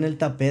me mueven el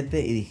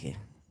tapete y dije,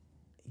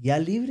 ¿ya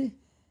libre?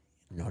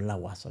 No la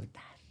voy a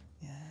soltar.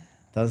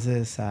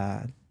 Entonces...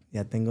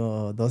 ya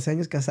tengo 12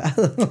 años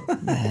casado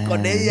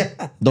con ella.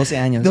 12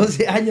 años.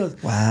 12 años.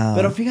 Wow.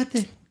 Pero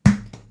fíjate.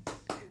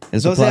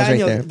 Es un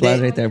applause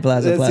right there.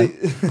 Applause. Sí.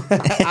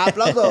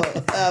 ¡Aplauso!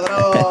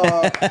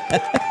 ¡Bravo!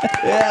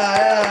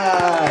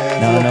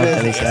 No,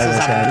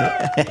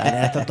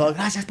 felicidades.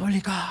 Gracias,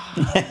 público.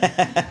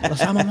 Los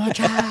amo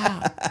mucho.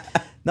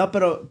 No,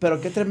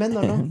 pero qué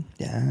tremendo, ¿no?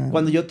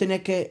 Cuando yo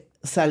tenía que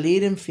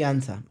salir en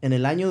fianza, en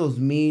el año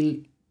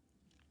 2002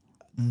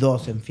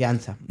 en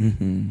fianza.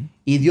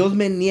 Y Dios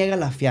me niega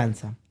la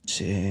fianza.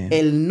 Sí.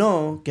 El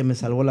no que me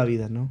salvó la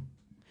vida, ¿no?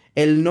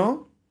 El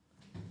no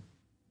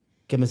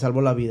que me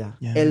salvó la vida.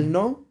 El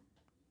no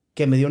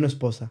que me dio una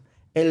esposa.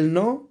 El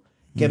no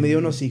que me dio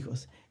unos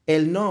hijos.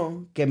 El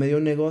no que me dio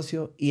un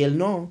negocio. Y el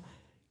no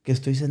que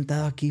estoy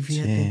sentado aquí,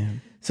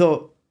 fíjate. Sí.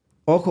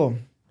 Ojo.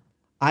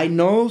 Hay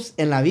no's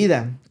en la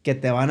vida que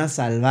te van a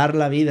salvar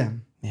la vida.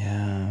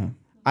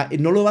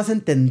 No lo vas a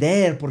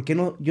entender. ¿Por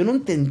no? Yo no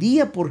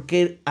entendía por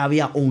qué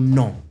había un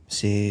no.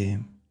 Sí.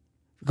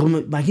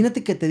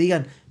 Imagínate que te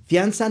digan,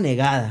 fianza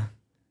negada.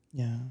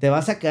 Te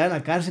vas a quedar en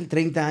la cárcel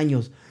 30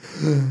 años.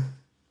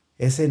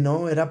 Ese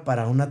no era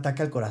para un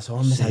ataque al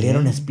corazón. Me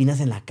salieron espinas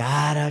en la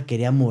cara.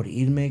 Quería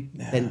morirme.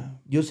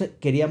 Yo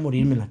quería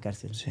morirme en la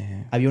cárcel. Sí.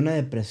 Había una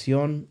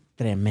depresión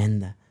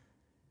tremenda.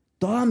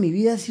 Toda mi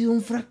vida ha sido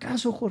un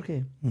fracaso,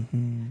 Jorge.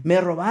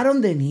 Me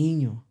robaron de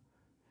niño.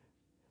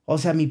 O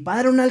sea, mi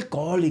padre era un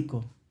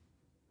alcohólico.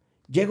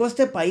 Llego a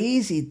este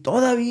país y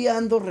todavía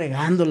ando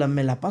regándola.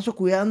 Me la paso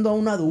cuidando a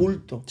un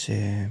adulto.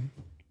 Sí.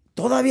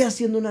 Todavía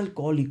siendo un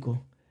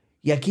alcohólico.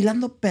 Y aquí la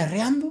ando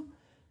perreando.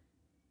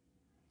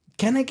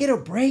 Can I get a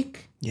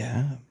break?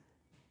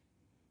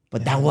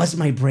 But that was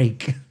my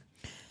break.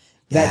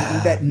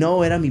 That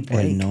no era mi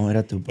break. El no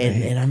era tu break.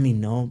 Era mi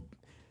no.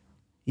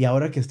 Y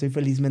ahora que estoy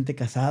felizmente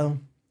casado,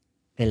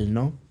 el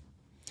no.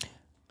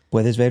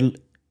 Puedes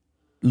ver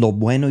lo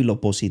bueno y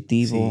lo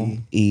positivo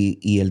Sí.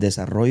 y el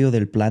desarrollo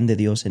del plan de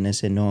Dios en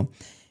ese no.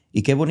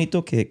 Y qué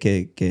bonito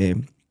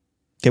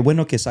qué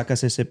bueno que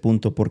sacas ese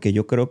punto, porque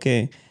yo creo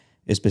que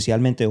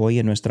especialmente hoy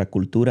en nuestra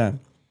cultura,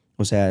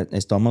 o sea,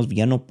 estamos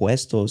bien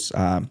opuestos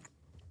a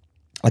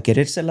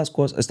querer hacer las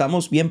cosas,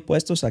 estamos bien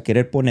puestos a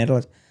querer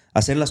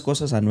hacer las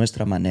cosas a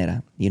nuestra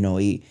manera,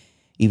 y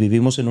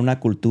vivimos en una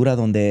cultura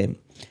donde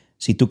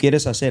si tú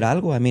quieres hacer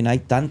algo, hay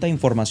tanta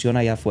información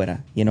allá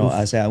afuera,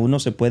 o sea, uno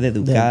se puede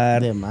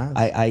educar, De más.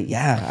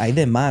 hay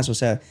de más, o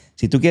sea,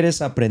 si tú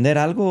quieres aprender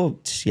algo,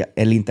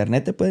 el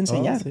internet te puede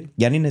enseñar, sí.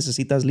 ya ni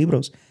necesitas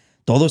libros,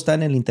 todo está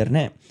en el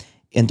internet.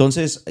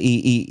 Entonces,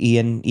 y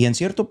en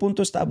cierto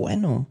punto está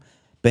bueno,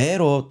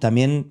 pero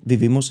también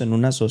vivimos en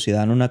una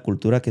sociedad, en una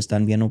cultura que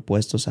están bien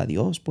opuestos a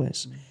Dios,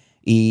 pues.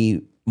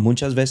 Y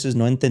muchas veces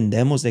no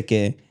entendemos de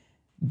que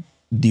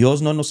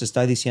Dios no nos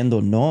está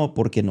diciendo no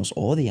porque nos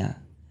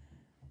odia,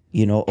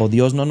 o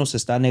Dios no nos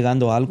está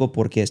negando algo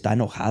porque está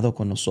enojado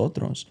con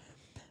nosotros.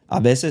 A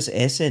veces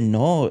ese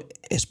no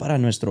es para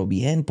nuestro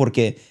bien,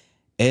 porque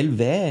Él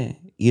ve,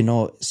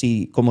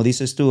 si, como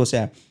dices tú, o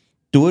sea,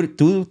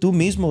 tú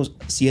mismo,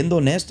 siendo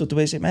honesto, tú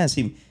vas a decir, man,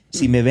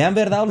 si me vean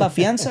verdad la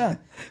fianza,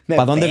 Me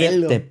 ¿para dónde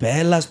pelo. te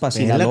pelas para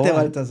Pélate, Sinaloa?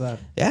 Baltasar.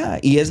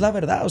 Y es la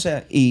verdad, o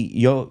sea, y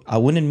yo,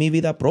 aún en mi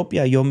vida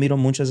propia, yo miro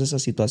muchas de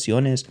esas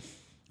situaciones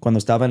cuando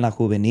estaba en la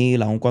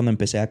juvenil, aún cuando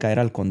empecé a caer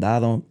al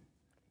condado.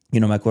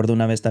 Me acuerdo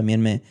una vez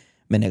también me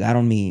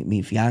negaron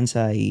mi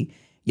fianza y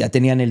ya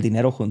tenían el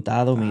dinero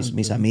juntado,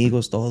 mis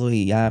amigos, todo,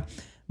 y ya,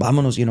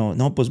 vámonos,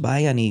 no, pues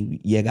vayan. Y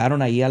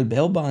llegaron ahí al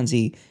bail bonds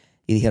y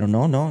dijeron,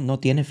 no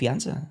tiene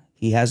fianza.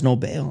 He has no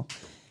bail.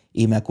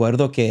 Y me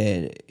acuerdo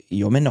que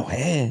yo me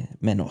enojé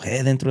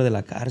dentro de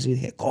la cárcel y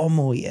dije,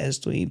 ¿cómo? Y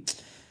esto,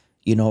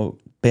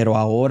 pero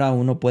ahora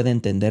uno puede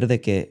entender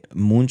de que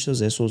muchos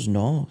de esos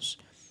nos,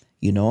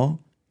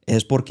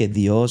 es porque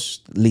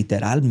Dios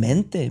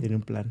literalmente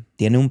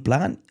Tiene un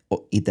plan.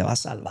 y te va a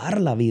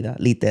salvar la vida,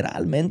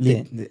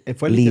 literalmente.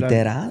 Fue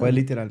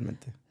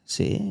literalmente.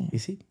 Sí. Y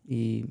sí,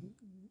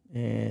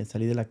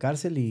 salí de la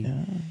cárcel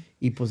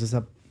y pues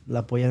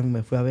la polla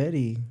me fue a ver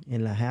y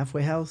en la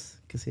halfway house,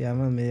 que se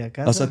llama media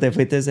casa. O sea, te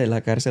fuiste de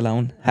la cárcel a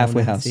un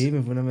halfway house. Sí,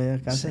 me fui a una media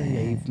casa y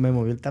ahí me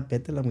movió el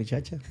tapete la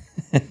muchacha.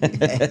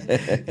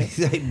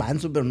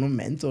 Manso, pero no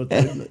menso.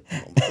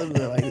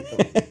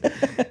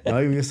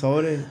 No, y me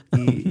sobre.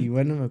 Y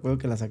bueno, me acuerdo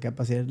que la saqué a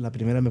pasear. La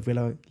primera me fui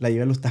la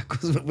llevé a los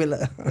tacos. Me fui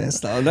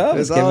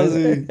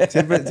sí.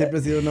 Siempre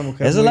he sido una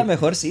mujer. Esa es la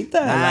mejor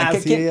cita.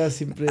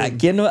 Siempre. ¿A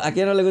quién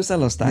no le gustan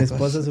los tacos? Mi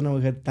esposa es una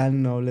mujer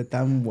tan noble,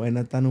 tan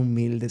buena, tan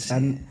humilde,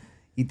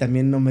 y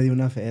también no me dio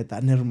una fea,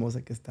 tan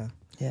hermosa que está.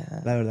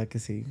 Yeah. La verdad que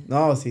sí.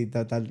 No, sí,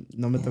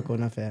 no me tocó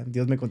una fea.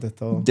 Dios me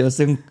contestó.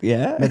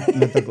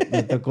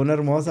 Me tocó una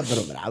hermosa,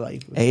 pero brava.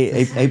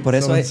 Por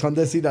eso son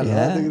de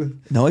Sinaloa.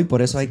 No, y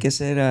por eso hay que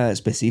ser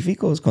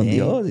específicos con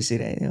Dios.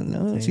 Decir,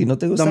 si no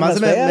te gustan las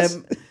feas.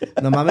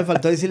 Nomás me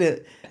faltó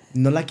decirle,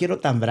 no la quiero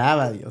tan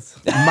brava, Dios.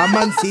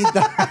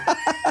 Mamancita.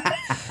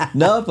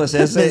 No, pues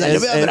es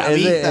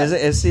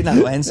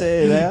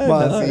sinaloense.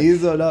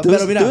 Macizo, no.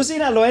 Pero mira, tú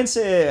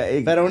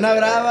sinaloense. Pero una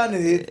brava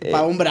necesito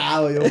para un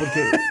bravo,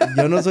 porque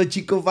yo no soy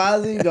chico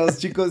fácil,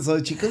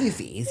 soy chico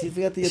difícil,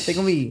 fíjate, yo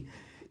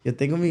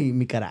tengo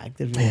mi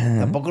carácter, fíjate.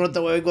 Tampoco no te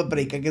voy a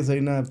predicar que soy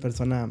una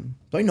persona,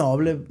 soy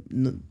noble,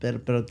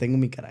 pero tengo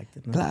mi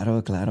carácter, ¿no?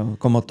 Claro,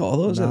 como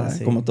todos, ¿verdad?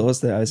 Sí. Como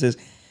todos a veces.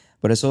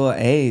 Por eso,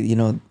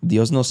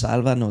 Dios nos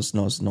salva,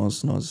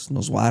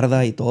 nos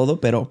guarda y todo,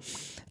 pero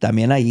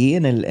también ahí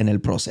en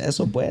el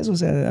proceso, pues, o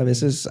sea, a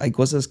veces hay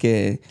cosas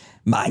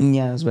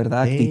mañas,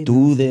 ¿verdad? Sí,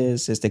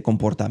 actitudes,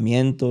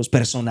 comportamientos,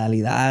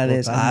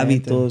 personalidades,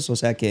 hábitos, o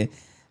sea que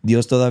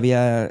Dios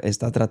todavía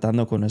está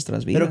tratando con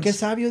nuestras vidas. Pero qué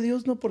sabio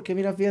Dios, ¿no? Porque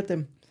mira,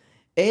 fíjate,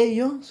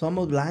 ellos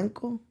somos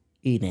blanco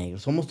y negro,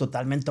 somos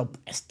totalmente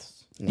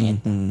opuestos,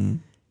 neta.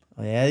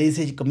 Ella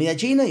dice comida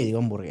china y yo digo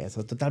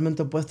hamburguesa,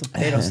 totalmente opuestos,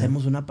 pero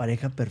hacemos una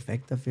pareja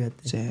perfecta,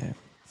 fíjate.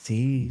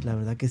 Sí, la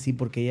verdad que sí,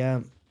 porque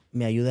ella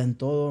me ayuda en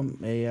todo.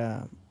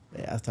 Ella,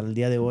 hasta el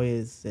día de hoy,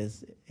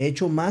 he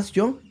hecho más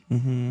yo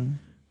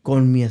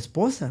con mi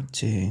esposa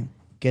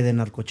que de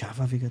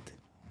narcochafa, fíjate.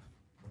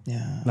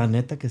 La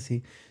neta que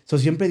sí.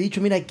 Siempre he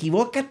dicho, mira,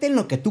 equivócate en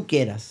lo que tú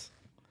quieras.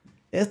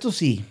 Esto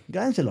sí,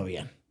 gránselo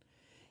bien.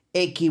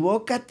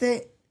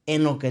 Equivócate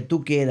en lo que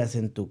tú quieras,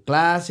 en tu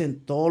clase, en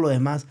todo lo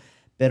demás,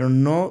 pero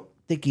no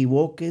te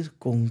equivoques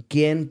con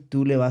quién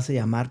tú le vas a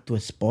llamar tu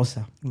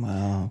esposa.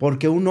 Wow.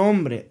 Porque un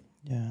hombre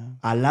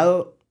al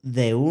lado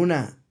de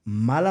una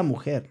mala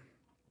mujer,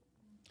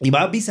 y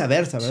va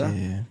viceversa, ¿verdad?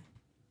 Sí.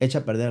 Echa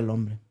a perder al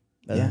hombre,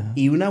 ¿verdad?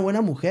 Y una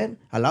buena mujer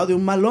al lado de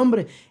un mal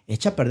hombre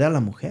echa a perder a la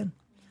mujer.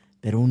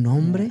 Pero un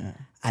hombre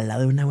al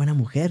lado de una buena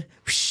mujer,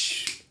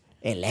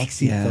 el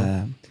éxito.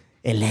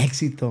 El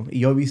éxito. Y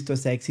yo he visto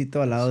ese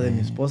éxito al lado de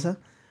mi esposa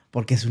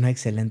porque es una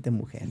excelente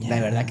mujer.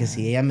 La verdad que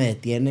sí, ella me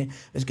detiene.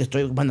 Es que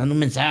estoy mandando un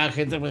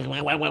mensaje. Te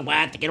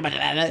quiero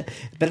mandar.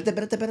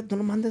 Espérate, no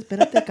lo mandes,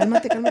 espérate,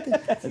 cálmate.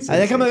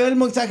 Déjame ver el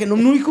mensaje.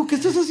 No, hijo, ¿qué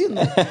estás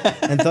haciendo?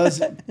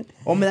 Entonces,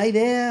 o me da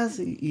ideas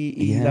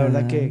y la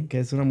verdad que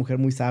es una mujer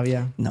muy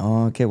sabia.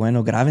 No, qué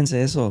bueno.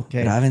 Grábense eso,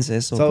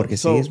 porque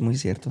sí, es muy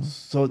cierto.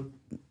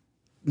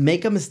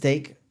 Make a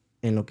mistake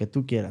en lo que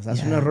tú quieras.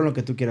 Haz un error en lo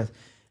que tú quieras,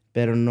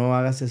 pero no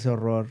hagas ese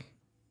horror.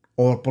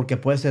 Porque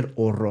puede ser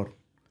horror.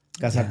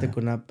 Casarte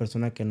con una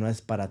persona que no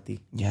es para ti.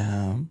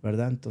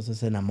 ¿Verdad? Entonces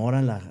se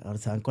enamoran,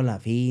 se van con la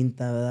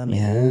finta, ¿verdad?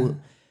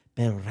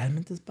 Pero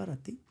realmente es para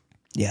ti.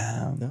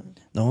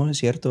 No, es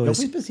cierto. Yo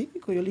fui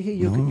específico. Yo le dije,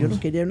 yo no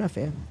quería una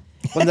fea.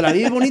 Cuando la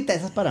vi bonita,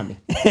 esa es para mí.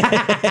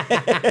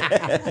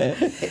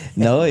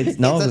 No,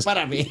 esa pues, es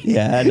para mí.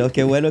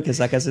 Qué bueno que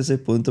sacas ese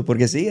punto.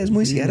 Porque sí, es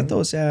muy cierto.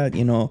 O sea,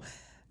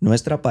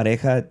 nuestra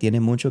pareja tiene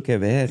mucho que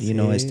ver.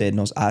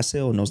 Nos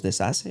hace o nos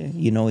deshace.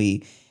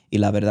 Y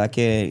la verdad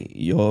que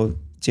yo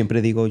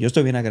siempre digo, yo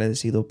estoy bien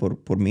agradecido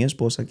por mi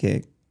esposa,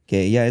 que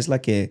ella es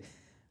la que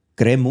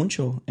cree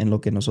mucho en lo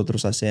que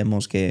nosotros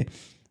hacemos, que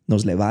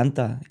nos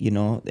levanta,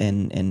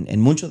 en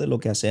mucho de lo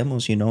que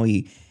hacemos,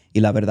 y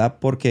la verdad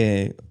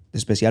porque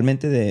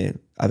especialmente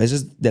a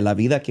veces de la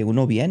vida que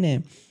uno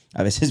viene,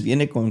 a veces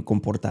viene con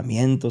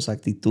comportamientos,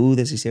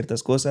 actitudes y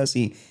ciertas cosas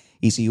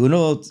y si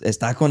uno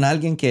está con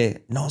alguien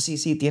que, no,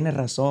 sí, tiene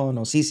razón,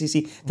 o sí,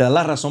 te da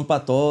la razón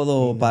para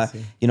todo,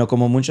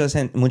 como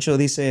mucho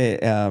dice,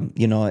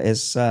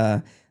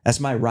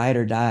 that's my ride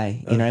or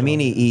die, you know what I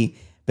mean?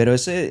 Pero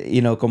ese,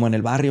 como en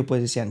el barrio,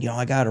 pues decían, I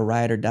got a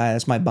ride or die,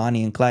 that's my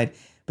Bonnie and Clyde.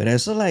 Pero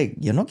eso,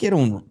 yo no quiero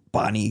un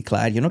Bonnie y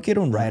Clyde, yo no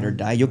quiero un ride or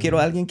die, yo quiero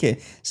a alguien que,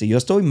 si yo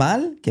estoy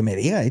mal, que me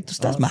diga, hey, tú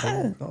estás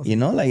mal,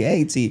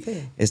 hey,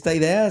 esta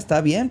idea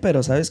está bien,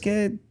 pero ¿sabes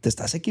qué? Te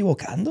estás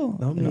equivocando.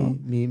 No,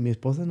 mi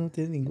esposa no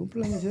tiene ningún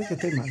problema de decir que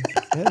estoy mal.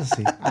 Eso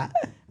sí.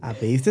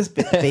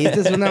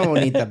 Pediste una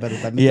bonita, pero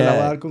también te la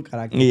voy a dar con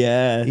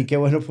carácter. Y qué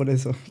bueno por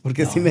eso,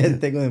 porque sí me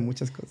detengo de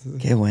muchas cosas.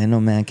 Qué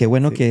bueno, man, qué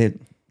bueno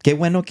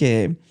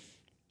que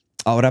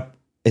ahora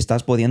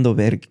estás pudiendo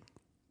ver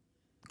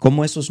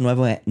cómo esos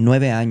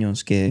 9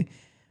 años que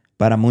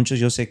para muchos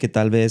yo sé que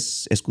tal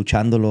vez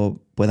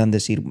escuchándolo puedan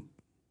decir,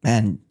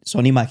 man,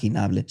 son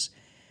imaginables.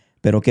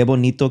 Pero qué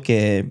bonito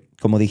que,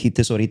 como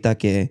dijiste ahorita,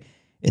 que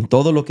en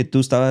todo lo que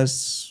tú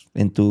estabas,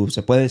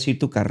 se puede decir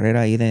tu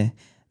carrera ahí de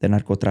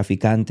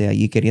narcotraficante,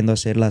 allí queriendo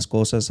hacer las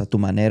cosas a tu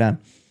manera.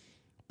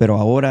 Pero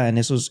ahora en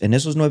esos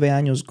 9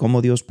 años,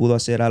 cómo Dios pudo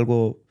hacer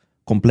algo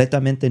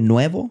completamente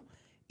nuevo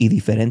y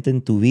diferente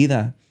en tu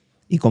vida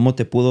y cómo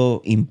te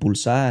pudo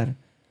impulsar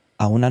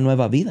a una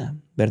nueva vida,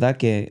 ¿verdad?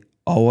 Que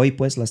hoy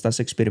pues la estás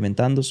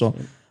experimentando.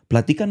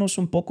 Platícanos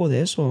un poco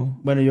de eso.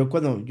 Bueno,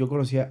 cuando yo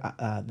conocí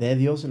de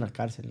Dios en la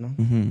cárcel, ¿no?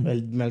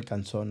 Él me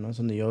alcanzó, ¿no? Es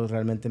donde yo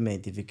realmente me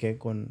identifiqué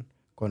con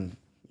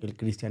el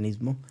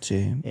cristianismo.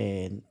 Sí.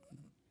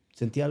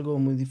 Sentí algo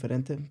muy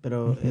diferente,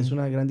 pero es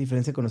una gran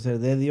diferencia conocer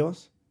de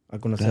Dios a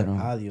conocer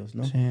a Dios,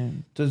 ¿no? Sí.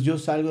 Entonces yo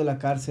salgo de la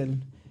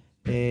cárcel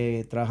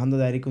trabajando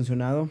de aire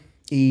acondicionado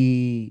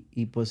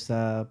y pues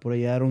por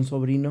allá era un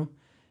sobrino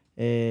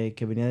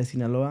que venía de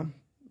Sinaloa,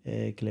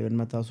 que le habían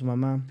matado a su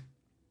mamá.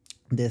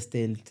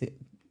 Él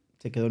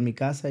se quedó en mi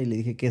casa y le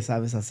dije, ¿qué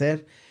sabes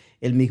hacer?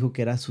 Él me dijo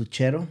que era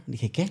suchero.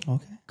 Dije, ¿qué?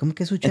 Okay. ¿Cómo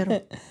que es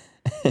suchero?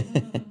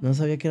 No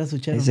sabía que era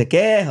suchero. Dice,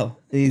 ¿qué, hijo?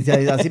 Y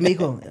así me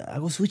dijo,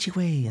 hago sushi,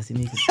 güey. Así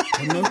me dijo.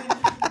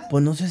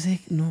 Pues no sé,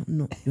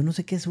 yo no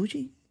sé qué es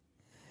sushi.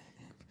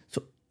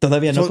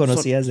 Todavía no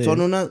conocías de...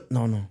 Son unas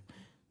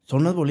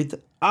unas bolitas.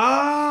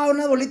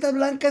 Unas bolitas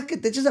blancas que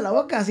te echas a la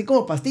boca, así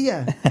como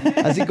pastilla.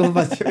 Así como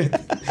pastilla.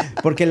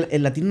 Porque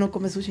el latino no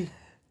come sushi.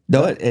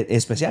 No,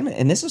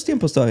 especialmente en esos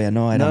tiempos todavía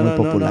no era muy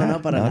popular.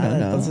 No, para nada.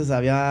 No. Entonces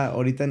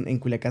ahorita en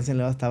Culiacán,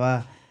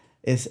 Sinaloa,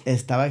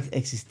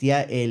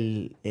 existía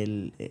el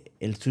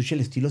sushi al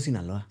estilo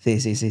Sinaloa.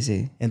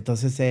 Sí.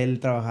 Entonces él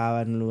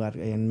trabajaba en un lugar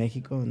en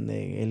México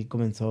donde él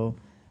comenzó,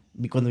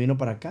 cuando vino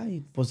para acá,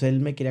 y pues él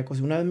me quería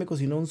cocinar. Una vez me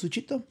cocinó un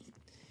sushito.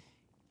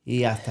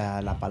 Y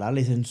hasta la palabra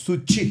le dicen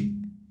sushi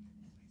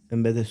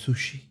en vez de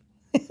sushi.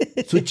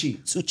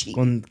 Sushi.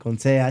 Con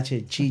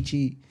CH,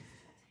 chichi.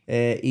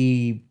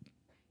 Y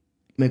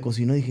me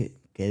cocinó y dije,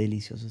 qué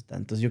delicioso está.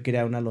 Entonces yo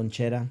quería una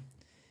lonchera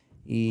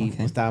y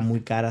pues, estaba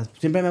muy cara.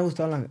 Siempre me ha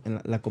gustado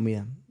la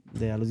comida.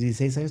 A los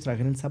 16 años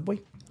trabajé en el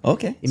Subway.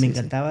 Y me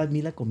encantaba a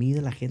mí la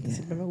comida, la gente.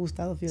 Siempre me ha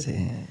gustado, fíjate.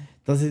 Sí.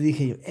 Entonces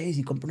dije yo,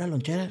 si compro una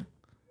lonchera.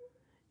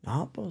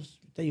 No,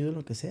 pues te ayudo en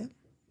lo que sea.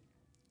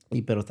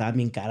 Pero estaba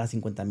bien cara,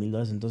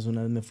 $50,000. Entonces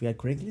una vez me fui a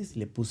Craigslist y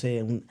le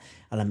puse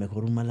a lo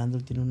mejor un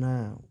malandro tiene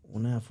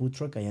una food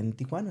truck allá en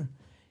Tijuana.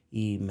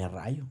 Y me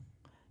rayo.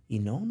 Y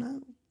nada.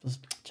 Pues,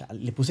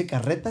 le puse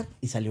carreta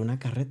y salió una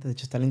carreta. De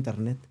hecho está en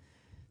internet.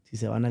 Si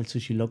se van al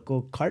Sushi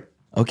Loco Cart,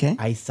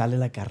 ahí sale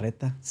la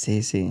carreta.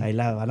 Sí. Ahí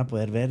la van a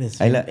poder ver. Es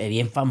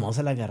bien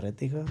famosa la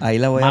carreta, hijo. Ahí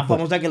la voy Más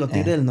famosa que los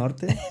Tigres del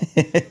Norte.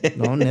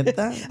 No,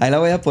 neta. Ahí la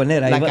voy a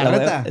poner. La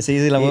carreta.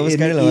 La voy a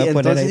buscar y la voy a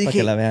poner ahí para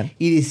que la vean.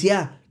 Y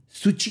decía...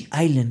 Sushi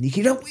Island.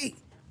 Dije, no, güey.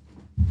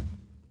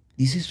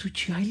 ¿Dice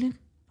Sushi Island?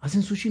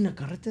 ¿hacen sushi en la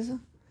carreta esa?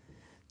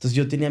 Entonces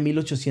yo tenía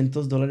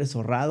 $1,800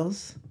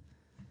 ahorrados.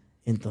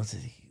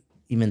 Entonces dije,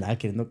 y me andaba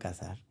queriendo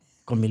casar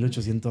con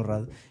 1,800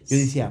 ahorrados. Yo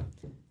decía,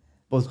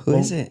 pues...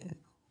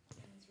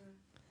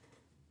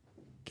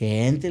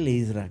 Que entre,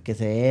 Isra, que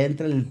se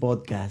entre en el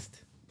podcast.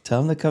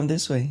 Tell him to come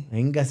this way.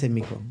 Véngase,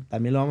 mijo.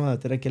 También lo vamos a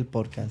meter aquí al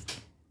podcast.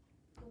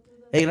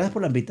 Hey, gracias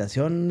por la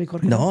invitación, mi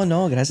Jorge.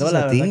 No, gracias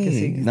a ti. Que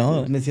sí,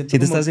 no, me siento ¿sí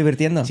te estás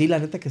divirtiendo? Sí, la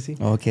neta que sí.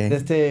 Ok.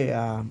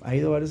 Ha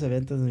ido a varios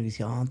eventos de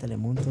Univisión,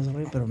 Telemundo, todo eso,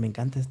 pero me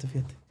encanta esto,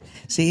 fíjate.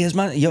 Sí, es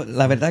más,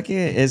 la verdad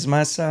que es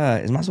más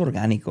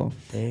orgánico.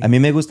 Sí. A mí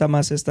me gusta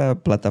más esta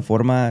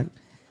plataforma.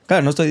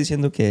 Claro, no estoy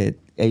diciendo que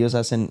ellos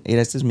hacen,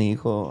 mira, este es mi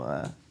hijo.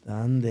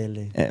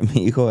 Ándele.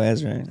 Mi hijo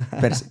Ezra.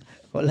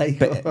 Hola,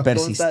 hijo.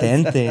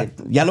 Persistente.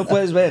 Ya lo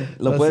puedes ver.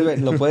 Lo puedes ver.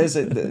 Lo puedes.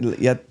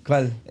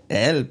 ¿Cuál?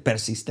 Él,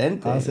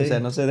 persistente. ¿Sí? O sea,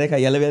 no se deja.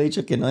 Ya le había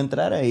dicho que no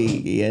entrara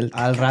y él.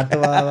 Al rato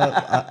va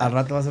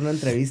a hacer una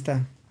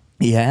entrevista.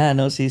 Ya,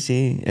 no,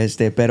 sí.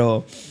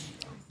 Pero.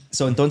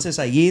 Entonces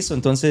allí,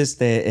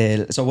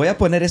 voy a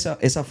poner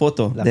esa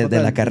foto de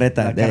la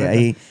carreta.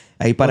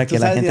 Ahí para que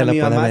la gente la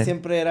pueda ver. Mi mamá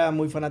siempre era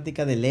muy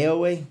fanática de Leo,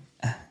 güey.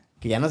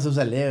 Que ya no se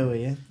usa Leo,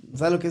 güey.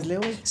 ¿Sabes lo que es Leo,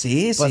 güey?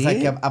 Sí, pues, sí. O sea,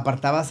 que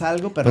apartabas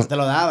algo, pero no te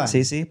lo daban.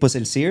 Sí. Pues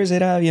el Sears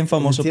era bien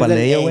famoso para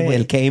Leo, güey.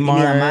 El Kmart.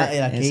 Mi mamá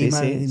era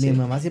Kmart. Sí. Mi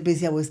mamá siempre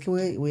decía, güey, es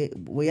que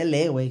voy a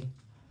Leo, güey.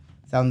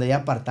 O sea, donde ella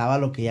apartaba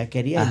lo que ella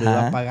quería y lo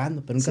iba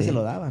pagando, pero nunca se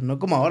lo daba. No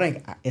como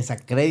ahora, es a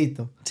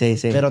crédito. Sí.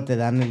 Pero te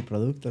dan el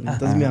producto, ¿no?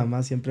 Entonces mi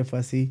mamá siempre fue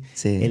así.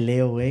 Sí. El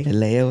Leo, güey. El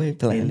Leo, güey.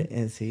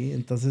 Sí,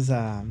 entonces...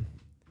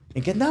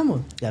 ¿En qué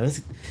andamos? Ya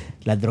ves,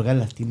 las drogas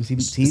las tienes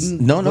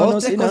sin no,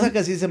 cosas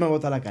que sí se me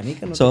bota la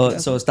canica. No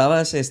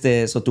estabas,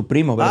 tu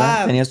primo,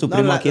 ¿verdad? Tenías tu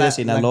primo aquí de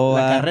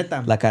Sinaloa. La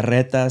carreta. La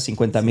carreta,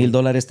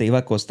 $50,000 te iba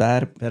a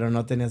costar. Pero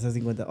no tenías esos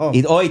 50.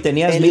 Y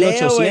tenías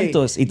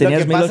 1,800 y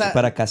tenías 1,800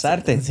 para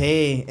casarte.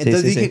 Sí,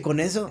 entonces dije, con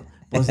eso,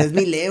 pues es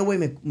mi Leo, güey.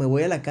 Me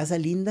voy a la casa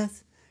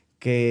Lindas,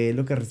 que es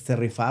lo que se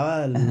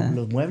rifaba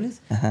los muebles.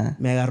 Ajá.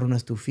 Me agarro una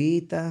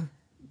estufita,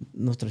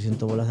 unos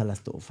 300 bolas a la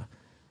estufa.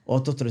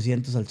 Otros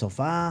 300 al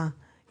sofá.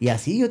 Y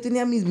así yo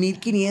tenía mis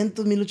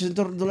 $1,500,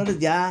 $1,800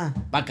 ya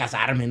para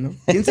casarme, ¿no?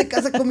 ¿Quién se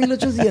casa con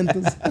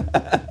 1,800?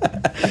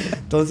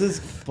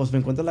 Entonces, pues me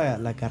encuentro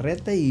la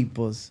carreta y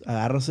pues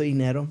agarro ese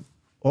dinero.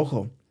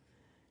 Ojo,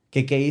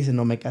 ¿qué hice?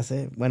 No me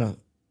casé. Bueno,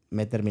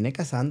 me terminé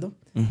casando,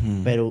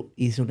 pero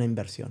hice una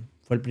inversión.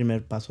 Fue el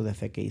primer paso de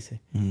fe que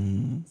hice.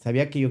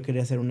 Sabía que yo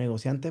quería ser un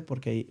negociante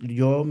porque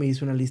yo me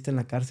hice una lista en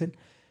la cárcel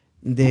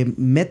de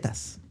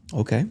metas.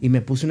 Okay. Y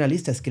me puse una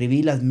lista,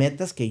 escribí las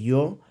metas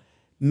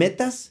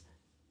metas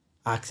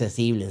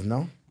accesibles,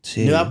 ¿no?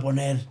 Sí. No iba a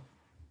poner,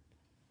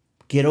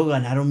 quiero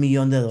ganar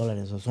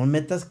 $1,000,000. O son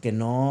metas que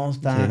no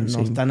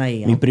están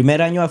ahí. Mi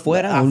primer año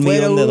afuera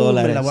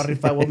 $1,000,000. Me la voy a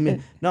rifar.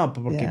 No,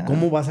 porque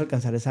 ¿cómo vas a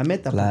alcanzar esa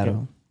meta? Claro.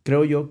 Porque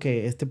creo yo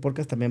que este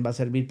podcast también va a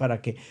servir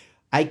para que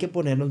hay que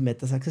ponernos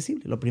metas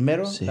accesibles. Lo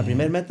primero, la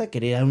primera meta,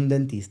 quería ir a un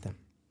dentista.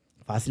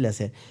 Fácil de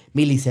hacer.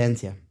 Mi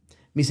licencia,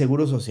 mi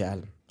seguro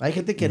social. Hay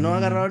gente que no ha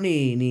agarrado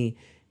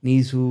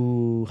ni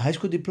su high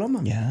school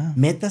diploma. Yeah.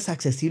 Metas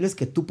accesibles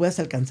que tú puedas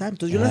alcanzar.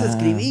 Entonces yo las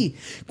escribí.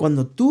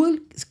 Cuando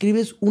tú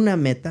escribes una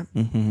meta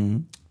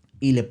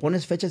y le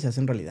pones fecha, se hace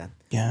en realidad.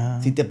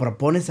 Yeah. Si te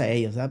propones a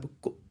ellos, ¿sabes?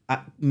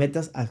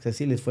 Metas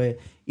accesibles fue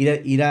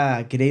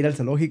quería ir al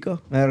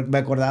zoológico. Me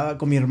acordaba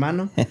con mi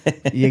hermano.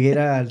 Y llegué a ir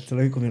al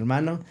zoológico con mi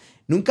hermano.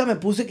 Nunca me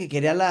puse que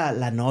quería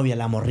la novia,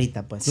 la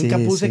morrita, pues. Nunca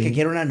puse que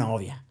quiero una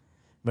novia,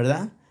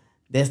 ¿verdad?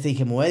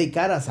 Dije, me voy a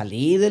dedicar a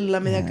salir de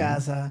la media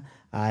casa,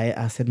 a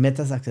hacer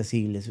metas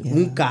accesibles.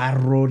 Un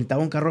carro,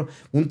 necesitaba un carro,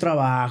 un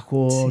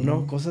trabajo,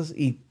 ¿no? Cosas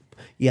y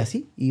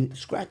así. Y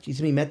scratch,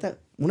 hice mi meta,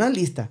 una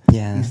lista.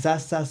 Y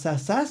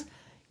sas.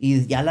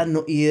 Y ya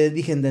y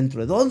dije,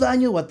 dentro de 2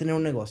 años voy a tener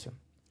un negocio.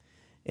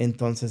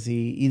 Entonces,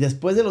 y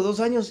después de los 2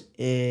 años,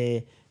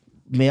 me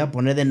iba a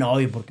poner de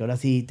novio, porque ahora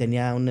sí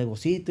tenía un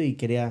negocito y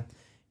quería...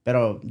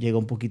 Pero llegó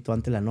un poquito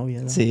antes la novia,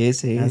 ¿verdad?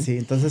 Sí. Así,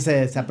 entonces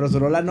se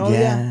apresuró la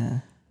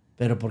novia.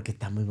 Pero porque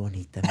está muy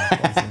bonita.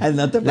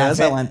 No te puedes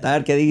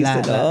aguantar. ¿Qué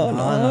dijiste?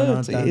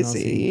 No. Sí.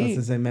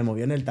 Entonces se me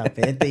movió en el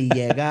tapete y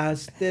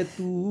llegaste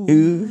tú.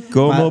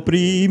 Como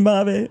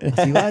primavera.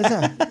 Así va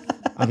esa.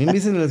 A mí me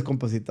dicen los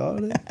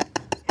compositores.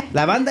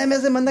 La banda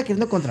MS manda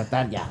queriendo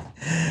contratar ya.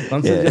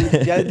 Entonces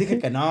yo ya les dije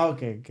que no,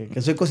 que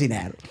soy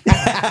cocinero.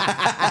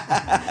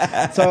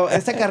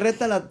 Esta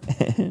carreta,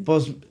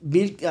 pues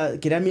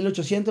quería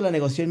 1,800, la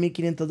negocié en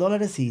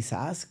 $1,500 y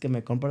 ¡zas! Que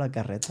me compro la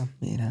carreta.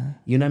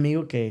 Mira. Y un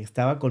amigo que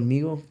estaba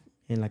conmigo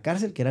en la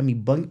cárcel, que era mi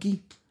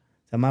bunkie,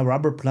 se llama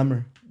Robert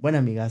Plummer. Buen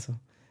amigazo.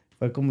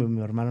 Fue como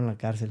mi hermano en la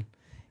cárcel.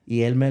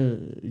 Y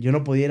yo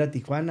no podía ir a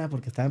Tijuana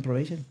porque estaba en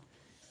probation.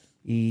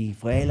 Y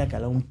fue, le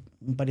caló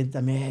un pariente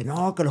también.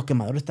 No, que los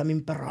quemadores están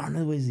bien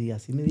perrones, güey. Y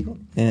así me dijo.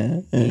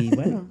 Y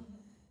bueno,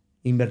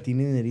 invertí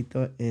mi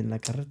dinerito en la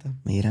carreta.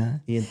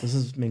 Mira. Y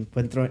entonces me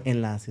encuentro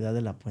en la ciudad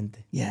de La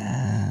Puente.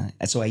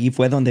 Eso ahí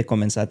fue donde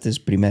comenzaste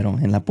primero,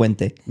 en La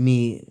Puente.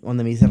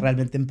 Donde me hice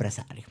realmente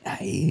empresario.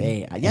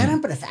 Allá era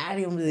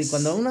empresario, hombre.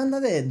 Cuando uno anda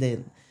de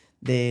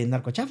de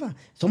narcochafa.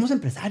 Somos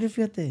empresarios,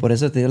 fíjate. Por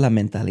eso te digo la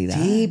mentalidad.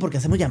 Sí, porque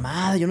hacemos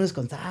llamadas, yo no les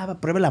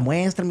contaba, pruebe la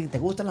muestra, te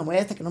gusta la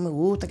muestra, que no me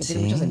gusta, que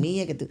tiene mucha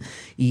semilla,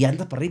 y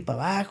andas para arriba y para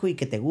abajo, y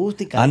que te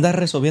gusta. Andas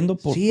resolviendo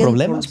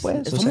problemas,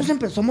 pues.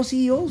 Somos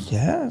CEOs.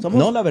 Yeah.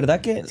 No, la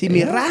verdad que... Si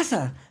mi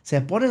raza se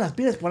pone las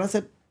pilas, van a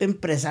ser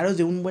empresarios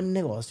de un buen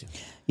negocio.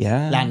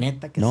 La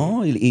neta que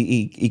no, sí.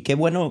 Y qué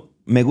bueno,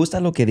 me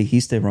gusta lo que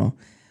dijiste, bro,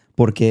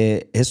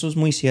 porque eso es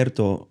muy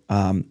cierto.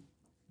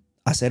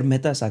 Hacer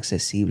metas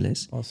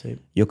accesibles. Oh, sí.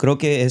 Yo creo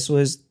que eso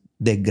es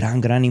de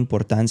gran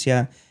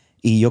importancia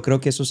y yo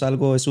creo que eso es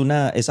algo,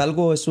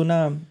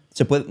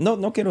 se puede,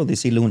 no quiero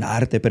decirle un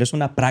arte, pero es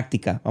una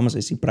práctica, vamos a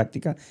decir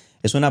práctica.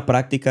 Es una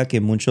práctica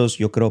que muchos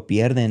yo creo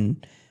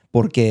pierden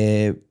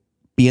porque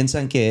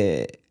piensan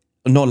que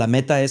no, la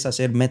meta es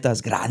hacer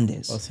metas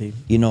grandes. Oh, sí.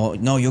 Y no,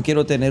 yo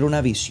quiero tener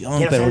una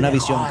visión, pero una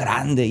visión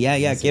grande.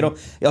 Ya, sí. Quiero,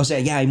 o sea,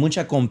 ya hay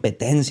mucha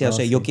competencia, o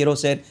sea, yo quiero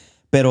ser...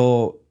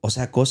 Pero, o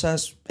sea,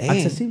 cosas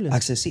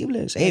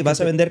accesibles. Vas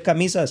a vender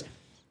camisas.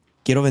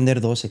 Quiero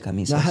vender 12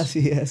 camisas.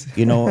 Así es.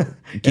 Quiero,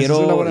 es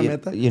una buena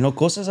meta.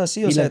 Cosas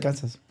así. Y la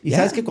alcanzas. Y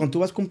sabes que cuando tú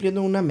vas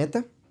cumpliendo una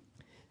meta,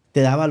 te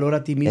da valor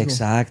a ti mismo.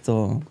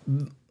 Exacto.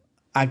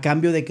 A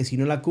cambio de que si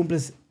no la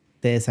cumples,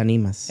 te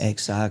desanimas.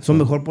 Exacto. Es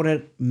mejor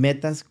poner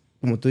metas,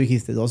 como tú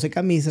dijiste, 12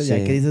 camisas. Sí.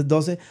 Ya que dices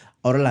 12,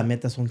 ahora la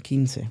meta son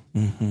 15.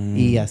 Uh-huh.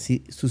 Y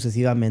así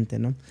sucesivamente,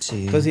 ¿no?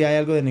 Sí. Entonces, si hay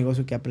algo de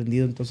negocio que he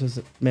aprendido,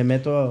 entonces me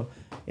meto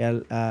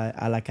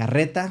a la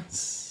carreta.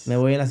 Me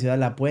voy a la ciudad de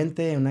La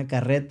Puente, en una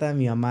carreta.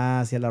 Mi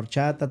mamá hacía la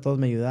horchata, todos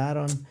me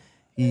ayudaron.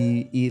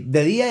 Y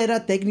de día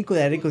era técnico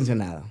de aire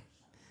acondicionado.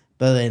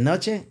 Pero de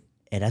noche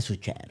era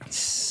suchero.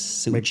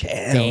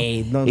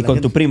 Sí, y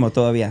con tu primo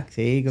todavía.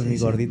 Sí, con mi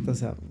gordito, o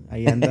sea,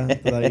 ahí anda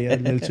todavía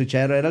el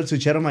suchero. Era el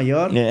suchero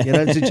mayor y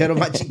era el suchero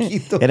más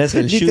chiquito. Eres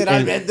el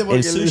literalmente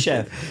el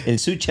sous-chef. El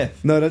sous-chef.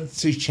 No, era el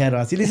suchero.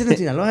 Así le dicen en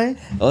Sinaloa, ¿eh?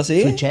 ¿Oh,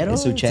 sí? ¿Suchero? El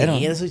suchero.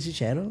 Sí, soy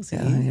suchero. Sí.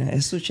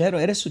 Es suchero,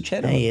 eres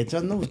suchero. Yo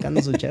ando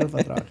buscando suchero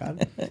para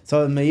trabajar.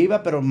 Me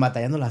iba, pero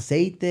batallando el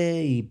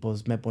aceite y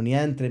pues me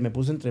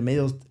puse entre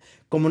medios.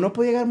 Como no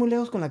podía llegar muy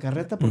lejos con la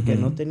carreta porque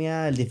no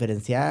tenía el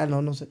diferencial,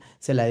 no sé,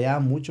 se la llevaba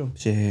mucho.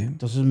 Sí.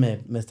 Entonces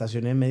me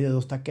estacioné en medio de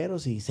 2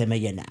 taqueros y se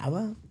me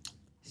llenaba.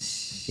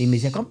 Y me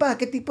decía, compa,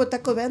 ¿qué tipo de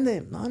tacos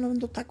vende? No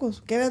vendo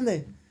tacos. ¿Qué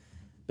vende?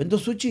 Vendo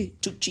sushi.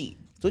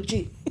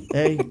 Sushi.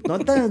 Ey, no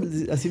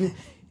tan así. Me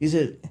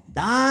dice,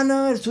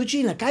 no, el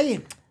sushi en la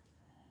calle.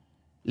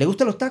 ¿Le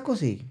gustan los tacos?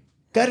 Sí.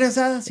 ¿Carne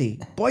asada? Sí.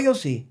 ¿Pollo?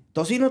 Sí.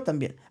 ¿Tocino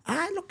también?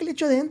 Lo que le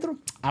echo adentro.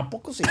 ¿A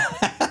poco sí?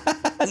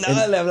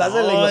 No, le hablas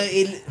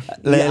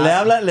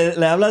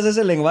le hablas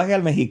ese lenguaje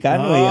al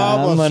mexicano.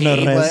 Pues sí,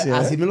 pues,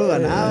 así me lo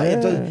ganaba.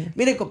 Entonces,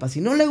 mire, compa,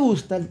 si no le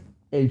gusta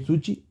el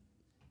sushi,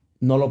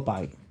 no lo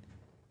pague.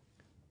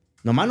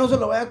 Nomás no se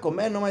lo vaya a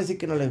comer, no va a decir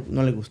que no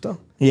le gustó.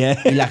 Yeah.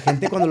 Y la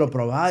gente cuando lo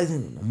probaba,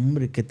 dicen,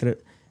 hombre,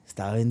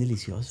 estaba bien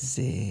delicioso.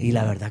 Sí. Y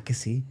la verdad que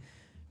sí.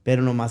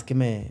 Pero nomás que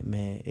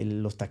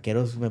los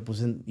taqueros me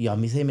puse... Y a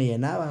mí se me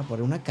llenaba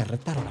por una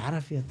carreta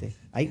rara, fíjate.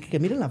 Hay que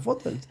miren la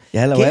foto.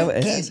 Ya la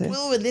 ¿Qué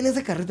puedo vender en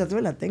esa carreta?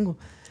 Todavía la tengo.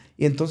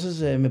 Y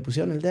entonces me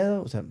pusieron el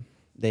dedo, o sea,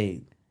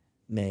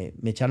 me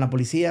echaron a la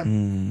policía.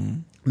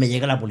 Me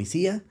llega la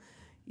policía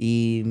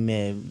y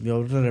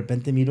yo de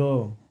repente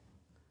miro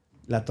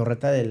la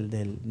torreta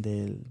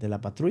de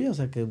la patrulla, o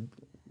sea, que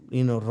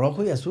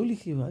rojo y azul.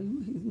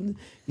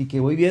 Y que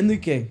voy viendo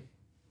y que...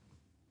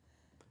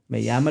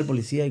 Me llama el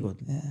policía y digo,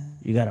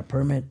 you got a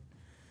permit,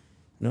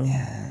 ¿no?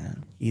 Yeah.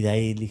 Y de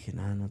ahí dije,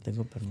 no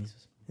tengo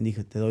permisos. Y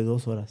dije, te doy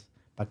 2 horas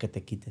para que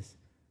te quites.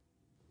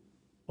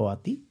 O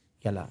a ti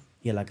y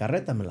a la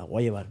carreta me la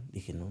voy a llevar.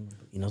 Dije, no.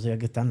 Y no sabía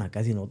que estaban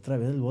acá, sino otra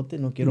vez el bote,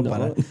 no quiero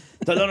parar.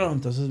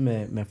 Entonces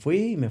me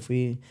fui.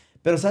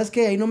 Pero ¿sabes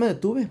qué? Ahí no me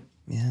detuve.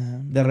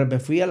 Yeah. De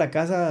repente fui a la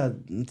casa,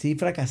 sí,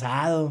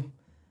 fracasado,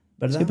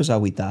 ¿verdad? Sí, pues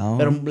agüitado.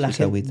 Pero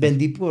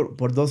vendí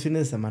por 2 fines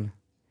de semana.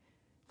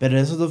 Pero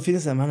esos 2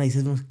 fines de semana hice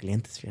unos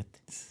clientes, fíjate.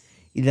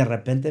 Y de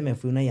repente me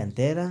fui a una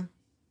llantera.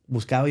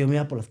 Yo me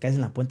iba por las calles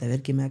en La Puente a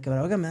ver quién me va a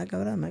quebrar. Oiga, me va a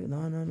quebrar.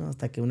 No.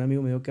 Hasta que un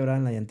amigo me dio quebrar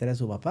en la llantera de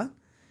su papá.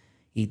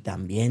 Y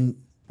también,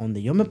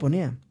 donde yo me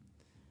ponía,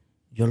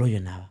 yo lo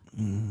llenaba.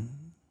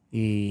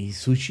 Y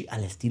sushi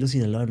al estilo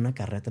Sinaloa en una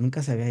carreta.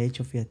 Nunca se había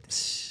hecho, fíjate.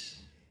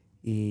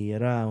 Y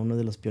era uno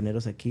de los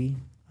pioneros aquí,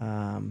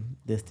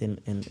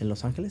 en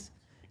Los Ángeles,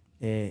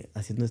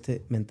 haciendo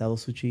este mentado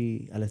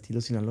sushi al estilo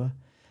Sinaloa.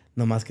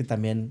 Nomás que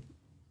también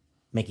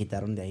me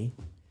quitaron de ahí.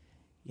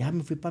 Ya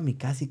me fui para mi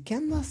casa. ¿Y qué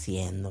ando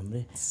haciendo,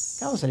 hombre?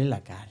 Acabo de salir de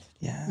la cárcel.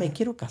 Yeah. Me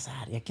quiero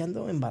casar. Y aquí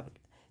ando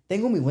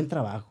tengo mi buen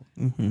trabajo.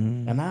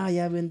 Ganaba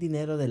ya buen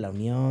dinero de la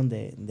Unión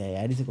de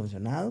Aires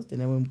Acondicionados.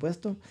 Tenía buen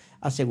puesto.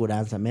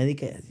 Aseguranza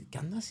médica. ¿Qué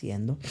ando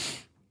haciendo?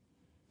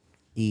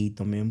 Y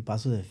tomé un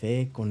paso de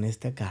fe con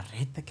esta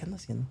carreta. ¿Qué ando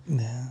haciendo?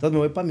 Yeah. Entonces me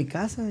voy para mi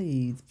casa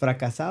y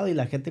fracasado. Y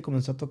la gente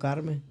comenzó a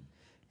tocarme.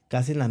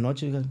 Casi en la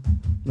noche,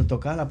 me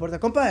tocaba la puerta.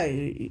 Compa,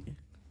 ¿y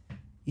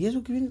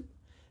eso qué viene?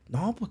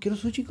 No, pues quiero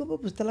sushi, compa,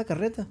 pues está la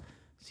carreta.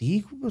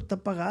 Sí, pues está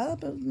pagada,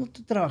 pero no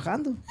estoy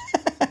trabajando.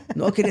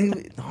 No,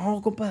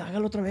 compa,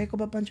 hágalo otra vez,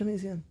 compa Pancho, me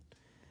decían.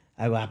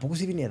 Algo, ¿a poco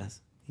si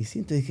vinieras? Y sí,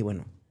 entonces dije,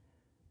 bueno,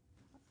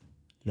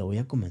 lo voy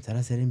a comenzar a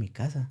hacer en mi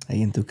casa.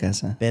 Ahí en tu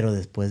casa. Pero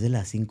después de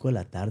las 5 de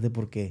la tarde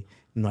porque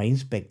no hay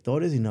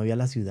inspectores y no había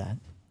la ciudad.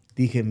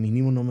 Dije,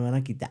 mínimo no me van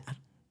a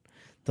quitar.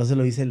 Entonces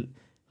lo hice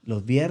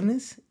los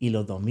viernes y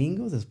los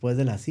domingos después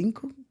de las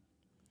 5.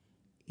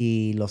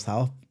 Y los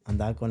sábados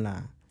andaba con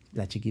la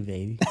Chiqui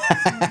Baby.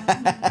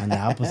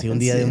 Andaba, pues sí, un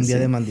día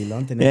de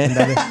mandilón. Tenía que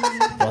andar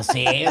pues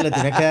sí, le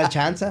tenía que dar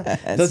chance.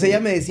 Entonces ella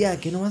me decía,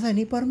 ¿qué no vas a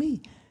venir por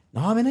mí?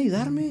 No, ven a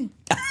ayudarme.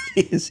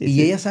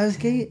 Y ella, ¿sabes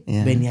qué?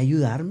 Venía a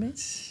ayudarme.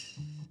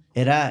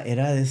 Era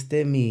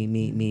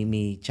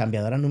mi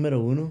chambeadora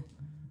número 1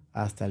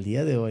 hasta el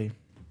día de hoy.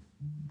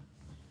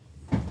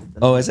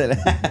 Oh, ese era.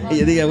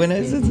 Yo digo, bueno,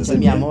 ese es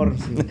mi amor.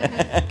 Sí.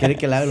 Quiere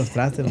que lave los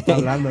trastes, no está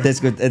hablando.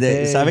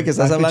 Sabe que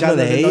estás hablando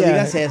de ella. No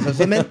digas eso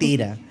es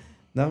mentira,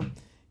 ¿no?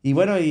 Y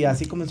bueno, y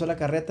así comenzó la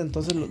carreta.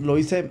 Entonces lo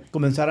hice,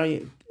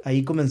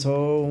 ahí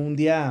comenzó un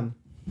día.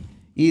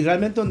 Y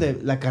realmente donde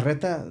la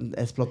carreta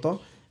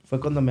explotó fue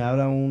cuando me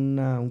habla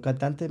un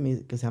cantante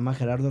que se llama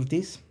Gerardo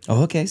Ortiz.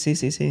 Oh, ok,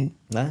 sí.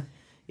 ¿Ah?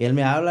 Y él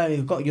me habla,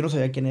 y yo no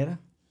sabía quién era.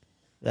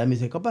 Y me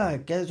dice, compa,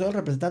 ¿qué? Soy el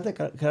representante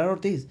de Gerardo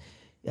Ortiz.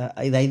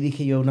 Y de ahí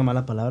dije yo una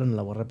mala palabra, no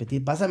la voy a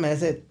repetir. Pásame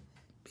ese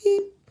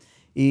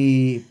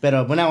pip.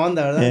 Pero buena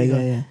onda, ¿verdad? Digo,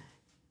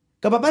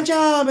 compa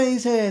Pancho, me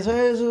dice,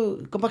 soy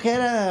su compa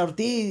Gerardo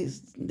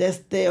Ortiz.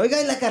 Oiga,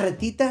 ¿y la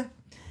carretita?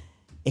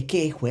 Es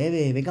que es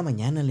jueves, venga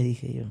mañana, le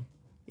dije yo.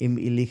 Y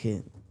le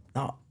dije,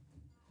 no,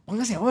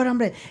 póngase ahora,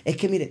 hombre. Es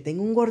que mire,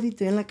 tengo un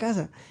gordito ahí en la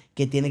casa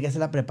que tiene que hacer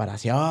la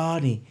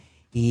preparación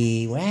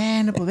y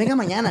bueno, pues venga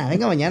mañana,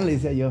 le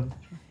decía yo.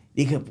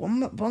 Dije,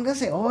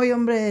 póngase hoy,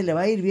 hombre, le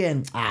va a ir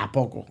bien. ¿A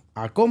poco?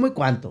 ¿A cómo y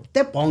cuánto?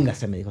 Te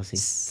póngase, me dijo así.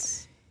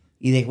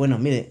 Y dije, bueno,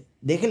 mire,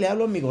 déjele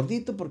hablo a mi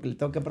gordito porque le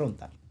tengo que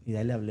preguntar. Y de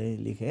ahí le hablé,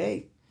 le dije,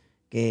 hey,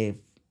 que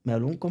me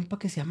habló un compa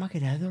que se llama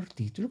Gerardo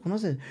Ortiz. ¿Tú lo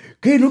conoces?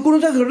 ¿Qué? ¿No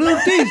conoces a Gerardo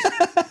Ortiz?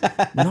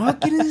 No,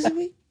 ¿quién es ese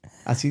güey?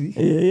 Así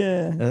dije.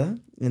 ¿Verdad?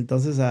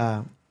 Entonces,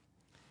 al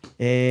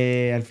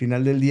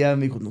final del día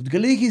me dijo, ¿qué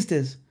le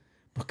dijiste?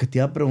 Pues que te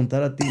iba a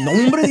preguntar a ti. No,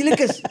 hombre, dile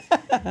que es.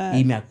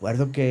 Y me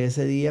acuerdo que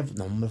ese día,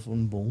 no, hombre, fue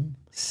un boom.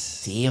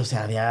 Sí, o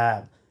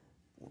sea,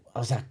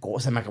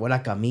 se me acabó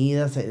la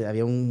comida,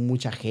 había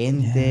mucha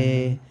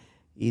gente.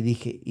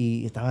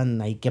 Y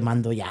estaban ahí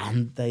quemando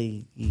llanta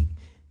y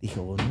dije,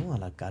 bueno, a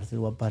la cárcel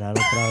voy a parar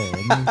otra vez.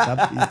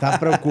 Estaba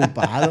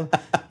preocupado.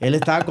 Él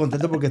estaba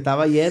contento porque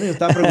estaba lleno. Yo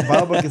estaba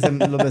preocupado porque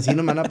los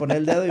vecinos me van a poner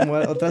el dedo y me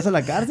voy otra vez a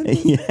la cárcel.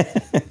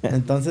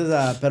 Entonces,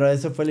 pero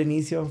eso fue el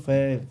inicio.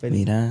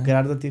 Mira.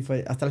 Gerardo Ortiz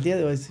fue, hasta el día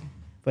de hoy, sí.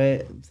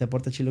 Se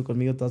porta chilo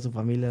conmigo, toda su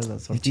familia,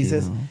 los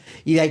Ortices.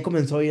 Y de ahí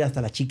comenzó a ir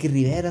hasta la Chiqui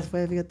Riveras,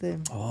 fíjate.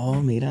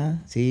 Oh,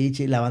 mira. Sí,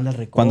 la banda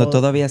Record. Cuando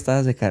todavía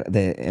estabas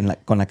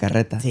con la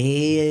carreta.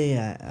 Sí,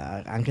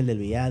 a Ángel del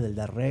Villar, del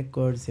Dar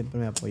Record, siempre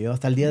me apoyó.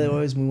 Hasta el día de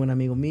hoy es muy buen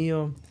amigo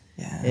mío.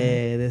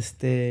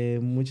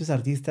 Muchos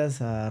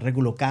artistas, a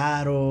Regulo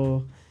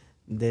Caro,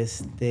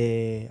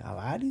 a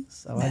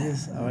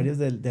varios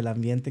del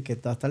ambiente que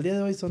hasta el día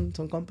de hoy son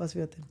compas,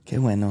 fíjate. Qué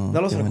bueno. No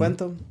los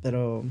frecuento,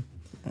 pero...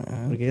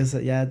 Porque ellos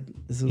ya...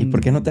 ¿Y por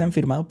qué no te han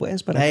firmado,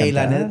 pues, para cantar?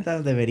 La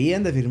neta,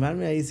 deberían de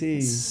firmarme ahí, sí.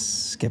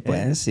 Que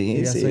pues,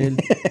 sí.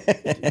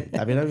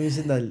 También a mí me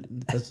dicen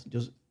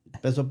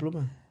Peso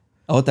Pluma.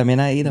 Oh, ¿también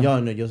ha ido?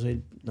 Yo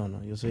soy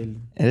el...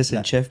 ¿Eres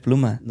el chef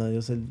Pluma? No,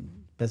 yo soy el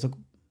peso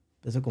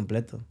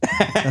completo.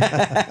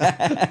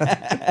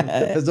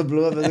 Peso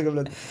Pluma, peso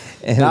completo.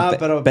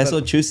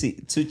 Peso Chuchi.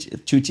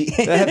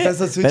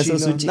 Peso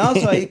Sushi. No,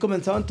 ahí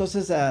comenzó,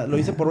 entonces lo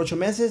hice por 8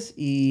 meses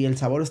y el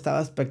sabor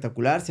estaba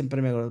espectacular. Siempre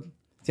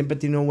he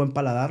tenido un buen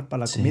paladar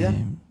para la comida.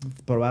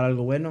 Probar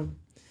algo bueno.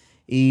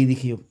 Y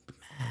dije yo,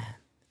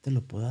 esto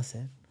lo puedo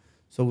hacer.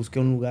 Busqué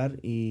un lugar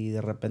y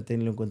de repente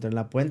lo encontré en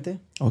La Puente.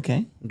 Ok.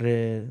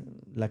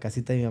 La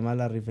casita de mi mamá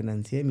la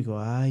refinancié y me dijo,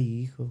 ay,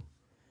 hijo,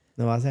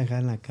 no vas a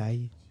dejar en la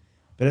calle.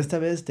 Pero esta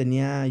vez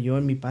tenía yo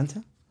en mi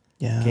panza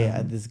que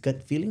this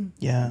gut feeling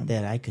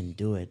that I can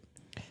do it.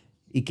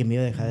 Y que me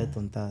iba a dejar de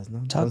tontadas, ¿no?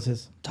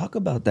 Entonces... Talk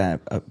about that.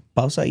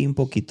 Pausa ahí un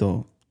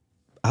poquito.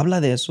 Habla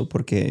de eso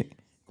porque,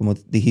 como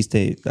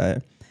dijiste,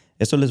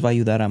 eso les va a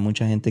ayudar a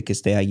mucha gente que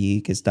esté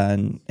allí, que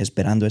están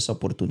esperando esa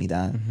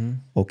oportunidad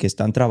o que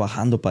están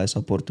trabajando para esa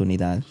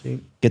oportunidad.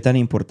 Sí. ¿Qué tan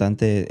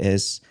importante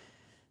es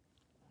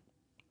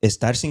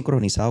estar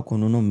sincronizado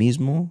con uno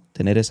mismo,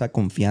 tener esa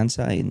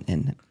confianza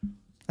en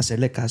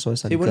hacerle caso a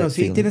esa gut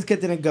feeling? Tienes que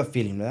tener gut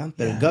feeling, ¿verdad?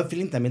 Pero el gut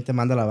feeling también te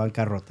manda a la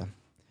bancarrota.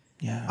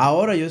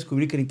 Ahora yo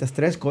descubrí que necesitas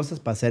 3 cosas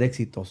para ser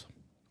exitoso.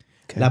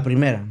 Okay. La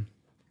primera,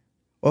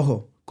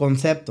 ojo,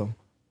 concepto.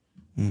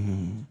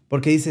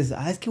 Porque dices,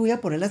 es que voy a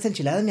poner las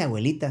enchiladas de mi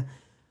abuelita.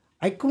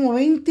 Hay como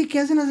 20 que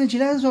hacen las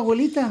enchiladas de su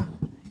abuelita.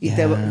 Y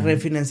te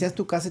refinancias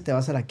tu casa y te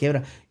vas a la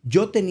quiebra.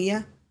 Yo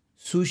tenía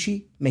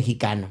sushi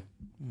mexicano.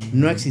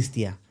 No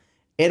existía.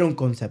 Era un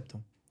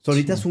concepto.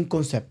 Ahorita es un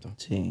concepto.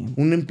 Sí.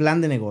 Un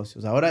plan de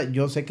negocios. Ahora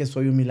yo sé que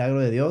soy un milagro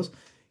de Dios,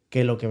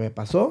 que lo que me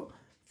pasó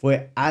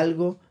fue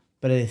algo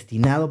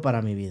predestinado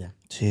para mi vida.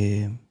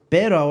 Sí.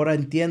 Pero ahora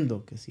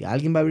entiendo que si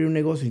alguien va a abrir un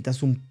negocio,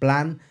 necesitas un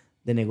plan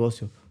de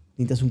negocio.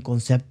 necesitas un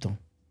concepto.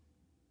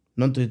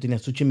 ¿No? Entonces yo tenía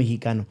sushi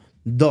mexicano.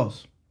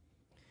 2,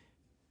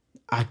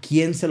 ¿a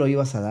quién se lo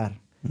ibas a dar?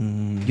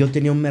 Yo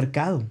tenía un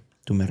mercado.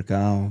 Tu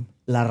mercado.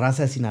 La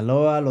raza de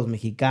Sinaloa, los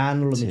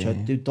mexicanos, los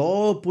michoacanos,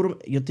 todo puro.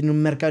 Yo tenía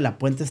un mercado y La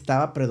Puente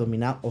estaba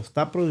predominado, o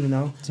está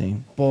predominado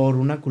por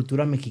una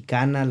cultura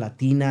mexicana,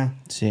 latina.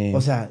 Sí.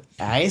 O sea,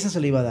 a esa se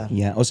le iba a dar.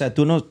 Yeah. O sea,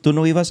 tú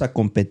no ibas a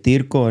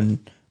competir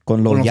con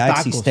lo ya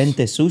tacos.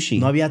 Existente sushi.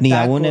 No había ni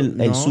taco, aún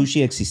el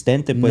sushi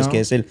existente, pues, que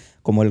es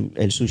como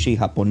el sushi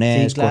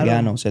japonés, claro.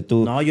 Coreano. O sea,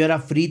 tú... No, yo era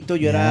frito,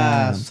 yo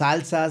era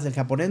salsas. El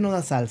japonés no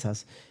da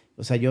salsas.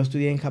 O sea, yo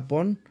estudié en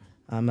Japón.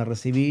 Me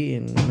recibí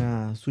en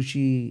una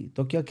Sushi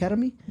Tokyo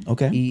Academy.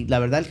 Okay. Y la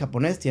verdad, el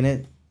japonés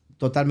tiene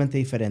totalmente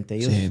diferente.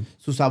 Ellos,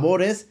 sus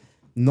sabores,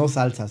 no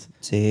salsas.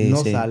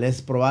 No sal,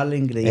 es probar el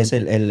ingrediente. Es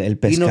el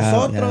pescado. Y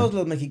nosotros,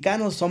 los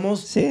mexicanos,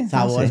 somos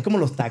sabores como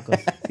los tacos.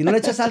 Si no le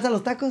echas salsa a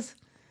los tacos,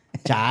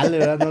 chale,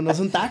 ¿verdad? No es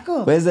un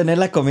taco. Puedes tener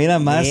la comida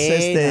más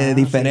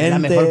diferente. La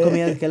mejor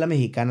comida que la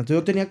mexicana.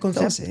 Entonces yo tenía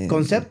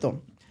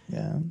concepto.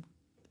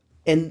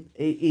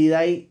 Y de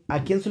ahí,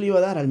 ¿a quién se lo iba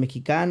a dar? Al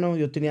mexicano.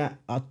 Yo tenía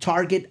a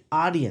target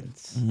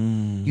audience.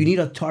 You need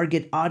a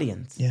target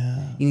audience.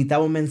 Y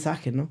necesitaba un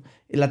mensaje, ¿no?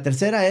 Y la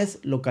tercera es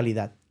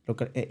localidad.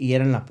 Y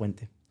era en La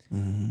Puente.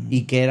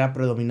 Y que era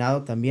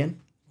predominado también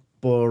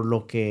por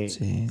lo que...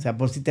 O sea,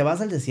 por si te vas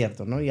al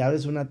desierto, ¿no? Y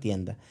abres una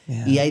tienda.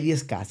 Y hay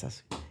 10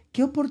 casas.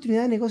 ¿Qué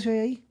oportunidad de negocio hay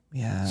ahí?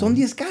 Son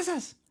 10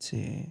 casas.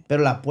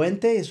 Pero La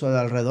Puente y su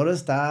alrededor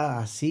está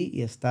así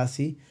y está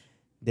así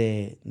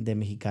de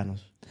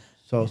mexicanos.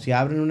 So, si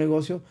abren un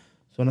negocio,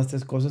 son las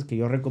 3 cosas que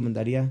yo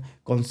recomendaría.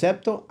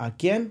 Concepto, ¿a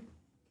quién?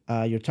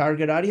 A your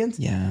target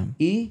audience.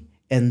 Y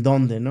en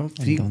dónde, ¿no?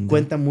 Sí,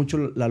 cuenta mucho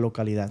la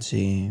localidad.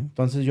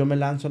 Entonces, yo me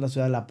lanzo a la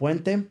ciudad de La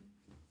Puente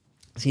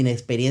sin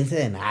experiencia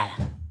de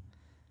nada.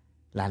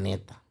 La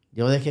neta.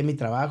 Yo dejé mi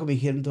trabajo, me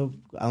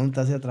dijeron, ¿a dónde te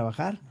vas a ir a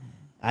trabajar?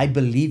 I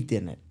believed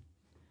in it.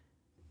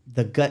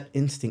 The gut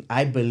instinct,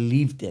 I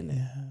believed in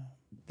it.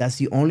 That's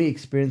the only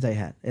experience I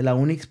had. Es la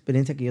única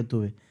experiencia que yo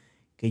tuve.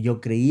 Que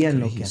yo creía en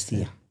lo que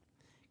hacía.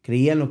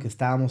 Creía en lo que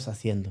estábamos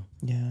haciendo.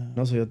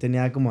 No sé, yo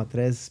tenía como a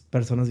 3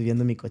 personas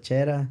viviendo en mi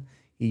cochera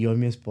y yo y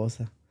mi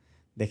esposa.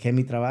 Dejé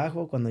mi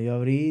trabajo cuando yo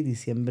abrí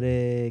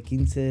diciembre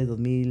 15 de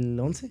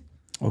 2011.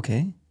 Ok.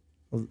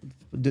 O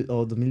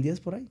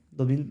 2010 por ahí.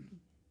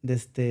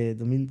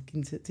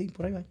 2015, sí,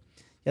 por ahí va.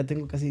 Ya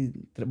tengo casi,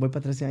 voy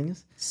para 13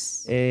 años.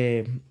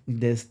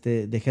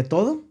 Dejé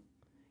todo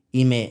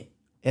y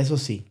eso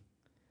sí,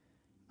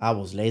 I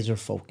was laser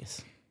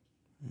focused.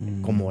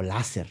 Como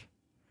láser,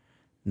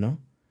 ¿no?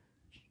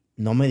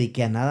 No me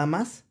dediqué a nada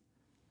más,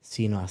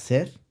 sino a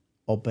ser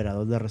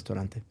operador de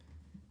restaurante.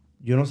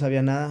 Yo no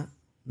sabía nada,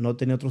 no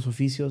tenía otros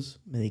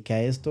oficios, me dediqué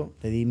a esto,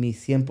 le di mi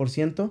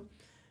 100%,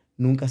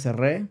 nunca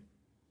cerré,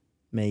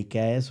 me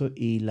dediqué a eso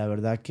y la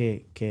verdad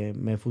que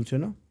me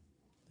funcionó.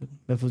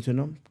 Me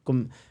funcionó.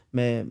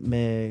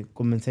 Me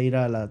comencé a ir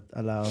a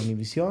la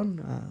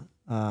Univisión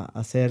a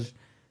hacer,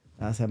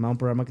 se llamaba un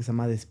programa que se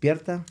llama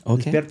Despierta.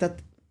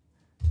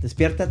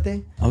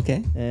 Despiértate.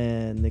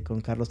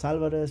 Con Carlos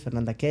Álvarez,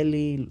 Fernanda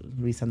Kelly,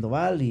 Luis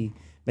Sandoval. Y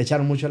me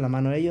echaron mucho la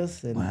mano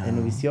ellos en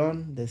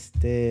Univisión.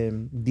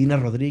 Dina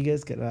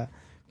Rodríguez, que era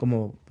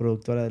como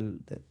productora,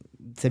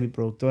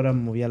 semiproductora,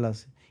 movía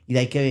las... Y de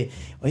ahí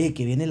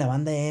que viene la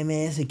banda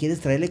MS,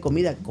 ¿quieres traerle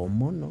comida?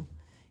 ¿Cómo no?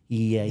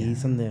 Y ahí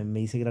es donde me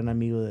hice gran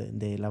amigo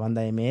de la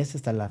banda MS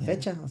hasta la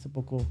fecha. Hace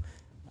poco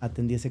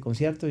atendí ese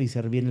concierto y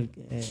serví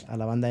a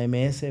la banda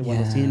MS,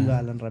 Juan Silva,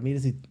 Alan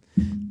Ramírez y...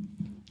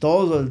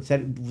 Todo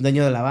el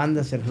dueño de la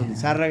banda, Sergio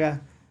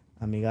Lizárraga,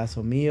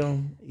 amigazo mío,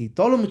 y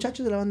todos los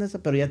muchachos de la banda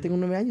esa, pero ya tengo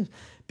 9 años.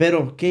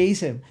 Pero, ¿qué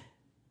hice?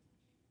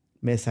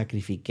 Me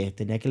sacrifiqué.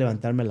 Tenía que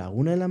levantarme a la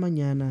 1 de la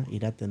mañana,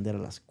 ir a atender a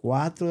las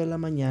 4 de la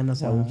mañana, o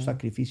sea, un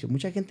sacrificio.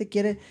 Mucha gente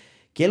quiere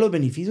los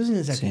beneficios sin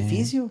el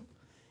sacrificio.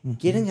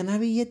 Quieren ganar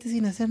billetes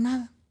sin hacer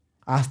nada.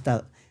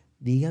 Hasta,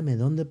 dígame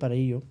dónde para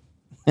ir yo.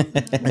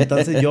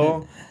 Entonces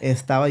yo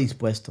estaba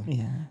dispuesto.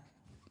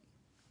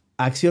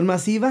 Acción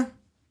masiva,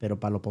 pero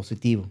para lo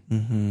positivo,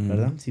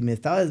 ¿verdad? Si me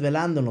estaba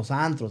desvelando en los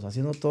antros,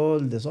 haciendo todo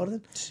el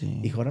desorden,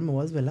 dije, ahora me voy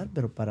a desvelar,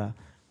 pero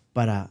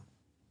para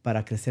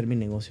crecer mi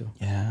negocio.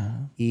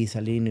 Y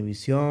salí en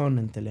Univisión,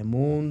 en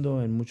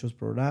Telemundo, en muchos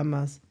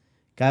programas.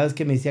 Cada vez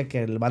que me decía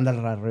que la banda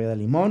La Rueda de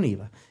Limón,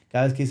 iba.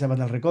 Cada vez que hice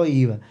banda El Recodo,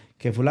 iba.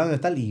 Que fulano de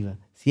tal, iba.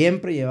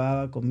 Siempre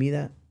llevaba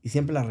comida y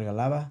siempre la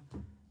regalaba,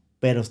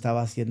 pero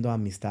estaba haciendo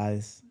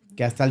amistades.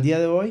 Que hasta el día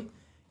de hoy...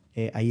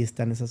 ahí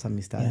están esas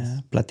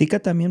amistades. Platica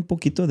también un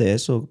poquito de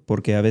eso,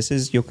 porque a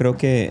veces yo creo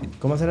que...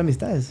 ¿Cómo hacer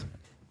amistades?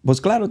 Pues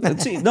claro,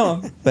 sí,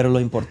 no, pero lo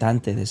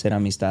importante de ser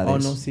amistades. Oh,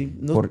 no, sí.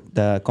 No.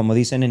 Como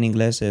dicen en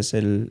inglés, es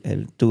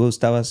tú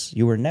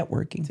you were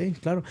networking. Sí,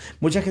 claro.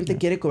 Mucha gente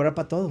quiere cobrar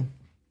para todo.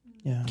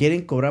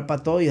 Quieren cobrar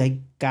para todo y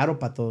hay caro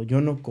para todo.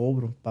 Yo no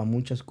cobro para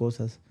muchas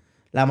cosas.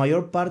 La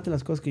mayor parte de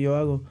las cosas que yo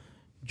hago,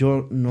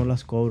 yo no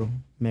las cobro.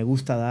 Me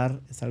gusta dar,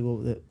 es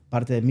algo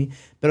parte de mí.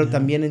 Pero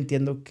también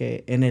entiendo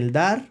que en el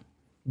dar,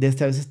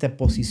 a veces te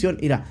posiciona.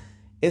 Mira,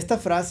 esta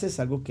frase es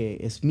algo que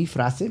es mi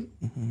frase.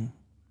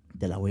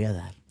 Te la voy a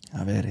dar.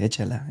 A ver,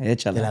 échala.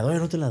 ¿Te la doy o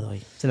no te la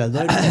doy? ¿Se las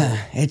doy o no te la doy?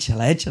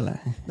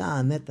 Échala.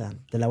 No, neta,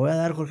 te la voy a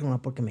dar, Jorge, nomás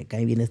porque me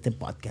cae bien este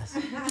podcast.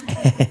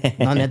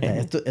 No, neta,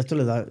 esto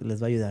les va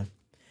a ayudar.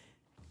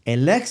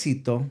 El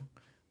éxito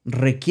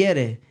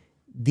requiere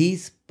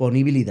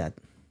disponibilidad.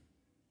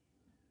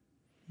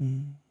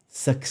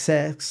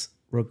 Success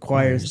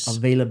requires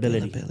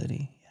availability.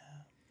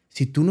 Yeah.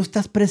 Si tú no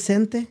estás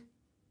presente,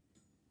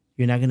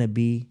 you're not going to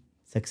be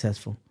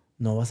successful.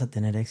 No vas a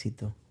tener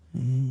éxito.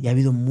 Y ha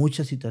habido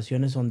muchas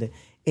situaciones donde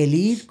el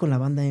ir con la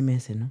banda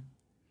MS, ¿no?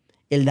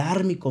 El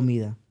dar mi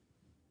comida,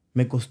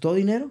 ¿me costó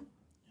dinero?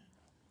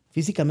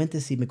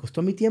 Físicamente sí. ¿Me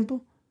costó mi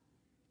tiempo?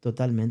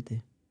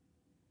 Totalmente.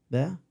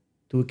 ¿Verdad?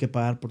 Tuve que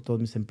pagar por todos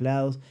mis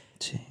empleados.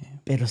 Sí.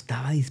 Pero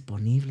estaba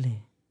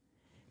disponible.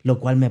 Lo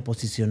cual me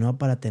posicionó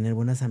para tener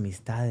buenas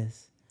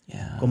amistades.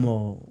 Yeah.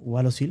 Como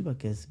Walo Silva,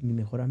 que es mi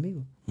mejor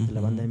amigo de la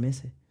banda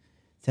MS.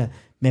 O sea,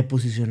 me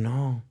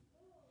posicionó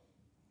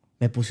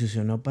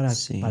para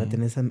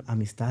tener esas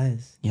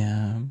amistades.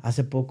 Yeah.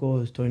 Hace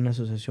poco estoy en una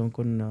asociación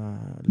con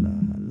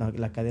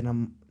la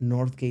cadena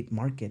Northgate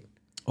Market.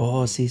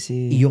 Oh, sí.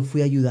 Y yo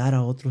fui a ayudar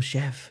a otro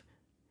chef.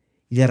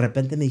 Y de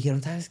repente me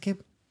dijeron, ¿sabes qué?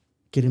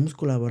 Queremos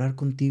colaborar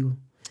contigo.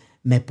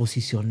 Me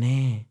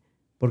posicioné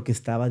porque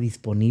estaba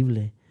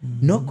disponible.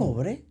 No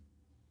cobré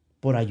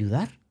por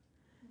ayudar.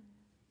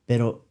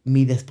 Pero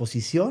mi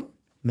disposición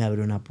me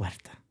abrió una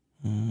puerta.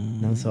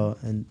 ¿No?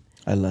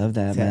 I love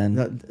that,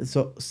 man.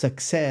 So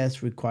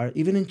success requires,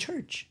 even in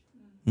church,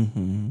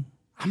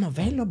 I'm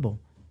available.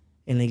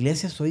 En la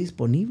iglesia soy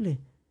disponible.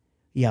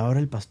 Y ahora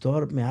el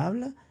pastor me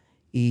habla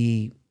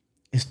y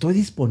estoy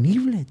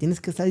disponible.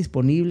 Tienes que estar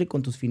disponible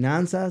con tus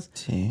finanzas,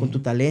 con tu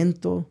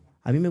talento.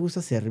 A mí me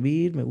gusta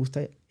servir, me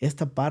gusta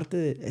esta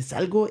parte. Es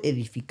algo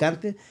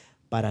edificante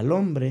para el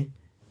hombre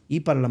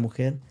y para la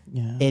mujer.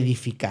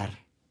 Edificar.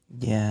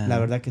 La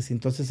verdad que sí.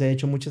 Entonces he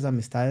hecho muchas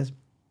amistades,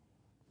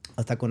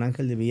 hasta con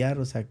Ángel de Villar,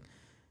 o sea,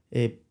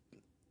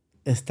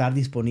 estar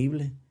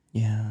disponible.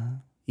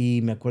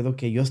 Y me acuerdo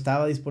que yo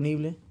estaba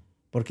disponible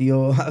porque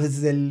a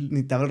veces él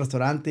necesitaba el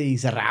restaurante y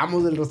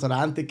cerramos el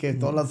restaurante, que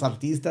todos los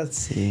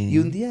artistas. Y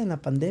un día en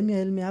la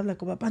pandemia él me habla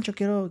como, Pancho,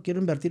 quiero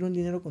invertir un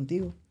dinero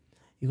contigo.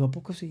 Y digo, ¿a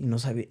poco sí? Y no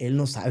sabe, él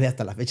no sabe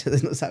hasta la fecha,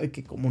 él no sabe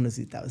que cómo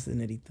necesitaba ese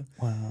dinerito.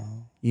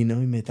 Wow. Y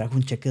me trajo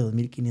un cheque de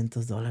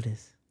 $2,500.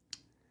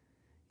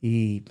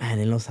 Y,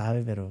 él no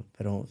sabe, pero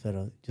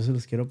yo se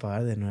los quiero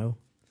pagar de nuevo.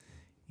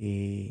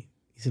 Y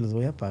se los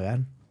voy a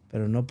pagar.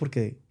 Pero no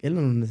porque él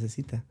no lo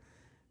necesita,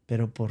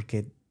 pero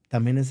porque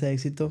también ese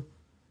éxito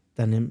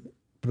también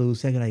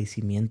produce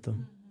agradecimiento.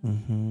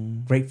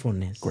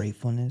 Gratefulness.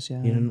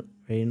 Yeah.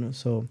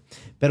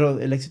 Pero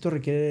el éxito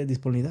requiere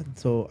disponibilidad.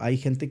 Hay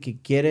gente que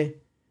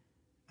quiere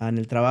en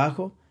el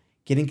trabajo,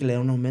 quieren que le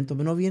den un aumento,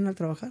 pero no vienen a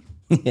trabajar.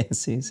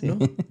 Sí. ¿No?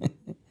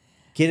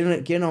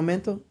 ¿Quieren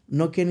aumento?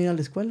 No quieren ir a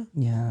la escuela.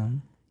 Yeah.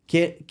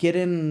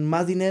 Quieren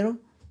más dinero,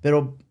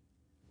 pero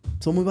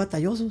son muy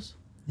batallosos.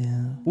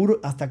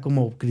 Hasta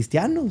como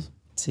cristianos.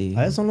 Sí.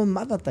 A veces son los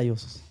más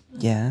batallosos.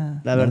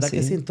 La verdad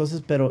que sí.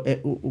 Entonces, pero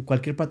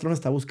cualquier patrón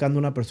está buscando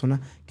una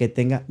persona que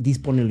tenga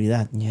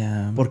disponibilidad.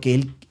 Porque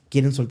él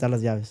quieren soltar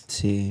las llaves.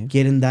 Sí.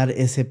 Quieren dar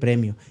ese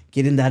premio.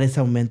 Quieren dar ese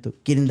aumento.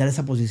 Quieren dar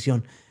esa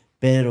posición.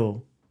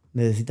 Pero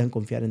necesitan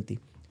confiar en ti.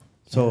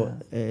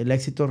 El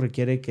éxito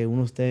requiere que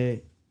uno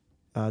esté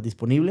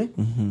disponible.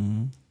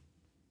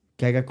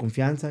 Que haya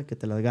confianza, que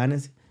te las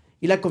ganes.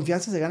 Y la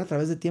confianza se gana a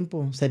través de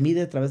tiempo. Se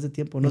mide a través de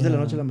tiempo. No es de la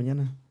noche a la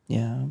mañana.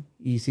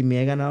 Y si me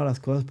he ganado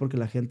las cosas porque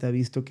la gente ha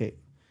visto que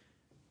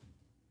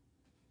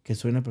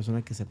soy una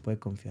persona que se puede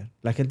confiar.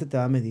 La gente te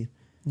va a medir.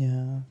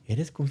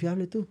 ¿Eres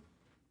confiable tú?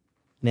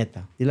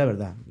 Neta, di la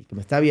verdad. El que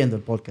me está viendo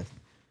el podcast.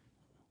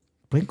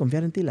 ¿Pueden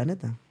confiar en ti, la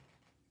neta?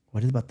 ¿O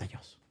eres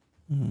batalloso?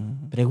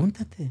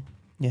 Pregúntate.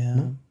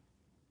 ¿No?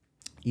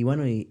 Y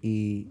bueno,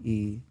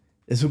 y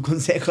es un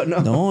consejo,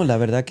 ¿no? No, la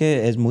verdad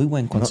que es muy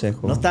buen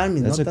consejo. No está en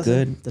mis notas,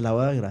 te la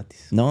voy a dar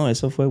gratis. No,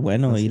 eso fue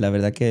bueno. Y la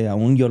verdad que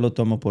aún yo lo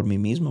tomo por mí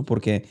mismo,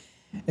 porque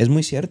es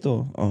muy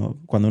cierto.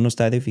 Cuando uno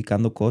está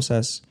edificando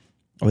cosas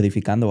o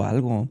edificando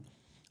algo,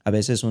 a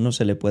veces uno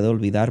se le puede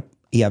olvidar,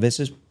 y a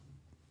veces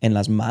en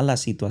las malas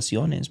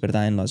situaciones,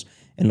 ¿verdad?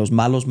 En los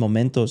malos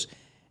momentos,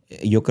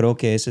 yo creo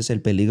que ese es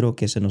el peligro,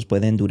 que se nos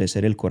puede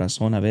endurecer el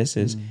corazón a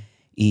veces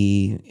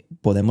y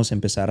podemos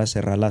empezar a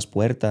cerrar las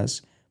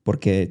puertas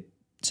porque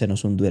se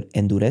nos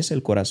endurece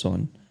el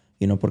corazón,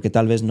 porque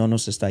tal vez no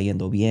nos está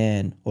yendo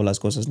bien o las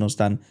cosas no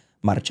están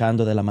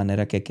marchando de la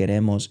manera que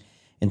queremos.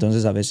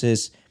 Entonces a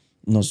veces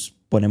nos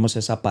ponemos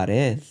esa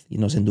pared y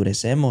nos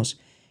endurecemos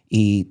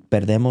y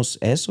perdemos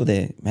eso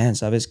de,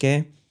 ¿sabes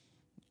qué?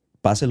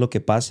 Pase lo que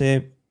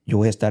pase, yo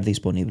voy a estar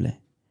disponible.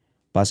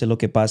 Pase lo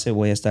que pase,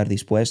 voy a estar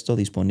dispuesto,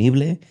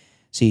 disponible.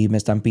 Si me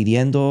están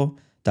pidiendo,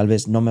 tal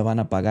vez no me van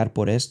a pagar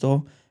por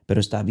esto, pero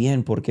está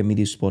bien porque mi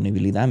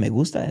disponibilidad, me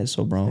gusta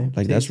eso, bro.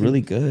 That's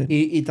really good.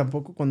 Y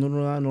tampoco cuando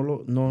uno da,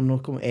 no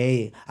es como,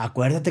 hey,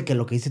 acuérdate que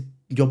lo que hice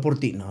yo por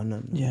ti. No.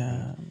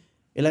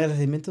 El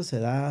agradecimiento se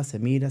da, se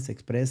mira, se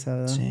expresa,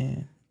 ¿verdad? Sí.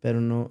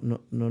 Pero no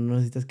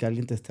necesitas que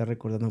alguien te esté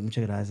recordando.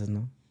 Muchas gracias,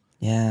 ¿no?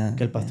 Yeah,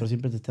 Que el pastor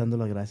siempre te esté dando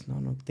las gracias.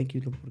 No, no, thank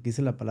you, porque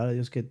dice la palabra de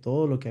Dios que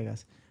todo lo que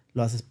hagas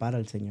lo haces para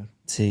el Señor.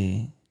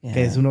 Sí. Yeah.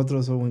 Que es un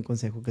otro buen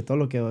consejo, que todo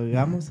lo que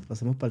hagamos lo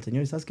hacemos para el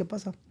Señor. ¿Y sabes qué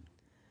pasa?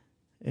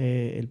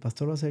 El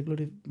pastor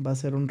va a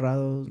ser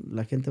honrado,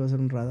 la gente va a ser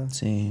honrada.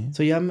 Sí.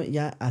 So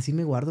ya así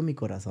me guardo mi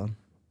corazón.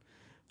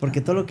 Porque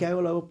todo lo que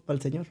hago lo hago para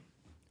el Señor.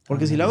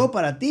 Porque si lo hago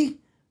para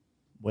ti,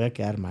 voy a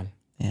quedar mal.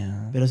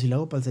 Yeah. Pero si lo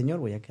hago para el Señor,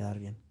 voy a quedar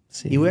bien.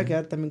 Sí. Y voy a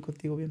quedar también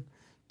contigo bien.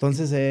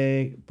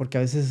 Entonces, porque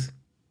a veces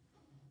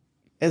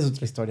es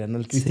otra historia, ¿no?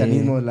 El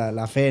cristianismo, Sí.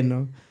 la fe,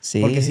 ¿no?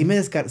 Sí. Porque sí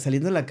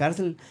saliendo de la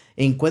cárcel,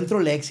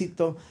 encuentro el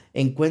éxito,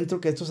 encuentro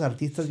que estos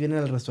artistas vienen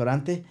al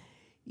restaurante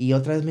y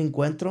otra vez me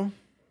encuentro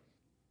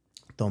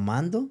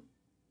tomando.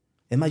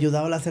 Es más, yo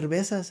daba las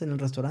cervezas en el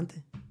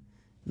restaurante,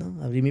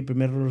 ¿no? Abrí mi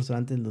primer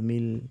restaurante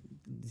en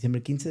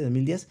diciembre 15 de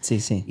 2010. Sí,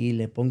 sí. Y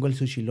le pongo el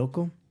Sushi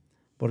Loco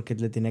porque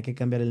le tenía que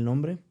cambiar el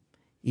nombre.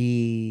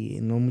 Y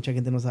no mucha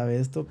gente no sabe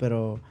esto,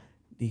 pero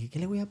dije, ¿qué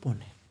le voy a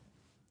poner?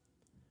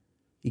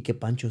 Y que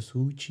Pancho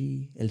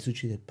Sushi, el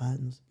sushi de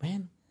pan, no sé.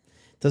 Bueno.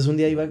 Entonces un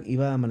día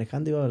iba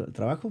manejando, iba al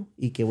trabajo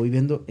y que voy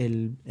viendo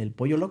el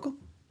pollo loco.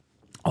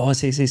 Oh,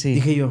 sí, sí, sí.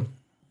 Dije yo,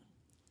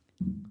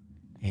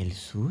 el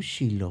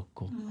Sushi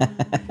Loco.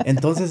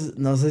 Entonces,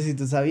 no sé si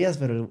tú sabías,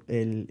 pero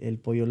el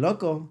pollo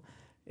loco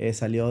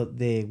salió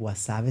de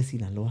Guasave,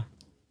 Sinaloa.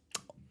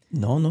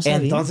 No sabía.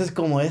 Entonces,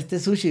 como este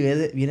sushi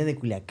viene de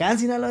Culiacán,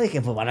 Sinaloa,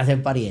 dije, pues van a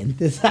ser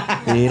parientes.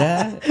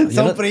 Mira.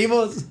 Son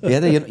primos.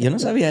 Fíjate, yo no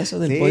sabía eso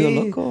del Sí, pollo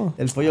loco.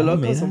 El pollo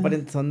loco mira. son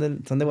parientes, son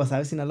de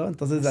Guasave, Sinaloa.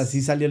 Entonces,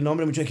 así salió el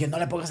nombre. Muchos dijeron, no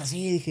le pongas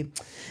así.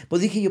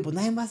 Dije yo, pues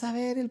nadie va a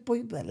saber el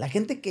pollo. La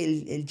gente que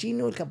el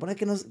chino, el japonés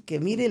que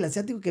mire, el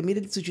asiático que mire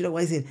el sushi loco va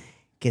a decir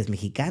que es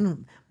mexicano.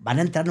 Van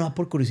a entrar nomás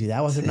por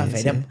curiosidad o a hacer una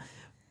feria. Sí.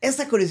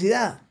 Esa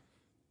curiosidad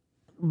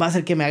va a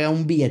hacer que me haga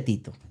un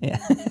billetito. Yeah.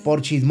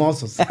 Por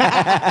chismosos.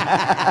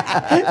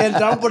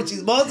 Entraron por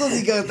chismosos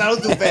y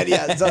gastaron tu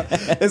feria.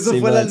 Eso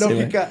fue la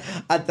lógica.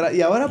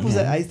 Y ahora, pues,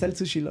 ahí está el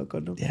Sushi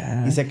Loco, ¿no?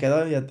 Yeah. Y se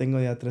quedó, tengo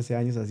 13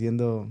 años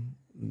haciendo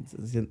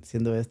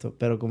esto.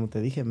 Pero como te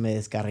dije, me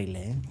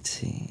descarrilé.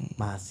 Sí.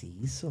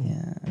 Macizo.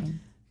 Yeah.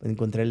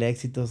 Encontré el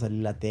éxito, salí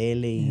a la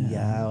tele y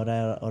ya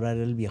ahora era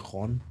el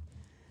viejón.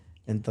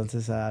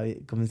 Entonces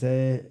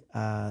comencé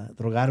a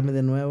drogarme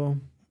de nuevo,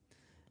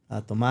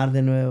 a tomar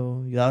de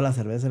nuevo. Yo daba la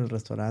cerveza en el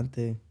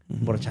restaurante,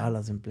 emborrachaba a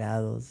los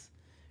empleados.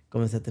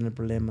 Comencé a tener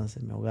problemas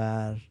en mi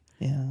hogar,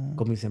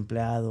 con mis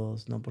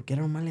empleados, ¿no? Porque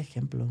era un mal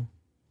ejemplo.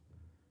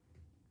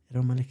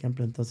 Era un mal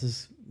ejemplo.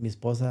 Entonces, mi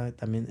esposa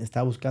también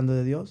estaba buscando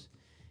de Dios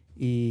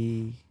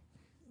y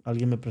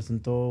alguien me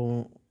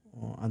presentó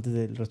antes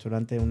del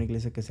restaurante una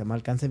iglesia que se llama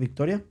Alcance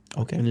Victoria,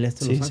 en el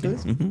este de Los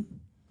Ángeles. Sí.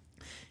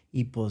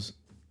 Y pues,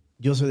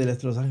 yo soy del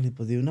este de Los Ángeles,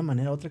 pues de una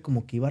manera u otra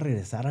como que iba a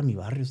regresar a mi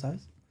barrio,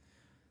 ¿sabes?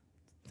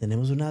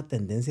 Tenemos una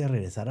tendencia a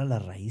regresar a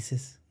las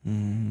raíces.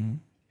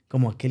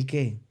 Como aquel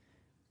que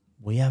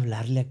voy a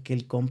hablarle a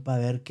aquel compa a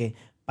ver que,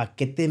 ¿para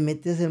qué te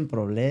metes en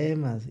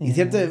problemas? Y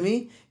cierto de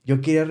mí,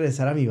 yo quería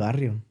regresar a mi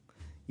barrio.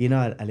 Y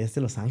no, al este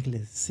de Los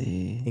Ángeles.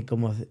 Sí.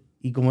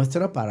 Y como esto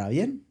era para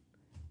bien,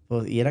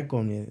 pues, y era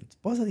con mi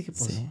esposa, dije,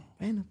 pues,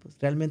 bueno, pues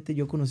realmente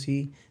yo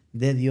conocí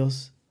de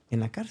Dios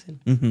en la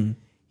cárcel.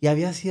 Y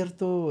había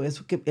cierto,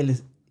 eso que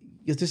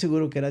yo estoy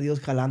seguro que era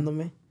Dios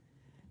jalándome.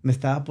 Me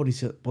estaba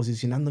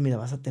posicionando, mira,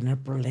 vas a tener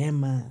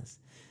problemas,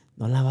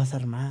 no la vas a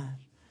armar.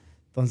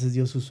 Entonces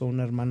Dios usó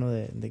un hermano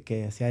de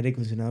que hacía aire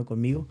acondicionado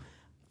conmigo.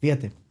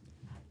 Fíjate,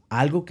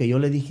 algo que yo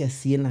le dije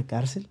así en la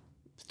cárcel,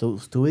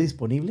 estuve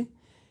disponible,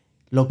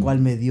 lo cual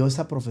me dio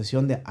esa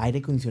profesión de aire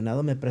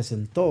acondicionado, me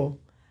presentó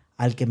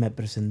al que me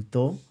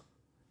presentó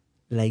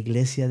la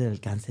iglesia del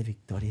Alcance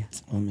Victoria.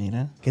 Oh,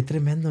 mira. Qué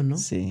tremendo, ¿no?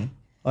 Sí.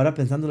 Ahora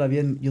pensándola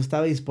bien, yo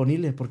estaba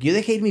disponible, porque yo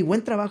dejé ir mi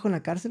buen trabajo en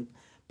la cárcel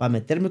para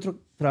meterme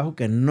otro trabajo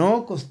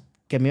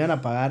que me iban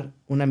a pagar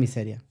una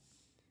miseria.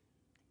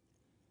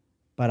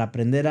 Para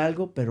aprender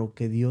algo, pero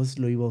que Dios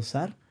lo iba a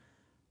usar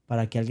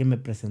para que alguien me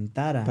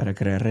presentara. Para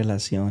crear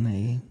relación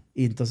ahí.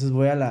 Y entonces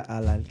voy al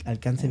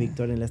Alcance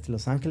Victoria en el este de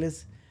Los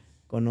Ángeles.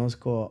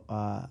 Conozco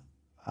a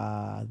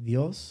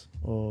Dios,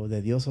 o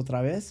de Dios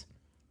otra vez.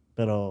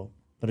 Pero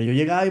yo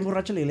llegaba bien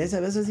borracho a la iglesia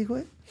a veces, hijo,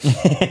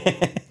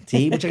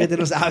 Sí, mucha gente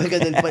no sabe que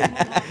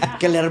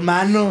el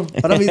hermano,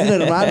 ahora me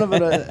dicen hermano,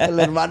 pero el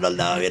hermano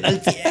andaba bien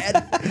al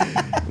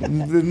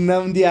 100.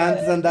 Un día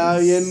antes andaba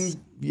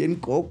bien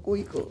coco,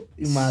 hijo,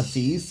 y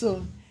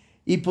macizo.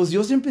 Y pues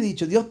yo siempre he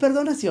dicho, ¿Dios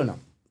perdona, sí o no?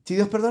 ¿Sí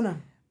Dios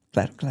perdona?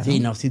 Claro, claro. Sí,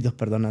 no, sí Dios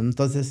perdona.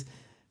 Entonces,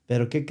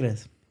 ¿pero qué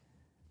crees?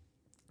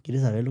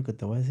 ¿Quieres saber lo que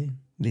te voy a decir?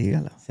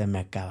 Dígalo. Se me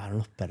acabaron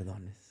los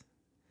perdones.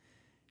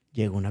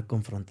 Llegó una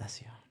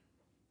confrontación.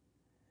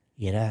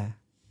 Y era...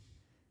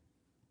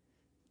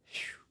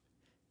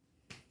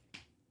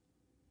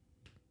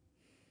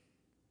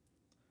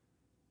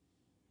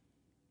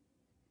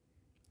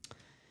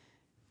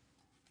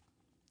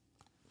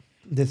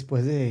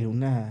 Después de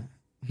una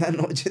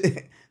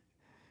noche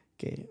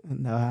que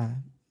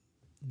andaba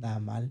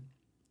mal,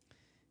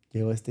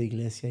 llego a esta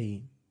iglesia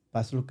y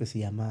paso lo que se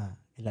llama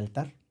el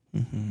altar.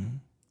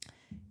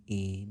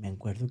 Y me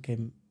acuerdo que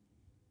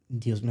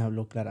Dios me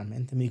habló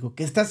claramente. Me dijo,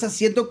 ¿qué estás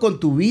haciendo con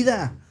tu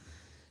vida?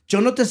 Yo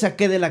no te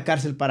saqué de la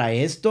cárcel para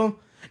esto.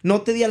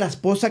 No te di a la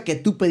esposa que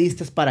tú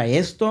pediste para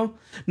esto.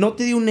 No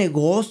te di un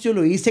negocio,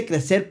 lo hice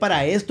crecer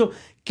para esto.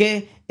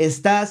 ¿Qué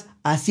estás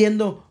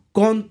haciendo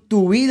con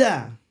tu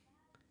vida?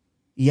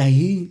 Y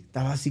ahí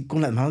estaba así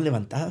con las manos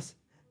levantadas.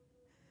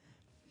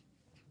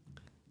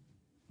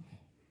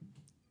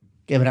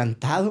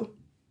 Quebrantado.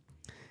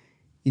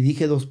 Y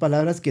dije 2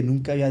 palabras que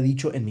nunca había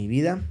dicho en mi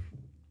vida.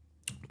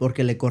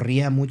 Porque le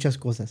corría a muchas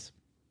cosas.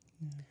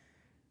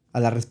 A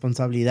la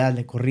responsabilidad,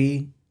 le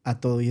corrí a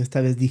todo. Y esta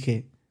vez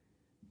dije,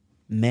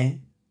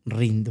 me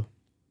rindo.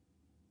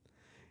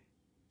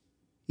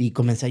 Y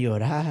comencé a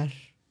llorar.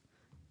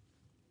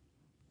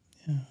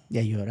 Y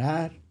a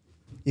llorar.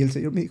 Y el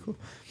Señor me dijo,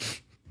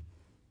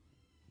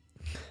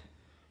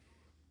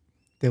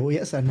 te voy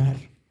a sanar.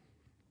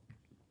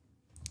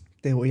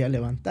 Te voy a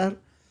levantar.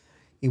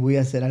 Y voy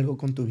a hacer algo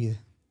con tu vida.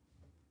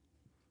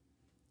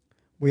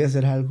 Voy a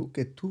hacer algo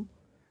que tú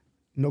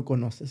no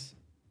conoces.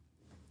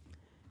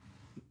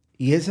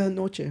 Y esa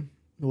noche,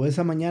 o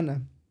esa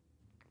mañana,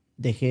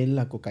 dejé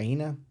la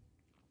cocaína,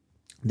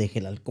 dejé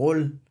el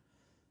alcohol,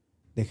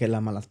 dejé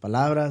las malas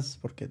palabras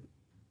porque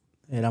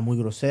era muy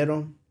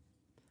grosero,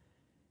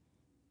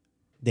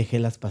 dejé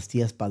las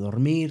pastillas para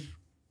dormir,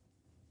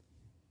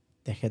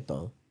 dejé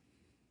todo.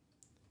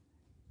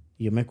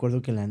 Y yo me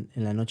acuerdo que en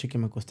la noche que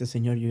me acosté,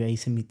 Señor, yo ya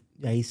hice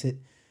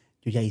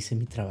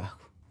mi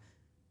trabajo.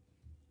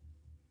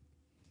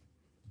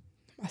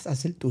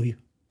 Haz el tuyo.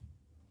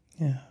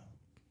 Yeah.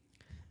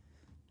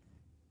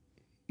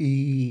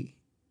 Y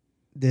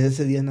desde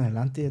ese día en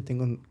adelante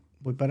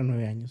voy para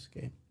 9 años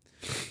que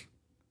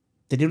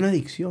tenía una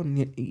adicción.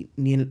 Ni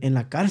en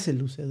la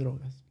cárcel usé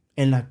drogas.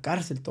 En la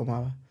cárcel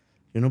tomaba.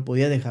 Yo no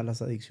podía dejar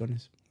las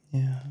adicciones.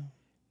 Yeah.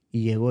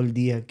 Y llegó el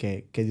día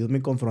que Dios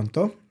me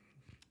confrontó,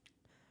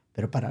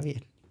 pero para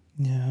bien.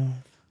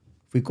 Yeah.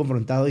 Fui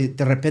confrontado y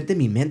de repente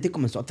mi mente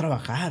comenzó a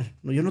trabajar.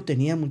 No, yo no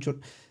tenía mucho,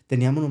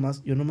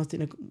 yo nomás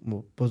tenía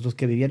como, pues los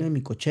que vivían en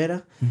mi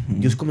cochera.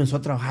 Dios comenzó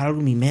a trabajar algo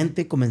en mi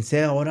mente.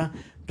 Comencé ahora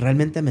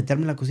realmente a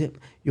meterme en la cocina.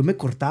 Yo me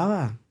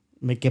cortaba,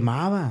 me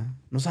quemaba,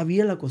 no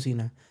sabía la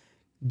cocina.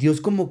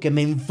 Dios como que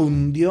me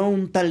infundió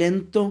un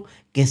talento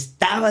que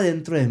estaba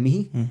dentro de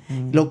mí.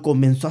 Lo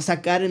comenzó a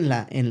sacar en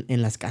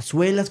las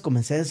cazuelas.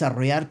 Comencé a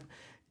desarrollar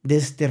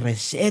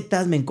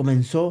recetas. Me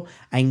comenzó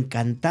a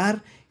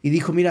encantar. Y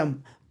dijo, mira,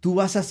 tú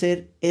vas a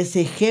ser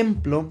ese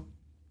ejemplo.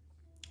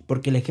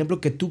 Porque el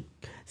ejemplo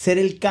ser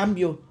el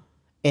cambio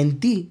en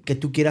ti que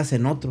tú quieras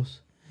en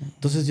otros.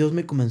 Entonces Dios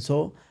me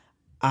comenzó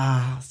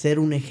a ser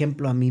un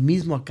ejemplo a mí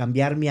mismo, a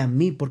cambiarme a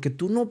mí, porque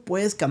tú no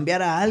puedes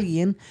cambiar a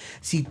alguien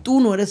si tú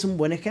no eres un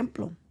buen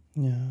ejemplo.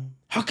 Yeah.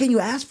 How can you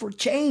ask for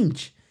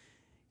change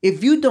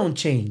if you don't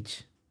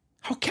change?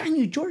 How can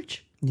you,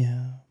 George?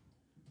 Yeah.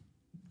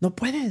 No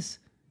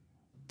puedes.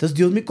 Entonces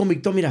Dios me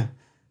convictó, mira,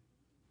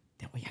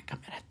 te voy a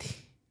cambiar a ti.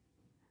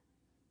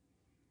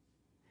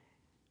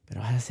 Pero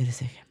vas a ser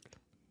ese ejemplo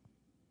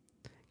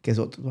que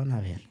otros van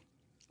a ver.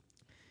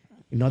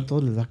 Y no a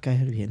todos les va a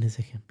caer bien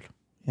ese ejemplo.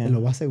 Yeah. Te lo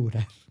voy a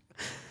asegurar.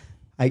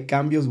 Hay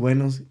cambios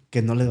buenos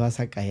que no les vas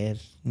a caer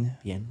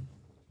bien.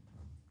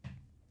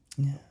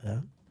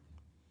 ¿Verdad?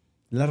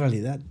 Es la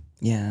realidad.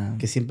 Yeah.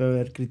 Que siempre va a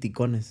haber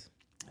criticones.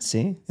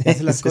 Sí. Si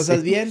haces las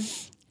cosas bien,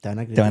 te van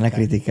a criticar. Te van a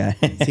criticar.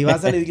 Si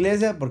vas a la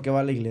iglesia, ¿por qué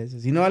va a la iglesia?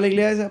 Si no va a la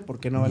iglesia, ¿por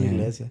qué no va a la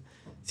iglesia?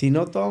 Si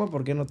no toma,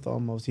 ¿por qué no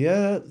toma?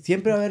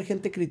 Siempre va a haber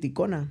gente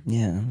criticona.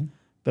 Yeah.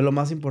 Pero lo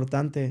más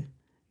importante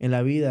en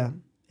la vida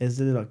es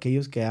de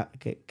aquellos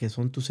que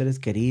son tus seres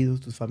queridos,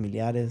 tus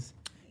familiares.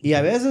 Y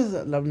a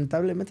veces,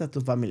 lamentablemente, a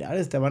tus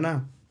familiares te van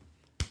a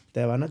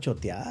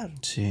chotear.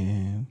 Sí.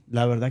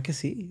 La verdad que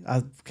sí.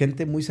 A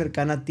gente muy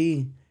cercana a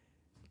ti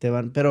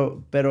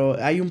pero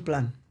hay un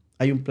plan.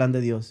 Hay un plan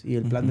de Dios. Y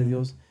el plan de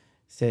Dios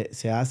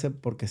se hace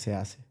porque se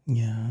hace.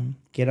 Yeah.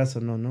 Quieras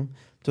o no, ¿no?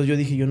 Entonces yo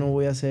dije, yo no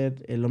voy a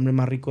ser el hombre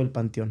más rico del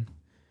panteón.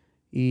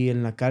 Y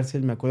en la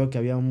cárcel me acuerdo que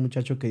había un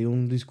muchacho que dio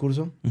un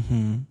discurso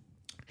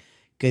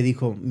que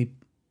dijo,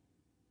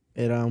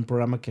 era un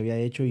programa que había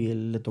hecho y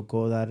él le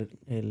tocó dar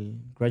el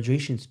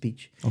graduation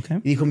speech. Okay.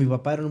 Y dijo, mi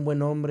papá era un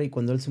buen hombre y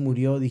cuando él se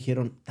murió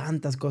dijeron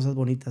tantas cosas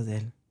bonitas de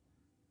él.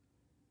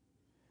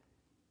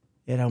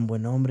 Era un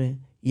buen hombre.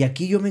 Y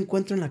aquí yo me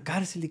encuentro en la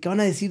cárcel. ¿Y qué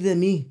van a decir de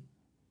mí?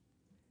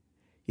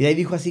 Y de ahí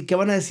dijo así, ¿qué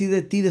van a decir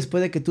de ti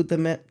después de que tú te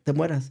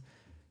mueras?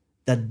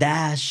 The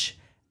dash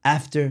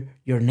after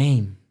your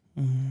name.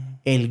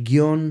 El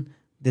guión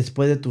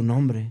después de tu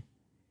nombre.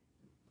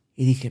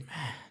 Y dije,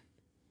 man,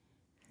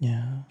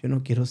 Yeah. yo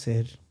no quiero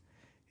ser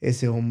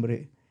ese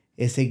hombre,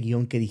 ese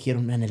guión que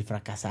dijeron, man, el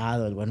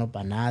fracasado, el bueno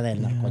para nada,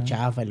 el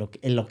narcochafa,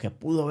 en lo que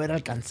pudo haber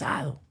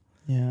alcanzado.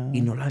 Yeah. Y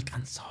no lo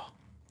alcanzó.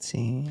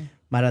 Sí.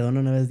 Maradona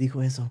una vez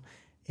dijo eso.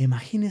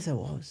 Imagínese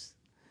vos,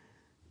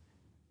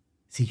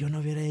 si yo no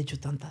hubiera hecho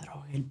tanta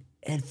droga,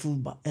 el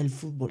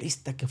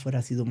futbolista que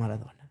fuera sido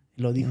Maradona.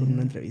 Lo dijo en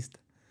una entrevista.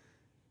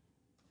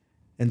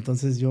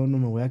 Entonces yo no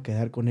me voy a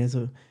quedar con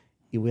eso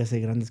y voy a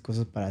hacer grandes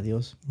cosas para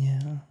Dios.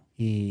 Yeah.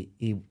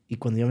 Y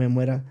cuando yo me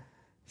muera,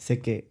 sé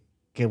que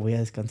que voy a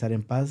descansar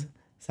en paz,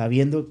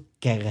 sabiendo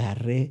que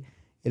agarré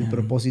el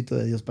propósito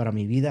de Dios para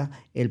mi vida,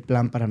 el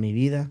plan para mi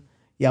vida.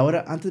 Y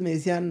ahora, antes me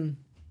decían,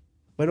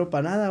 bueno,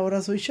 para nada,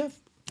 ahora soy chef.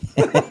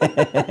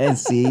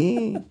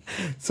 Sí.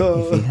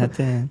 Y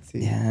fíjate.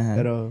 Sí,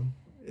 pero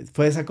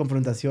fue esa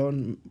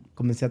confrontación.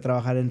 Comencé a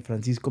trabajar en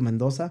Francisco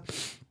Mendoza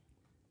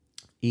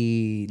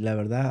y la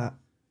verdad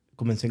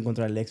comencé a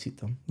encontrar el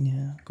éxito.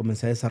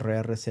 Comencé a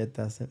desarrollar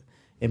recetas,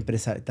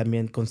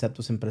 también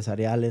conceptos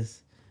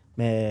empresariales.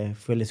 Me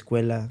fui a la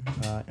escuela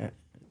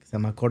que se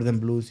llama Cordon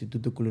Bleu,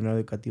 Instituto Culinario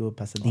Educativo de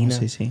Pasadena.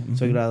 Sí, sí.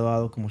 Soy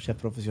graduado como chef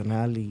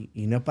profesional y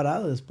no he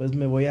parado. Después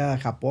me voy a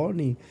Japón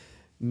y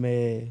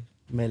me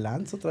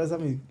lanzo otra vez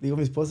digo a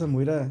mi esposa, me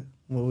voy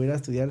a ir a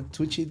estudiar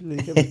sushi. Le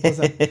dije a mi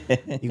esposa,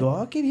 digo,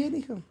 oh, qué bien,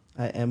 hijo.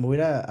 Me voy a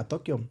ir a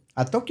Tokio.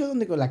 ¿A Tokio?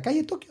 ¿Dónde? La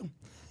calle Tokio.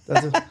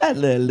 Entonces,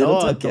 no,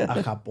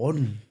 a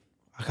Japón.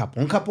 A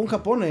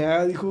Japón.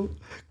 Ella dijo,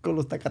 con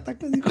los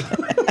tacatacas, dijo.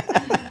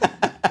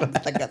 Con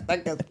los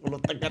tacatacas.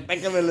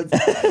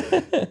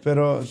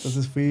 Pero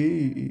entonces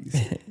fui.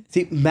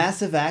 Sí,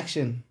 massive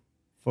action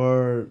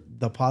for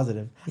the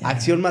positive.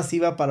 Acción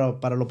masiva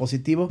para lo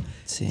positivo.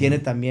 Sí. Tiene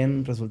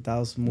también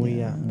resultados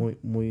muy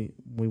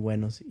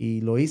buenos.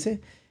 Y lo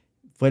hice.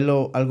 Fue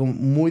algo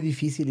muy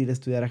difícil ir a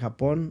estudiar a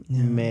Japón.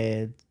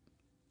 Me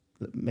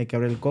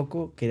quebré el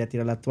coco. Quería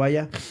tirar la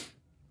toalla.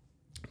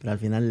 Pero al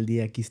final del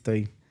día aquí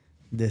estoy.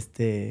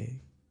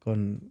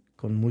 Con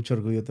mucho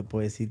orgullo te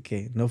puedo decir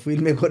que no fui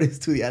el mejor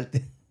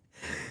estudiante.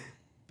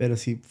 Pero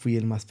sí fui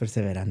el más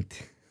perseverante.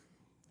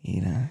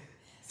 Mira.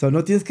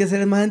 No tienes que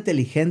ser el más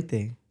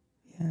inteligente.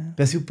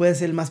 Pero sí puedes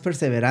ser el más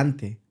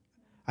perseverante.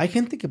 Hay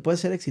gente que puede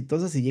ser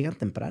exitosa si llegan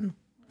temprano.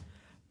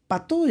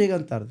 Para todo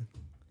llegan tarde.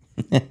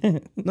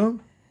 ¿No?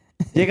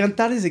 Llegan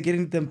tarde y se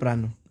quieren ir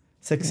temprano.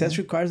 Success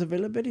requires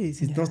availability.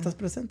 Si no estás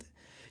presente.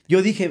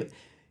 Yo dije,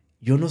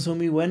 yo no soy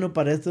muy bueno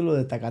para esto, lo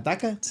de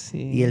tacataca. Sí.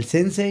 Y el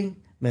sensei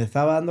me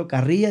estaba dando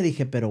carrilla.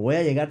 Dije, pero voy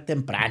a llegar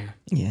temprano.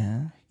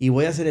 Y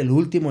voy a ser el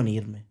último en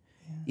irme.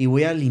 Y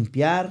voy a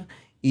limpiar.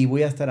 Y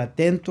voy a estar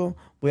atento.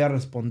 Voy a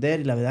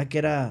responder. Y la verdad que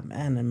era,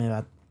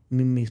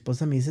 mi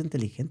esposa me dice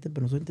inteligente,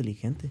 pero no soy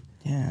inteligente.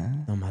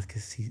 Nomás que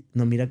sí.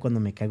 No, mira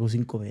cuando me caigo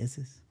 5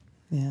 veces.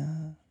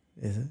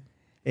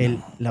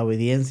 La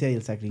obediencia y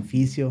el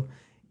sacrificio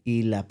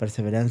y la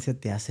perseverancia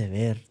te hace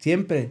ver.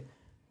 Siempre,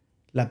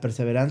 la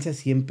perseverancia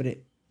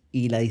siempre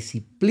y la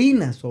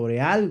disciplina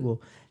sobre algo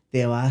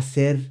te va a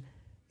hacer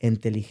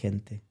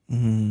inteligente.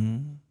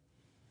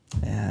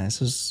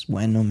 Eso es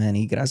bueno, man.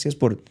 Y gracias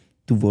por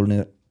tu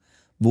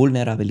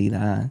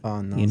vulnerabilidad.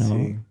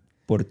 Sí.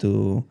 Por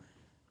tu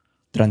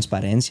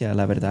transparencia,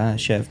 la verdad,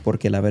 chef.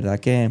 Porque la verdad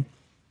que,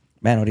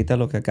 man, ahorita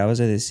lo que acabas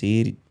de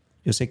decir,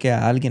 yo sé que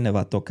a alguien le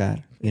va a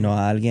tocar.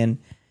 A alguien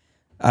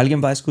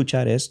va a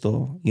escuchar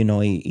esto,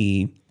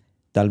 y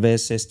tal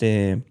vez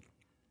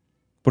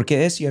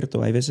porque es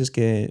cierto, hay veces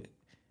que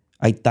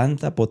hay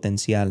tanta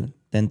potencial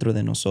dentro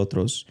de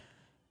nosotros,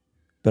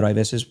 pero hay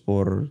veces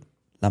por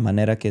la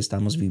manera que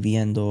estamos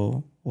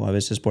viviendo o a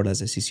veces por las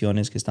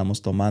decisiones que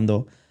estamos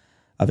tomando,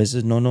 a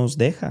veces no nos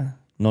deja,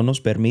 no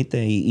nos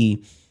permite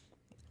y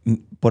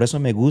por eso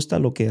me gusta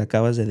lo que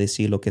acabas de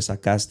decir, lo que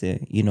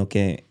sacaste,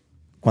 que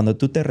cuando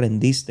tú te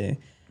rendiste,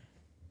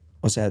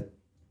 o sea,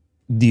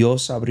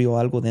 Dios abrió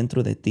algo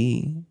dentro de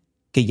ti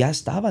que ya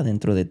estaba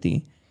dentro de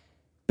ti,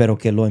 pero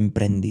que lo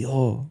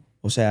emprendió.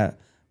 O sea,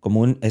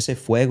 como ese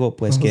fuego,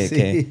 pues,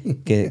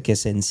 que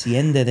se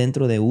enciende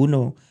dentro de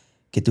uno,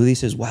 que tú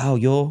dices, wow,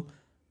 yo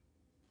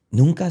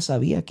nunca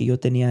sabía que yo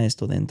tenía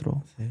esto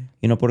dentro.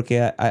 Sí.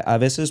 Porque a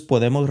veces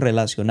podemos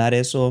relacionar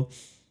eso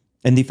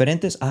en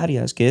diferentes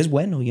áreas, que es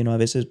bueno. A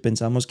veces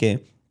pensamos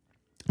que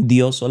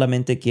Dios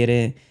solamente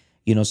quiere,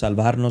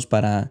 salvarnos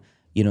para,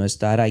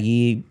 estar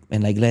allí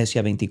en la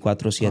iglesia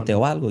 24/7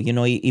 o algo,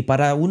 y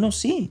para unos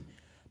sí.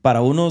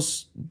 Para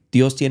unos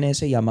Dios tiene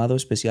ese llamado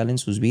especial en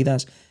sus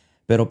vidas,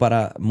 pero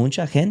para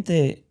mucha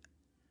gente,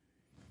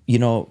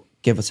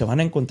 que se van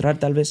a encontrar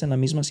tal vez en la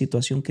misma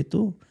situación que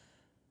tú.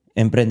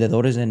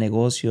 Emprendedores de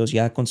negocios,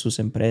 ya con sus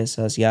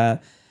empresas, ya,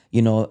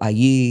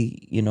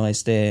 allí,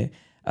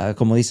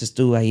 como dices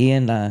tú, ahí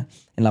en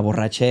la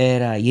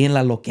borrachera, allí en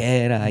la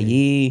loquera,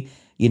 allí,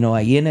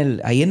 ahí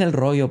en el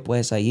rollo,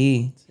 pues,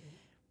 allí. Sí.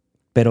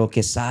 Pero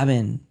que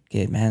saben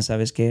que, man,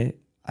 ¿sabes qué?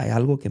 Hay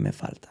algo que me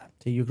falta.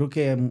 Sí, yo creo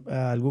que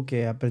algo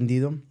que he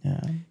aprendido,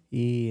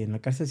 y en la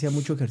cárcel hacía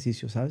mucho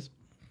ejercicio, ¿sabes?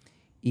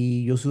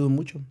 Y yo sudo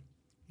mucho.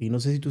 Y no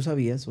sé si tú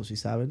sabías, o si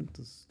saben,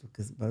 entonces, lo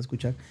que van a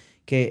escuchar,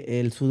 que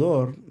el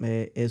sudor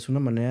es una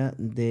manera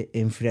de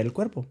enfriar el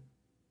cuerpo.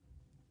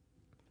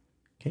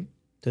 ¿Okay?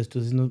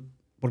 Entonces,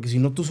 porque si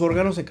no, tus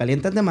órganos se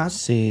calientan de más.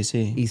 Sí,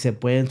 sí. Y se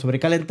pueden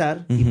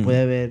sobrecalentar y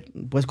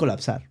puedes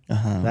colapsar.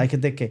 Hay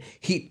gente que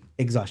heat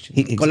exhaustion,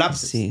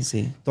 colapses. Sí, sí.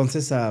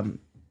 Entonces,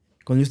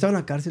 cuando yo estaba en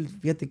la cárcel,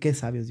 fíjate qué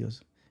sabio es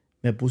Dios.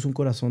 Me puso un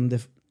corazón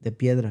de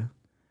piedra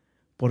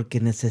porque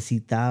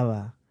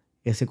necesitaba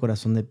ese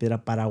corazón de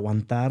piedra para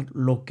aguantar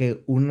lo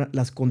que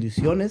las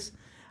condiciones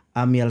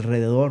a mi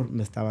alrededor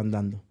me estaban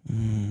dando.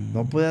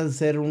 No puedes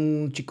ser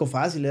un chico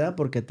fácil, ¿verdad?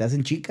 Porque te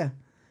hacen chica.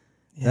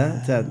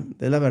 O sea,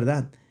 es la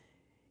verdad.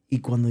 Y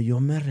cuando yo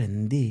me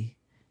rendí,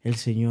 el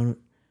Señor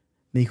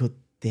me dijo,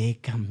 te he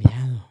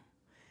cambiado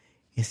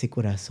ese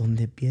corazón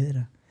de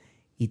piedra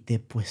y te he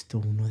puesto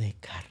uno de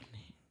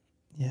carne.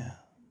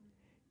 Yeah.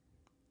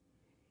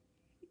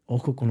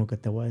 Ojo con lo que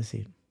te voy a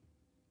decir.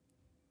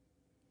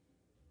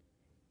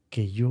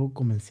 Que yo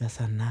comencé a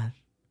sanar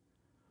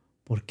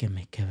porque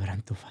me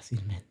quebranto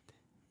fácilmente.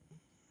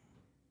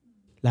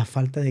 La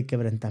falta de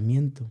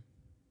quebrantamiento.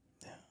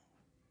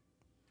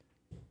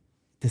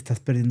 Te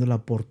estás perdiendo la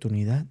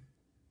oportunidad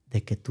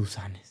de que tú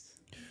sanes.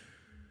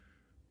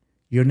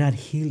 You're not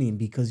healing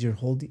because you're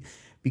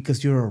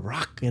a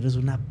rock. Eres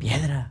una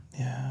piedra.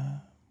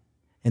 Yeah.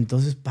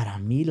 Entonces, para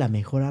mí, la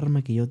mejor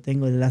arma que yo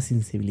tengo es la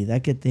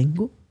sensibilidad que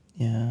tengo.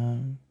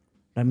 Yeah.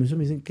 A mí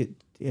me dicen que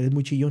eres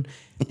muy chillón.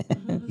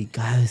 Y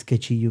cada vez que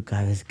chillo,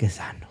 cada vez que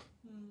sano.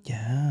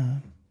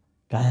 Yeah.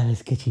 Cada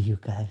vez que chillo,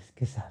 cada vez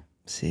que sano.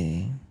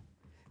 Sí.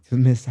 Entonces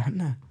me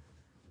sana.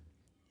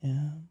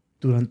 Yeah.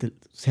 O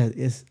sea,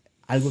 es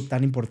algo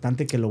tan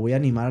importante que lo voy a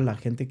animar a la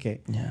gente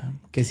que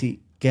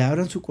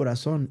abran su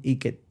corazón y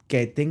que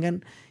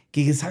tengan,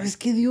 que ¿sabes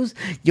qué, Dios?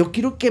 Yo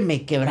quiero que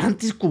me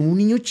quebrantes como un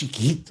niño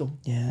chiquito.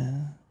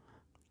 Yeah.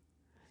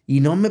 Y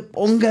no me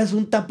pongas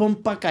un tapón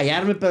para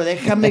callarme, pero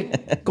déjame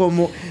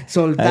como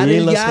soltar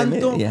el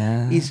llanto.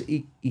 Yeah.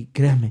 Y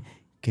créame,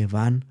 que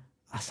van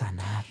a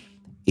sanar.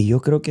 Y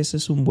yo creo que ese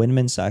es un buen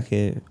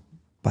mensaje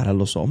para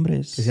los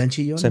hombres. Que sean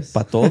chillones. O sea,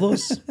 para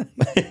todos.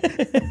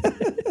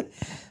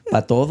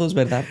 Para todos,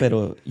 ¿verdad?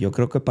 Pero yo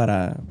creo que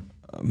para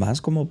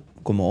más como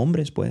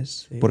hombres,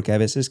 pues. Sí. Porque a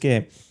veces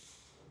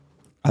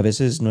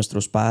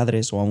nuestros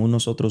padres o aún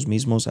nosotros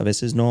mismos, a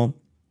veces no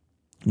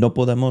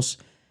podemos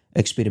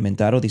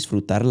experimentar o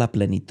disfrutar la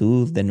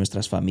plenitud de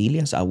nuestras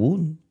familias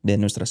aún, de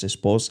nuestras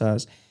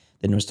esposas,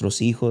 de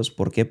nuestros hijos.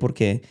 ¿Por qué?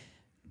 Porque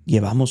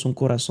llevamos un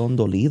corazón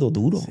dolido,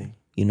 duro. Sí.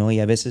 Y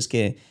a veces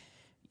que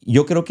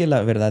yo creo que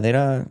la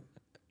verdadera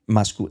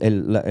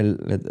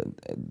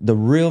the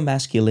real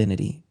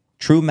masculinity,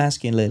 true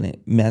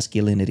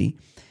masculinity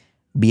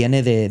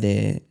viene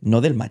de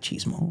no del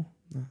machismo.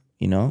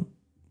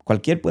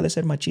 Cualquier puede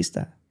ser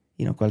machista,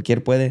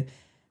 cualquier puede.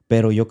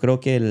 Pero yo creo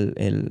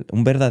que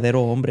un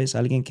verdadero hombre es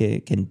alguien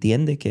que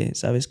entiende que,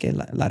 ¿sabes qué?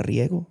 La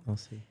riego. Oh,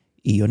 sí.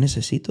 Y yo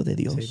necesito de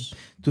Dios. Sí.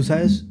 Tú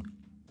sabes,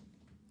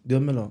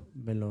 Dios me lo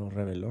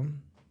reveló.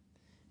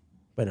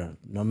 Bueno,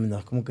 no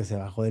es como que se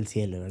bajó del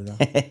cielo, ¿verdad?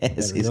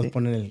 Pero sí, Dios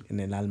pone en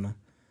el alma.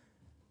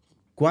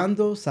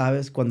 ¿Cuándo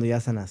sabes cuando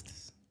ya sanaste?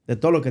 De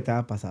todo lo que te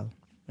ha pasado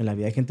en la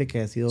vida. Hay gente que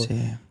ha sido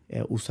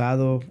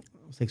usado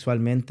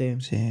sexualmente,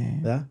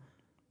 ¿verdad?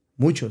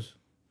 Muchos.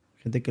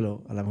 Gente que a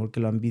lo mejor que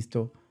lo han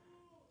visto,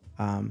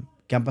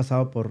 que han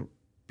pasado por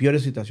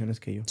peores situaciones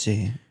que yo.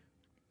 Sí.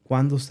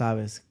 ¿Cuándo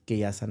sabes que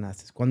ya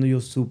sanaste? ¿Cuándo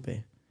yo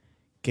supe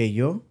que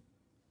yo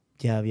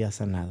ya había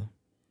sanado?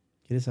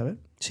 ¿Quieres saber?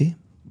 Sí.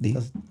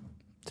 ¿Estás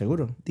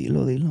seguro?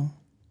 Dilo.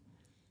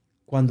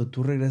 Cuando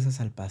tú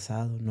regresas al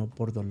pasado, no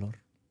por dolor.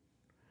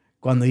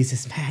 Cuando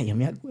dices, yo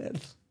me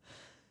acuerdo.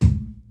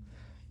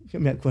 Yo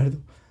me acuerdo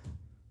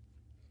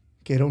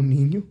que era un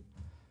niño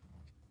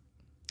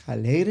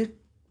alegre,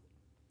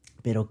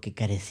 pero que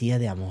carecía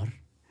de amor.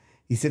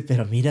 Dice,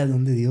 pero mira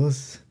dónde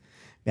Dios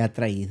me ha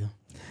traído.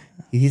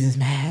 Y dices,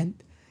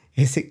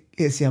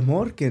 ese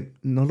amor que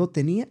no lo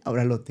tenía,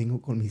 ahora lo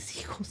tengo con mis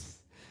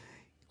hijos.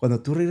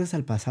 Cuando tú regresas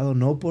al pasado,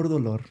 no por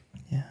dolor,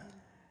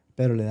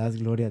 pero le das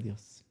gloria a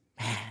Dios.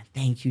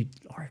 Thank you,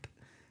 Lord.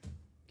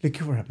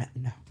 Look where I'm at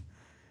now.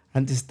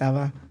 Antes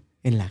estaba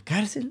en la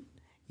cárcel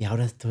y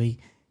ahora estoy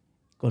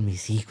con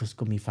mis hijos,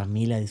 con mi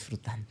familia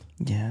disfrutando.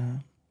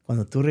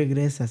 Cuando tú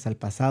regresas al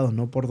pasado,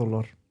 no por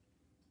dolor.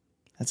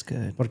 That's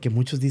good. Porque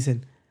muchos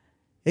dicen,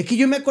 es que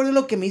yo me acuerdo de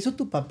lo que me hizo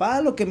tu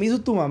papá, lo que me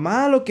hizo tu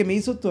mamá, lo que me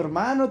hizo tu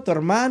hermano, tu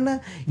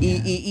hermana,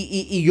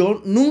 y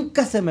yo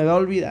nunca se me va a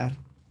olvidar.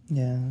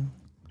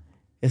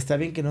 Está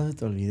bien que no se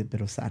te olvide,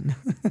 pero sana.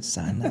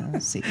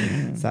 Sana, sí.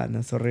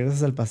 Sana.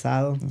 Regresas al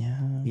pasado.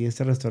 Y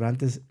este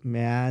restaurante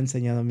me ha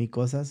enseñado a mí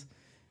cosas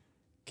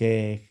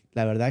que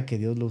la verdad que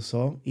Dios lo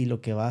usó y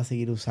lo que va a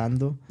seguir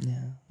usando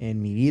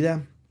en mi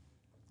vida.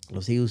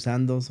 Lo sigue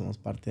usando. Somos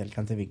parte de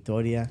Alcance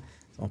Victoria.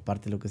 Somos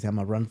parte de lo que se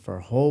llama Run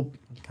for Hope,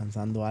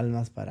 alcanzando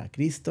almas para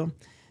Cristo.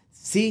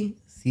 Sí,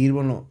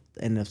 sirvo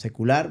en lo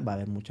secular. Va a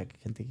haber mucha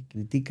gente que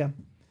critica.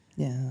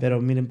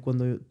 Pero miren,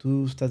 cuando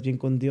tú estás bien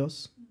con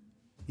Dios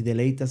y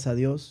deleitas a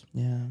Dios,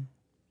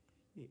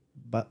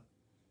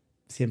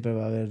 siempre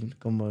va a haber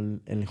como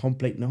el home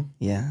plate, ¿no?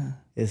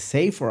 Es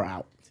safe or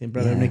out.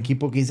 Siempre va a haber un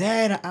equipo que dice,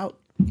 era out,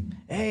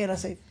 era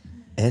safe.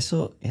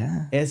 Eso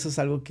es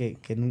algo que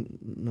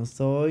no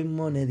soy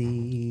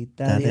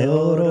monedita de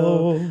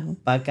oro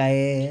para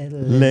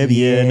caerle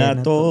bien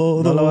a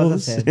todos. No lo vas a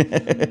hacer.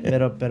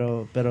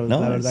 Pero no,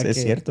 la verdad es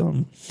que cierto.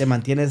 Te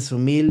mantienes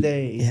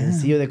humilde y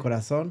sencillo de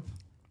corazón.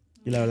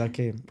 Y la verdad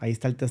que ahí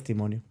está el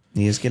testimonio.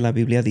 Y es que la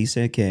Biblia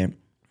dice que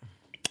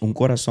un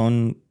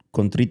corazón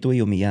contrito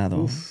y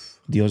humillado,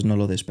 Dios no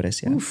lo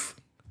desprecia.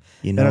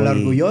 Pero el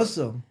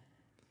orgulloso.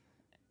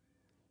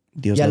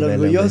 Dios y lo al ve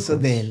orgulloso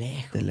de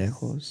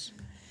lejos.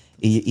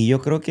 Y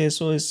yo creo que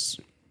eso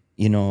es,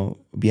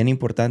 bien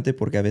importante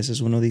porque a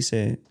veces uno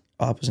dice,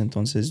 pues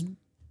entonces,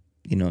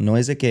 no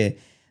es de que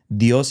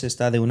Dios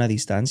está de una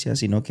distancia,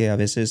 sino que a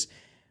veces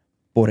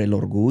por el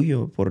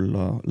orgullo, por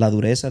la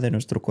dureza de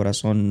nuestro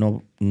corazón,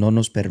 no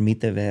nos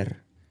permite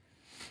ver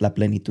la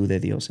plenitud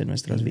de Dios en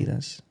nuestras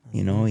vidas,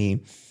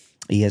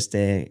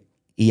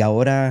 y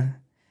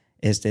ahora,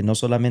 no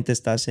solamente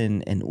estás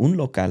en un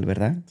local,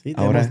 ¿verdad? Sí,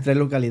 ahora tenemos 3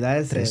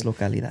 localidades. 3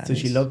 localidades.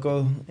 Sushi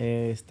Loco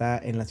está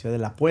en la ciudad de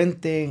La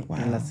Puente, Wow.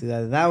 en la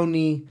ciudad de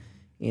Downey,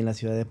 en la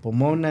ciudad de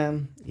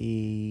Pomona,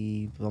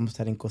 y pues vamos a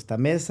estar en Costa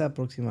Mesa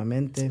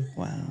próximamente.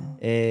 Wow.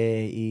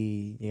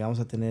 Y llegamos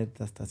a tener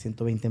hasta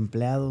 120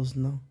 empleados,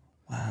 ¿no?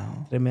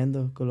 Wow.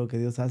 Tremendo con lo que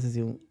Dios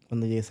hace.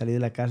 Cuando salí de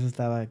la cárcel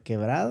estaba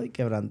quebrado y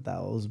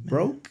quebrantado. I was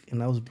broke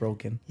and I was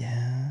broken.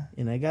 Yeah.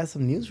 And I got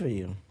some news for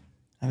you.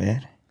 A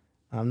ver.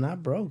 I'm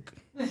not broke.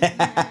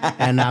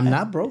 And I'm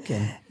not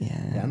broken.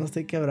 Yeah. Ya no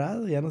estoy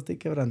quebrado, ya no estoy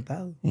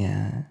quebrantado.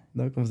 Yeah.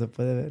 No, como se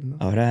puede ver, ¿no?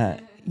 Ahora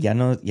ya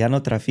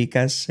no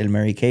traficas el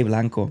Mary Kay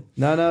blanco.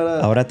 No.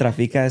 Ahora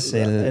traficas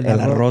el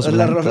arroz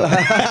blanco.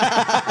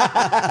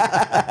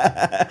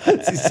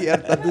 Sí,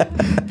 cierto.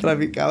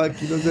 Traficaba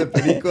kilos de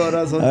perico,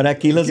 ahora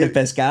kilos de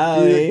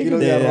pescado, kilos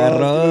de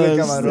arroz, kilos de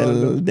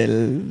camarón,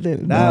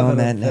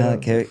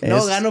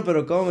 no gano,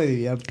 pero cómo me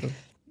divierto.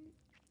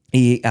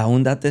 Y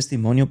aún da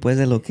testimonio, pues,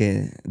 de lo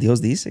que Dios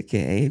dice,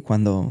 que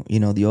cuando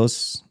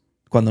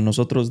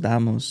nosotros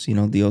damos,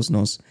 Dios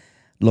nos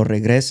lo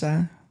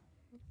regresa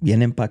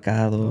bien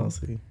empacado,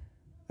 sí.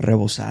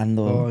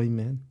 rebosando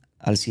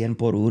al 100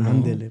 por 1.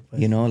 Ándele,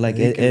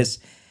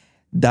 pues.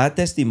 Da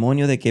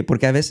testimonio de que,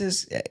 porque a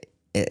veces,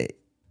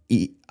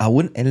 y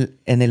aún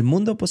en el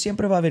mundo, pues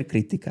siempre va a haber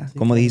crítica, sí,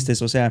 como dijiste,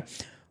 o sea,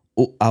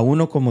 a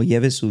uno como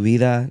lleve su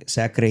vida,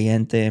 sea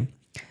creyente,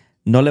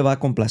 no le va a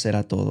complacer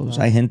a todos.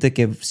 Hay gente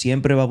que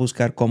siempre va a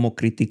buscar cómo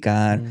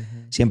criticar,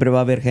 siempre va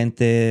a haber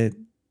gente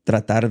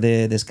tratar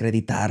de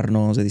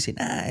descreditarnos, de decir,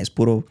 es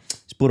puro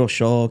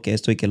show, que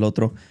esto y que el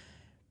otro.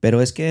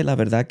 Pero es que la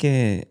verdad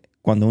que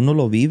cuando uno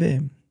lo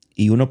vive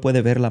y uno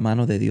puede ver la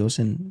mano de Dios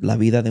en la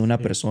vida de una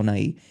persona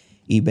y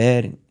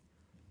ver,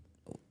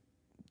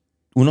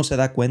 uno se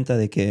da cuenta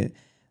de que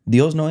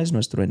Dios no es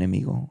nuestro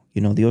enemigo.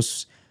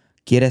 Dios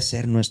quiere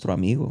ser nuestro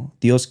amigo.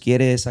 Dios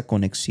quiere esa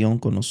conexión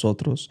con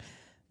nosotros.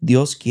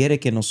 Dios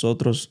quiere que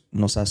nosotros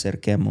nos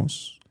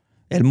acerquemos.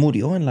 Él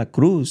murió en la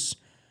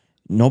cruz,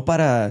 no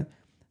para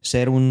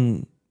ser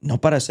un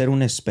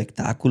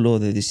espectáculo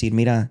de decir,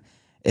 mira,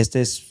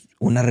 esta es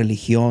una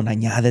religión,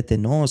 añádete,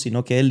 no,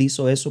 sino que Él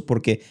hizo eso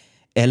porque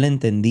Él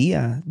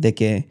entendía de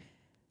que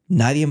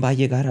nadie va a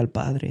llegar al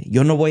Padre.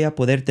 Yo no voy a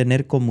poder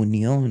tener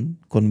comunión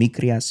con mi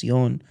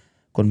creación,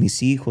 con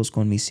mis hijos,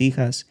 con mis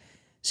hijas,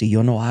 si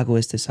yo no hago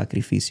este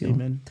sacrificio.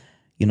 Amen.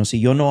 Si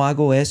yo no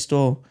hago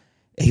esto,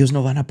 ellos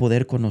no van a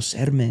poder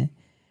conocerme.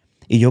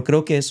 Y yo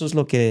creo que eso es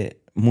lo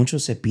que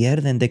muchos se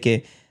pierden, de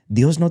que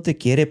Dios no te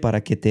quiere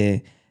para que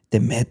te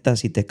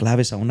metas y te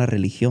claves a una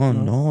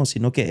religión, no,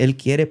 sino que Él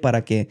quiere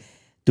para que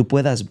tú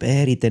puedas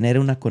ver y tener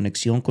una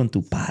conexión con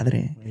tu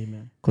Padre.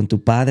 Amen. Con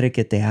tu Padre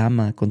que te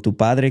ama, con tu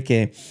Padre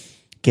que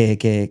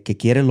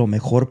quiere lo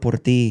mejor por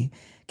ti,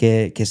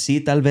 que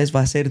sí, tal vez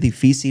va a ser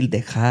difícil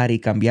dejar y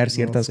cambiar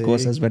ciertas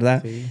cosas,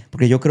 ¿verdad? Sí.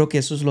 Porque yo creo que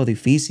eso es lo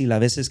difícil a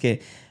veces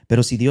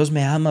pero si Dios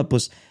me ama,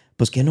 pues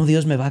 ¿qué no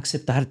Dios me va a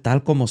aceptar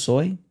tal como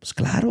soy? Pues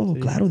claro,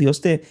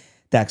 Dios te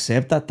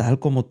acepta tal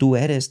como tú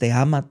eres, te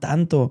ama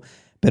tanto,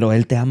 pero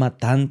Él te ama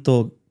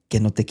tanto que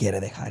no te quiere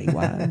dejar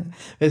igual.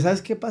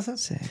 ¿Sabes qué pasa?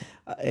 Sí.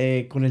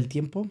 Con el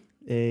tiempo,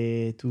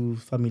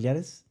 tus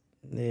familiares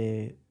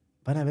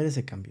van a ver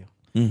ese cambio.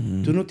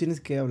 Uh-huh. Tú no tienes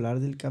que hablar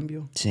del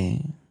cambio.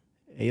 Sí.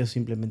 Ellos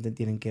simplemente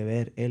tienen que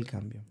ver el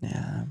cambio.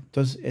 Yeah.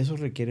 Entonces, eso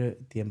requiere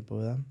tiempo,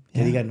 ¿verdad?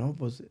 Que digan, no,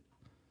 pues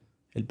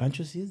el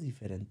Pancho sí es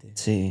diferente.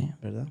 Sí.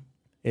 ¿Verdad?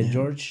 El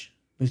George,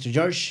 Mr.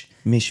 George.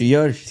 Mr.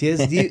 George.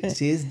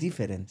 Sí es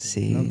diferente.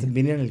 Sí. ¿No?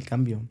 Viene en el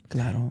cambio.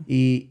 Claro.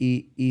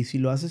 Y si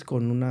lo haces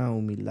con una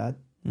humildad,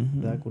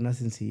 ¿verdad? Con una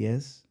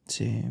sencillez.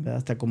 Sí. ¿Verdad?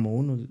 Hasta como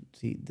uno.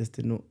 Sí,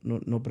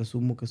 no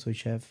presumo que soy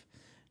chef.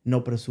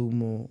 No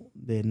presumo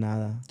de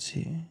nada.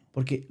 Sí.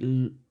 Porque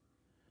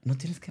no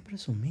tienes que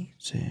presumir.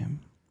 Sí.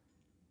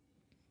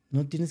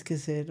 No tienes que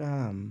ser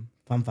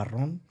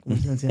fanfarrón. Como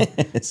se decía.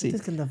 No Sí.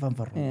 tienes que andar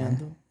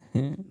fanfarronando.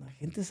 La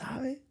gente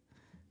sabe.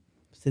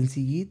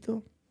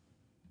 Sencillito,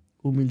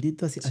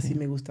 humildito, así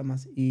me gusta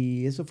más.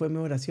 Y eso fue mi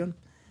oración.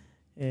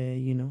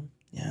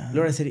 Yeah.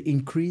 Lord, I said,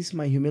 increase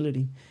my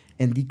humility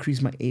and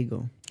decrease my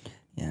ego.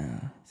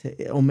 Yeah.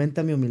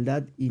 Aumenta mi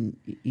humildad y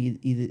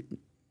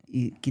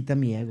quita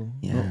mi ego.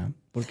 Yeah. ¿No?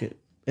 Porque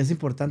es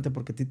importante,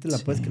 porque a ti te la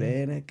puedes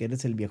creer, que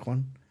eres el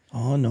viejón.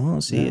 Oh,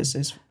 no, sí,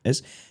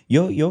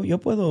 Yeah. Yo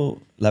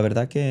puedo, la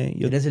verdad que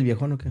yo... ¿Eres el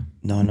viejón o qué?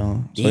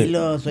 No.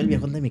 Dilo, soy el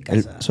viejón de mi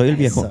casa. Soy el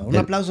viejón. Un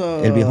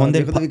aplauso. El viejón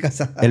de mi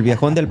casa. El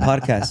viejón del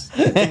podcast.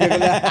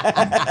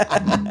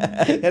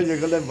 El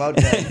viejón del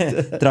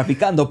podcast.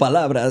 Traficando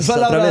palabras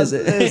a través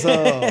de... Eso.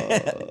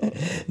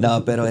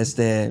 No, pero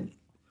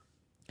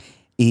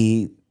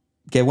y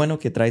qué bueno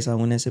que traes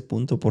aún ese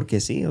punto, porque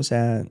sí, o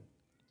sea,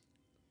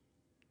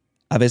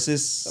 a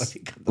veces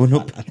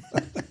uno...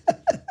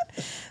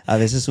 A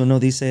veces uno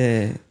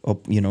dice,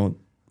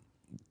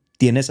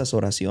 tiene esas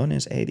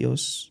oraciones, hey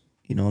Dios,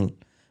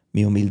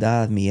 mi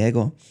humildad, mi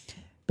ego.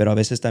 Pero a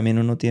veces también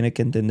uno tiene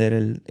que entender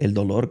el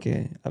dolor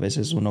que a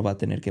veces uno va a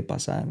tener que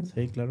pasar.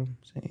 Sí, claro.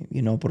 Sí,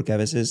 porque a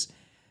veces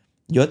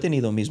yo he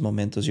tenido mis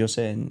momentos, yo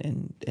sé,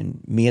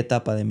 en mi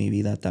etapa de mi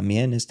vida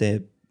también,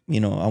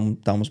 aún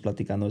estábamos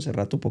platicando hace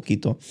rato un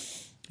poquito,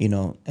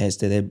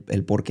 de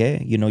el por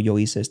qué, yo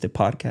hice este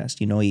podcast,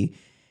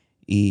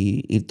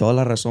 y toda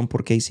la razón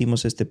por qué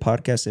hicimos este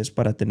podcast es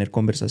para tener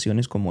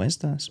conversaciones como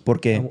estas.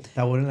 Porque...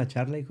 ¿Está buena la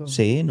charla, hijo?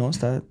 Sí, no,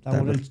 está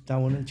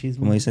bueno el chisme.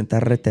 Como dicen, está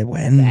rete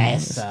bueno.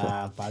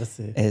 Esa,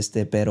 parce.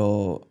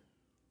 Pero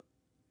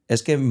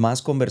es que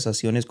más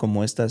conversaciones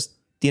como estas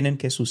tienen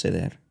que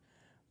suceder.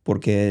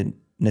 Porque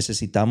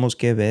necesitamos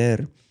que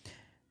ver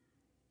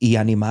y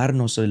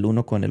animarnos el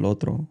uno con el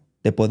otro.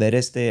 De poder,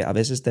 a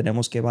veces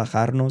tenemos que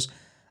bajarnos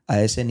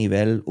a ese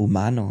nivel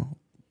humano.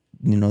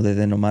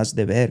 De nomás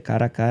de ver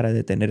cara a cara,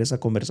 de tener esa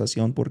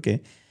conversación,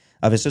 porque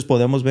a veces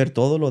podemos ver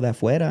todo lo de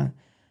afuera,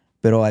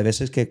 pero hay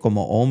veces que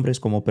como hombres,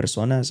 como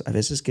personas, a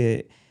veces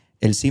que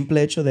el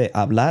simple hecho de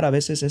hablar, a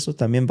veces eso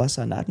también va a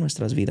sanar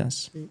nuestras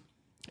vidas. Sí.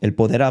 El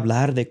poder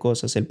hablar de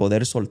cosas, el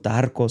poder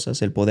soltar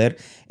cosas, el poder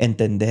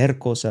entender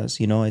cosas,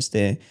 y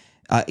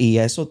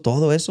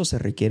todo eso se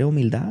requiere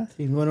humildad.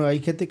 Sí, bueno,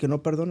 hay gente que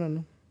no perdona,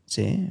 ¿no?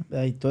 Sí.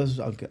 Hay todo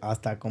eso,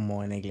 hasta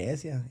como en la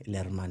iglesia, el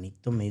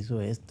hermanito me hizo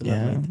esto.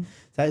 Yeah.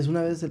 ¿Sabes?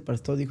 Una vez el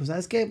pastor dijo,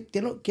 ¿sabes qué?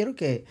 Quiero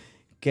que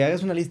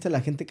hagas una lista de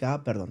la gente que va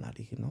a perdonar.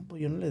 Y dije, no, pues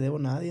yo no le debo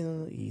a nadie,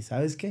 ¿no? Y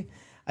 ¿sabes qué?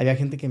 Había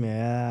gente que me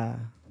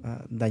había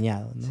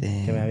dañado, ¿no?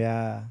 Sí. Que me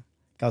había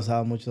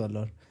causado mucho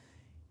dolor.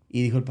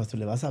 Y dijo el pastor,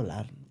 le vas a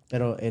hablar.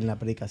 Pero en la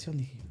predicación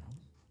dije, no.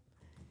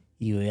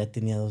 Y yo ya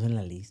tenía 2 en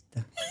la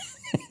lista.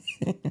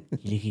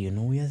 Y le dije, yo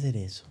no voy a hacer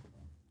eso.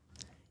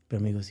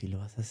 Pero me dijo, sí lo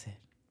vas a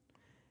hacer.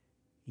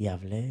 Y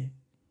hablé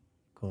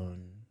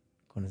con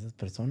esas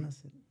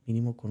personas.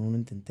 Mínimo con uno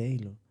intenté.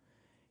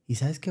 ¿Y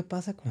sabes qué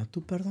pasa cuando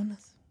tú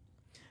perdonas?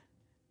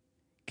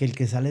 Que el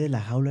que sale de la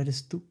jaula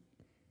eres tú.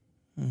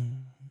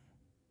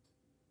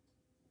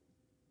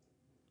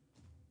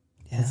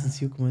 Yeah. Es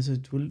sencillo como eso.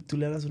 Tú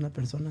le hablas a una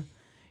persona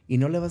y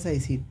no le vas a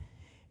decir,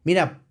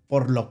 mira,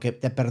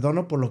 te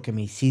perdono por lo que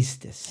me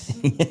hiciste.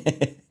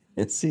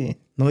 Sí.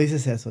 No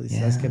dices eso. Dices,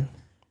 ¿sabes qué?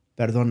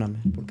 Perdóname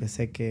porque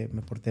sé que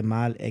me porté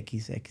mal,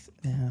 XX.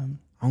 Yeah.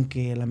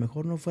 Aunque a lo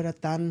mejor no fuera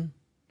tan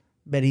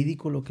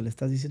verídico lo que le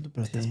estás diciendo,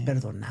 pero estás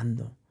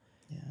perdonando.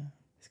 Yeah.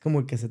 Es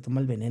como el que se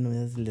toma el veneno.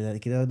 Le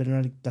quieres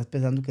veneno, estás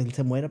pensando que él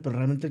se muera, pero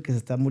realmente el que se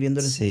está muriendo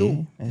eres tú.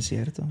 Sí, es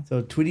cierto.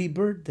 So, Tweety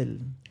Bird,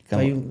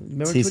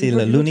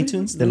 los Looney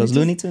Tunes, de los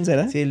Looney Tunes,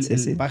 ¿verdad? Sí,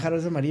 el pájaro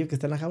ese amarillo que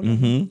está en la jaula.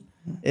 Uh-huh.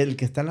 El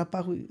que está en la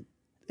paja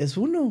es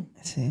uno.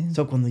 Sí.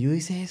 So, cuando yo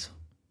hice eso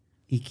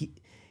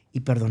y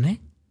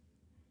perdoné,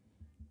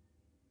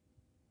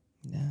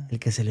 el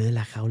que salió de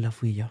la jaula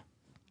fui yo.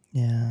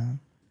 Yeah.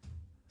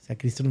 O sea,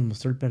 Cristo nos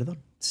mostró el perdón.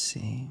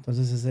 Sí.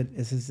 Entonces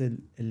ese es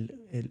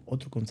el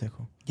otro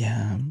consejo.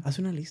 Yeah. Haz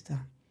una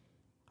lista.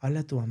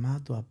 Habla a tu mamá,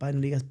 a tu papá, y no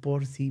le digas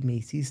por si me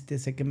hiciste,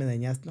 sé que me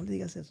dañaste. No le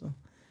digas eso.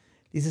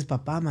 Dices,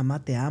 papá,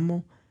 mamá, te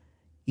amo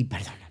y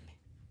perdóname.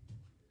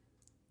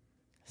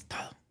 Es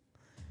todo.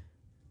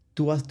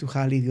 Tú haz tu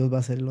jale y Dios va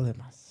a hacer lo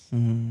demás.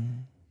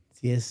 No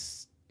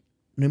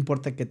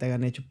importa qué te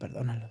hagan hecho,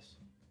 perdónalos.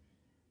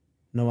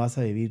 No vas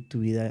a vivir tu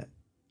vida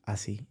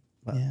así.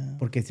 Yeah.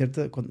 Porque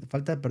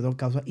falta de perdón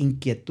causa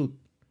inquietud.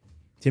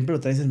 Siempre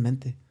lo traes en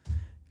mente.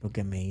 Lo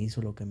que me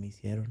hizo, lo que me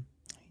hicieron.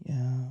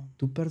 Yeah.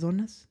 ¿Tú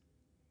perdonas?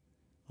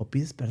 ¿O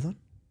pides perdón?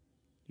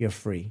 You're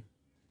free.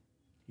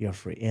 You're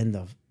free. End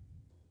of.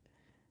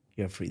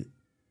 You're free.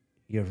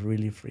 You're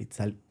really free.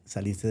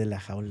 Saliste de la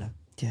jaula.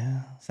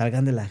 Yeah.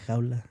 Salgan de la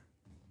jaula.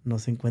 No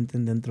se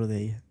encuentren dentro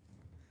de ella.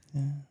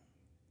 Yeah.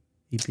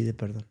 Y pide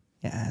perdón.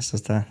 Ya, eso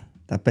está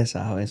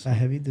pesado eso. A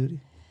heavy duty. O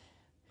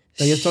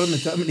sea, yo solo me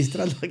estoy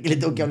administrando. Aquí le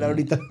tengo que hablar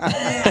ahorita.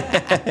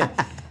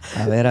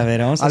 A ver,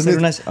 vamos a hacer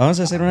unas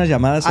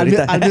llamadas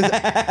ahorita. Le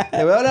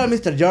voy a hablar a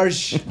Mr.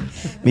 George.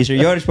 Mr.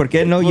 George, ¿por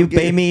qué no you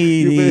pay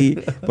me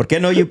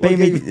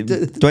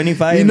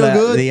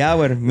 25 the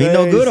hour? ¿Me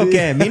no good o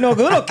qué? ¿Me no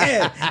good o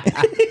qué?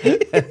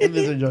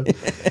 Mr. George.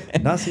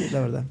 No, sí, la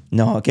verdad.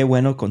 No, qué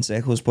buenos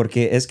consejos,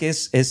 porque es que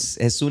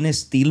es un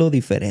estilo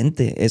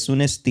diferente. Es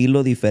un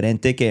estilo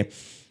diferente que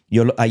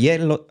yo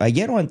ayer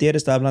o antier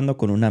estaba hablando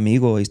con un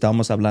amigo y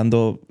estábamos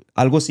hablando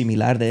algo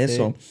similar de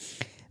eso. Sí.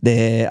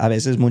 De a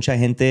veces mucha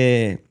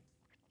gente,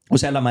 o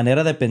sea, la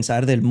manera de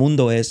pensar del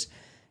mundo es,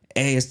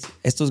 hey,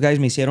 estos guys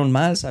me hicieron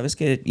mal, ¿sabes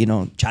qué?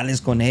 Chales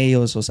con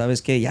ellos, o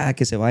 ¿sabes qué? Ya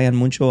que se vayan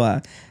mucho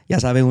a, ya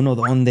sabe uno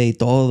dónde y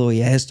todo,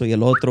 y esto y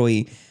el otro,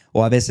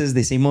 o a veces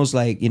decimos,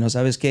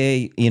 ¿sabes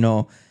qué?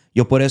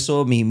 Yo por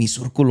eso mi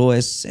círculo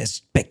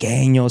es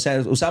pequeño, o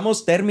sea,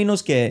 usamos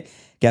términos que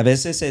a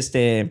veces,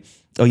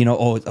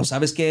 o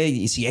 ¿sabes qué?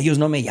 Y si ellos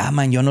no me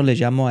llaman, yo no les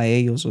llamo a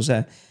ellos, o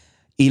sea.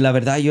 Y la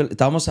verdad,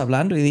 estábamos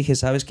hablando y dije,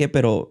 ¿sabes qué?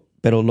 Pero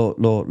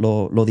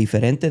lo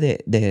diferente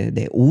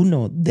de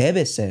uno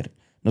debe ser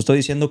No estoy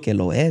diciendo que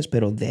lo es,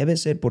 pero debe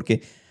ser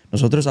porque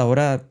nosotros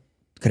ahora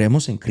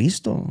creemos en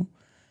Cristo.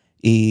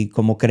 Y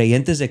como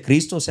creyentes de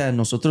Cristo, o sea,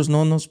 nosotros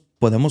no nos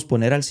podemos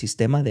poner al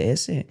sistema de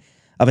ese.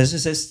 A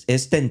veces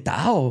es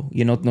tentado,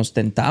 nos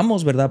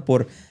tentamos, ¿verdad?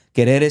 Por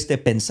querer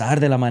pensar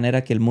de la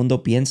manera que el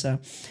mundo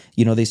piensa.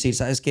 Decir,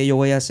 ¿sabes qué? Yo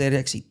voy a ser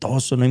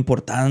exitoso, no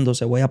importando,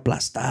 se voy a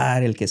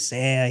aplastar el que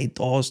sea y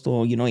todo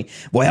esto, y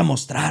voy a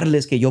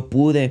mostrarles que yo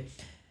pude.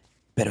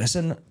 Pero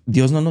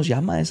Dios no nos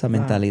llama a esa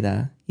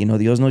mentalidad.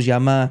 Dios nos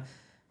llama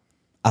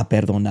a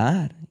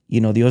perdonar.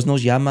 Dios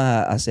nos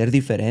llama a ser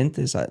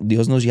diferentes.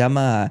 Dios nos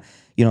llama a,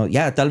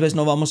 tal vez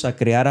no vamos a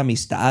crear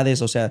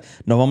amistades, o sea,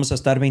 no vamos a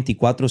estar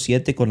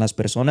 24/7 con las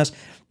personas,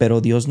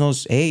 pero Dios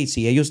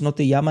si ellos no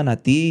te llaman a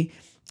ti,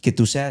 que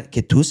tú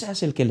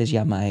seas el que les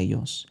llama a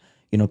ellos.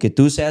 Que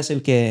tú seas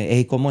el que,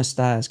 hey, ¿cómo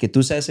estás? Que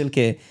tú seas el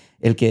que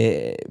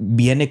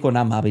viene con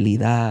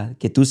amabilidad,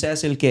 que tú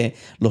seas el que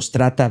los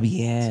trata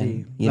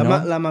bien. Sí.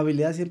 La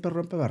amabilidad siempre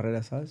rompe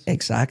barreras, ¿sabes?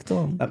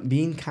 Exacto.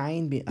 Being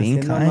kind,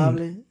 siendo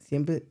amable,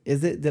 siempre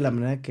es de la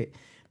manera que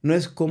no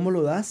es cómo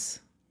lo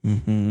das,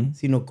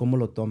 sino cómo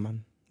lo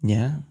toman.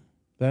 Yeah.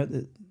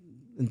 ¿Verdad?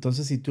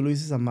 Entonces, si tú lo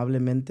dices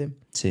amablemente,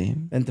 sí.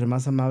 Entre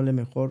más amable,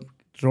 mejor.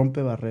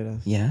 Rompe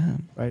barreras. Yeah.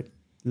 Right?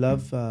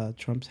 Love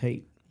trumps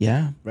hate.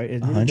 Yeah. Right?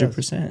 It really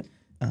 100%.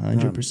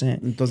 100%.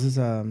 Entonces,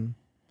 and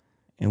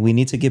we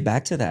need to get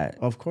back to that.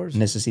 Of course.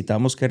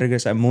 Necesitamos que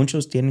regresar.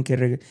 Muchos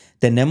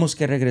tenemos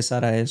que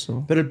regresar a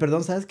eso. Pero el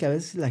perdón, ¿sabes? Que a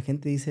veces la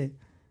gente dice,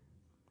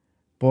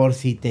 por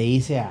si te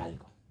hice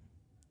algo.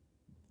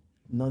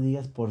 No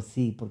digas por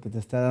sí, porque te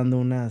está dando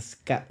un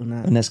escape.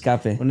 Un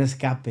escape.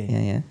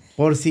 Yeah.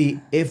 Por si,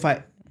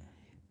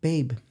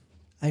 babe,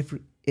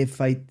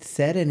 if I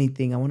said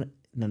anything, I want to...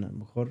 No,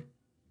 mejor,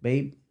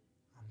 babe,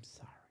 I'm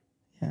sorry.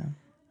 Yeah.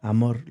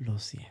 Amor, lo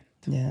siento.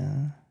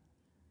 Yeah.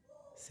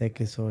 Sé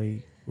que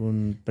soy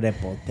un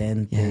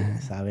prepotente,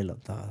 sábelo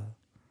todo.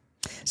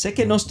 Sé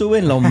que no estuve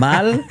en lo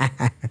mal.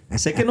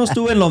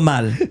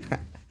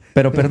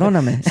 Pero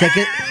perdóname.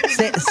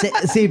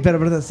 Sí, pero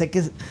perdón, sé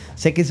que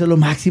soy lo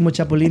máximo,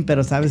 Chapulín,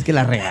 pero sabes que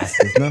la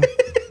regaste, ¿no?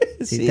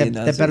 Sí,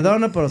 te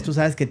perdono, pero tú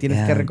sabes que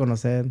tienes que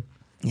reconocer.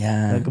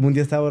 Como un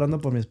día estaba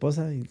orando por mi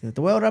esposa y te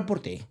voy a orar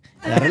por ti.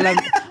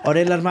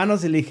 Oré las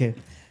manos y le dije,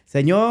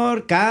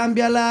 Señor,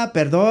 cámbiala,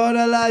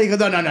 perdónala. Dijo,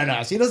 no,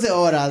 así no se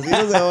ora,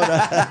 Ya,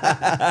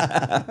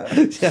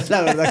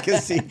 la verdad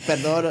que sí,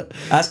 perdona.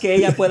 Haz que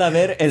ella pueda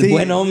ver el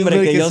buen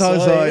hombre que yo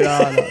soy.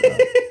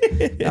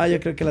 No, yo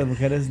creo que las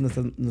mujeres,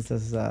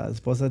 nuestras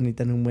esposas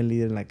necesitan un buen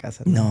líder en la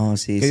casa. No,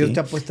 sí, que Dios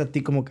te ha puesto a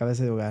ti como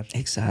cabeza de hogar.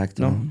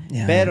 Exacto. ¿No?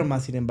 Pero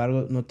más, sin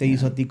embargo, no te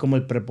hizo a ti como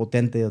el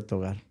prepotente de tu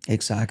hogar.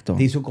 Exacto.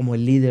 Te hizo como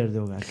el líder de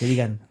hogar. Que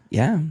digan.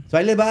 So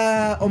ahí les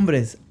va,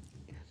 hombres.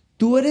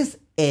 Tú eres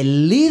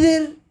el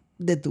líder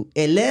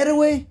el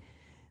héroe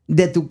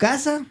de tu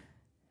casa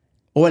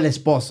o el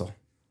esposo.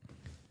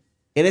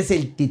 Eres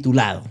el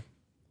titulado.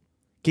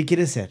 ¿Qué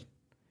quieres ser?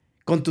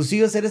 ¿Con tus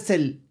hijos eres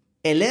el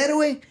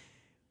héroe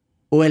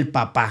o el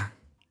papá?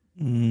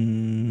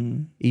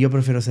 Y yo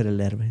prefiero ser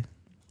el héroe.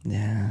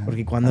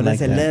 Porque cuando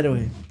eres el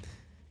héroe,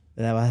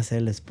 vas a ser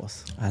el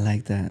esposo. I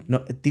like that.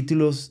 No,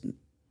 títulos...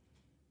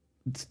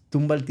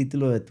 Tumba el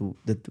título de tu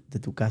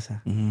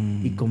casa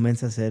y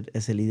comienza a ser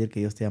ese líder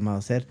que Dios te ha llamado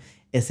a ser.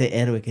 Ese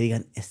héroe que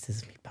digan, este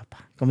es mi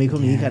papá. Como dijo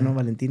mi hija, ¿no?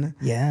 Valentina.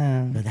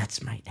 But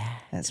that's my dad.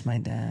 That's my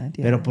dad.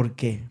 ¿Pero por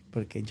qué?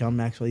 Porque John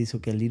Maxwell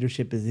dijo que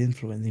leadership es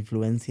influence.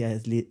 Influencia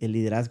es el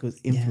liderazgo es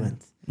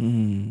influence.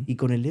 Y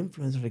con el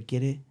influence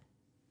requiere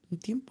un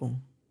tiempo.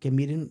 Que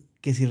miren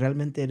que si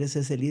realmente eres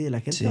ese líder,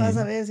 la gente va a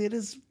saber si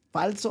eres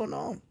falso o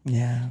no.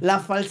 La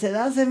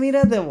falsedad se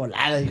mira de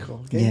volada,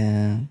 hijo.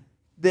 ¿Okay?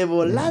 De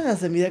volada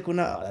se mira con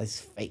una... it's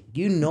fake.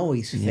 You know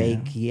he's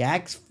fake. He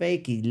acts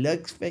fake. He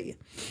looks fake.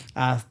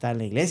 Hasta en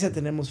la iglesia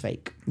tenemos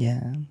fake. Yo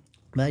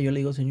le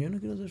digo, Señor, yo no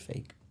quiero ser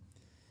fake.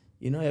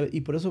 Y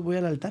por eso voy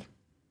al altar.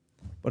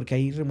 Porque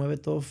ahí remueve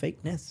todo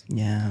fakeness.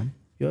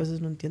 Yo a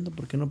veces no entiendo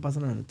por qué no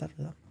pasan al altar,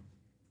 ¿verdad?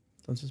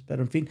 Entonces,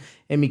 pero en fin.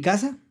 En mi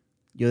casa,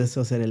 yo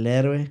deseo ser el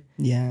héroe,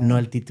 no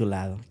el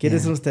titulado.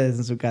 ¿Quiénes son ustedes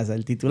en su casa?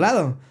 ¿El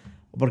titulado?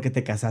 ¿O porque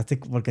te casaste?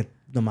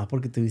 Nomás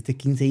porque tuviste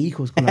 15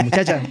 hijos con la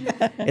muchacha.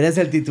 Eres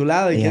el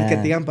titulado y quieres que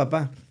te digan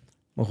papá.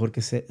 Mejor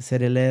que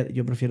ser el héroe.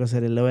 Yo prefiero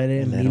ser el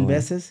héroe 1000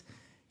 veces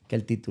que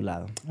el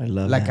titulado.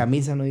 La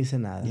camisa no dice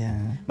nada.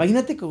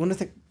 Imagínate con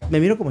me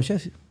miro como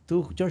chef.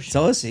 Tú, George.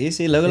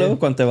 Sí. Luego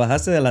cuando te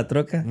bajaste de la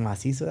troca.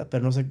 Macizo,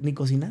 pero no sé ni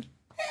cocinar.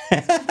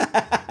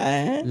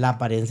 La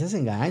apariencia se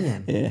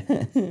engañan.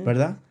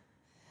 ¿Verdad?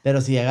 Pero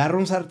si agarro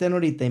un sartén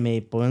ahorita y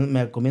me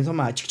comienzo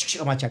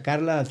a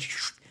machacarla...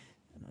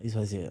 Y eso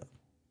decir,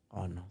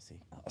 no, sí.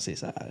 Sí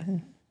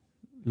sabe.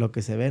 Lo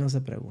que se ve no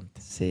se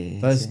pregunta. Sí.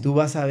 Entonces tú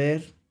vas a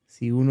ver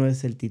si uno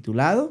es el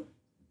titulado,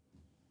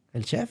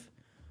 el chef,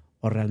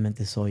 o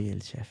realmente soy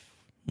el chef.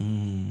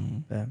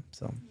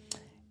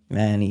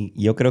 Man, y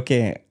yo creo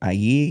que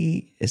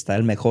ahí está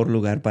el mejor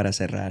lugar para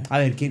cerrar. A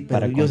ver,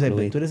 yo sé,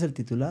 ¿tú eres el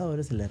titulado o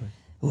eres el héroe?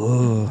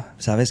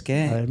 ¿Sabes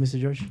qué? A ver, Mr.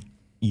 George.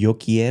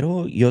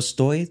 Yo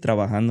estoy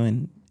trabajando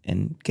en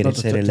en querer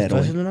ser el Te héroe. estoy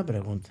haciendo una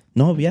pregunta.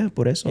 No, ya,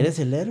 por eso. ¿Eres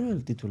el héroe o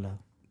el titulado?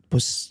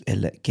 Pues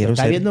quiero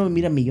Está ser... viendo,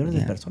 mira, millones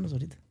de personas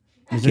ahorita.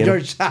 Mr. Quiero-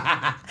 George.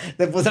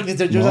 Te puse al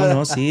Mr. George.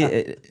 No, sí.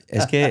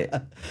 Es que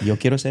yo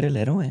quiero ser el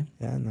héroe.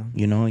 Ya, no.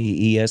 You know,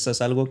 y eso es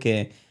algo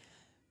que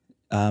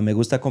me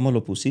gusta cómo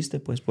lo pusiste,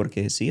 pues,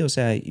 porque sí, o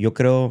sea, yo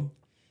creo...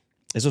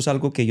 Eso es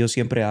algo que yo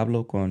siempre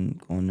hablo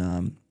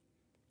cuando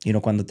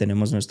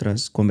tenemos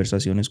nuestras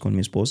conversaciones con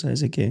mi esposa, es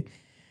de que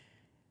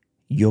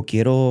yo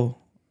quiero...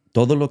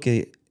 Todo lo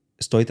que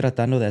estoy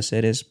tratando de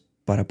hacer es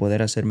para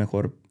poder hacer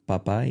mejor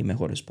papá y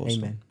mejor esposo.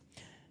 Amen.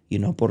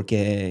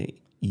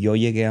 Porque yo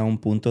llegué a un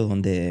punto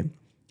donde,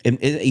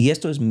 y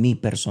esto es mi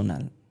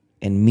personal,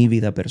 en mi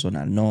vida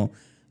personal, no,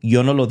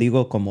 yo no lo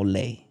digo como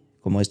ley,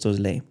 como esto es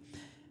ley,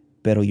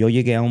 pero yo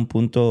llegué a un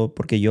punto,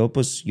 porque yo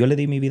le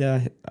di mi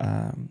vida,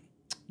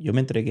 yo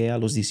me entregué a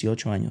los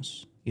 18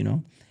 años,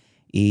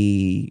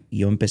 y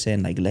yo empecé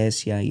en la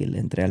iglesia y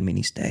entré al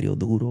ministerio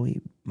duro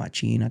y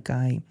machín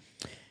acá,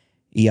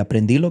 y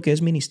aprendí lo que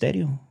es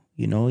ministerio,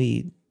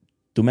 y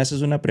tú me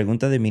haces una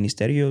pregunta de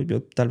ministerio,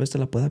 yo tal vez te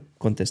la pueda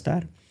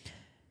contestar.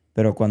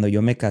 Pero cuando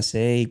yo me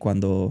casé y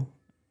cuando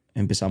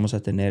empezamos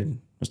a tener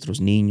nuestros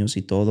niños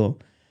y todo,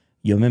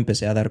 yo me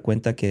empecé a dar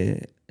cuenta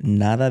que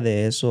nada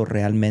de eso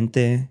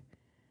realmente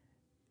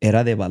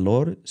era de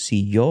valor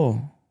si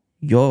yo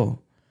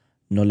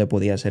no le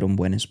podía ser un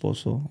buen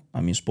esposo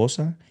a mi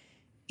esposa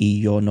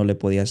y yo no le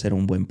podía ser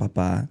un buen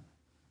papá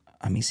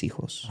a mis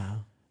hijos.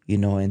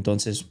 Wow.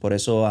 Entonces, por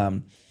eso...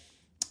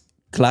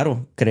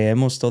 Claro,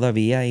 creemos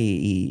todavía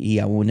y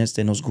aún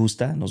nos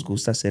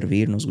gusta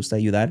servir, nos gusta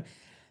ayudar,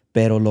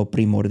 pero lo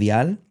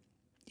primordial,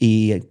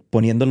 y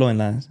poniéndolo en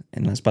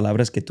las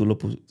palabras que tú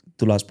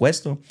lo has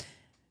puesto,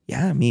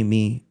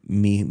 mi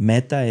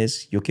meta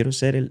es, yo quiero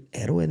ser el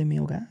héroe de mi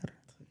hogar.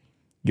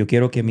 Yo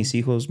quiero que mis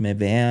hijos me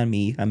vean,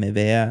 mi hija me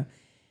vea,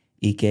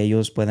 y que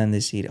ellos puedan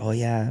decir, oh,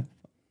 yeah,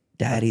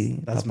 daddy,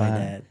 That's papá, my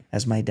dad.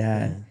 that's my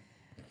dad. Yeah.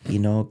 Y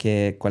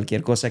que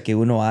cualquier cosa que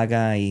uno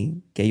haga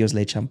y que ellos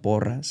le echan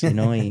porras,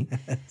 y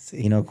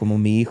Sí. como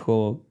mi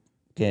hijo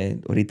que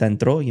ahorita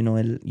entró,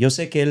 yo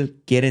sé que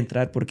él quiere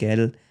entrar porque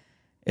él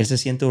se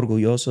siente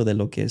orgulloso de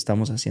lo que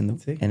estamos haciendo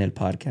Sí. en el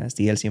podcast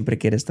y él siempre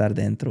quiere estar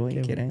dentro y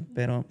Qué quiere,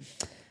 pero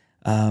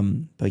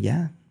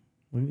ya,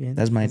 Muy bien.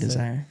 that's my O sea,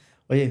 desire.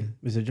 Oye,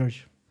 Mr.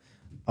 George,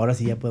 ahora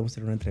sí ya podemos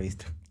tener una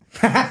entrevista.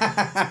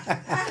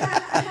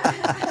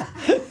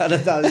 Ahora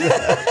está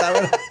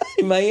bueno.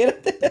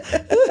 Imagínate.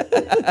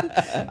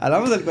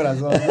 Hablamos del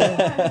corazón,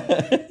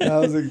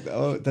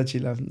 ¿no? Está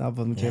chila. No,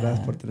 pues muchas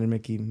gracias por tenerme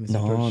aquí, Mr.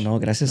 George. No,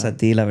 gracias a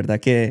ti. La verdad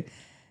que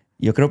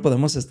yo creo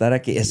podemos estar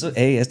aquí. Esto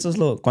es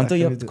lo...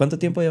 ¿Cuánto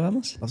tiempo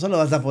llevamos? No solo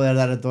vas a poder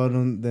darle todo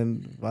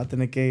vas a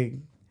tener que...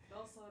 2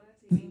 horas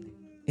y 20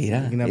 minutos.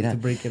 You're gonna have Mira. to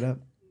break it up.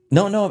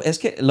 No, es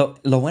que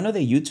lo bueno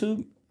de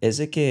YouTube es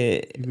de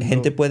que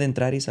gente puede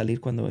entrar y salir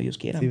cuando ellos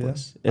quieran. Sí, ¿verdad?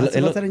 Pues.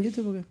 ¿Va a estar en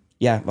YouTube o qué?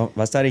 Ya, va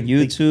a estar en ¿Y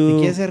YouTube.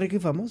 quieres ser rico y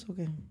famoso o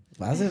qué?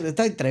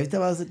 Esta entrevista te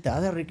vas a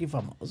hacer rico y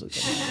famoso.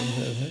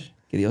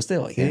 Que Dios te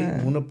Sí,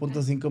 oiga.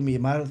 1.5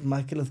 millones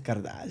más que los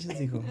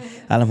Kardashians, hijo.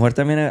 A lo mejor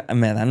también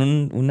me dan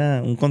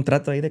un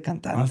contrato ahí de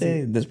cantante ¿Ah,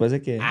 sí? después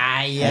de que...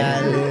 Ay,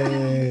 ya.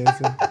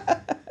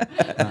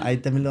 Ahí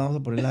también le vamos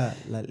a poner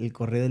el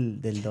correo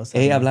del 12.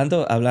 Hey,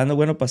 hablando,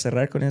 bueno, para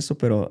cerrar con esto,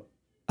 pero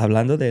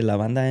hablando de la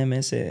banda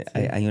MS,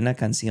 hay una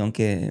canción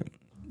que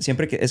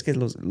siempre que es que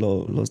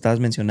lo estabas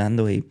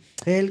mencionando y...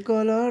 El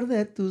color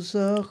de tus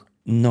ojos.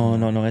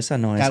 No, esa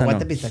no.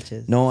 Caguate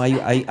pistaches. No,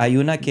 hay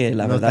una que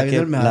la No, verdad está que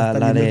viendo está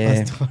la viendo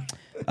el de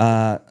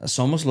pastor.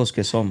 Somos los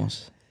que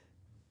somos.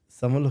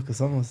 Somos los que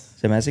somos.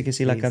 Se me hace que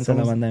sí la canta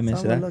la banda MS,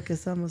 Somos ¿verdad? los que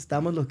estamos,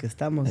 estamos los que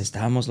estamos.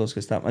 Estamos los que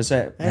estamos. O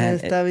sea, En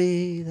esta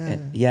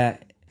vida. ya.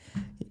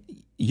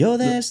 Yo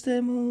de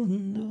este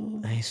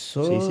mundo.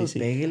 Eso, Sí.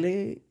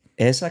 pégale.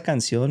 Esa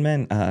canción,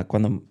 man,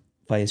 cuando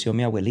falleció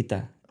mi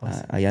abuelita, Sí.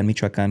 allá en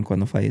Michoacán,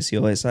 cuando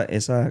falleció,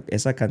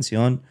 esa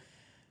canción,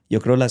 yo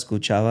creo la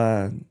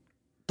escuchaba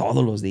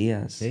todos los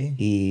días. Sí.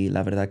 Y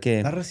la verdad que...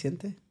 ¿Está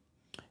reciente?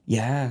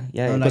 Ya.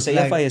 No, Pues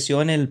ella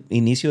falleció en el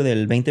inicio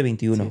del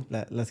 2021. Sí,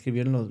 la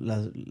escribieron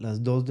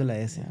las dos de la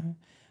S.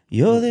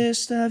 Yo de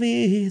esta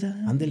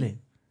vida... Ándele.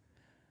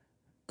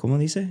 ¿Cómo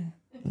dice?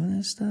 Yo de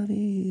esta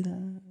vida...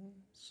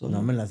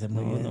 No me la sé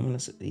muy bien. No me la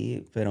sé,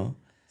 pero...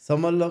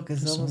 Somos lo que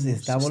somos y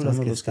estamos los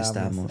que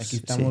estamos. Aquí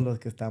estamos sí. los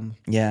que estamos.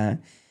 Ya,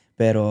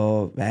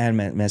 pero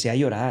man, me hacía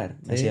llorar.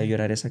 Me Sí. hacía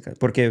llorar esa canción.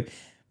 Porque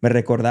me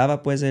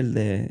recordaba, pues,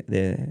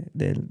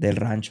 del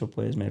rancho,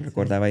 pues. Me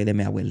recordaba ahí de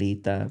mi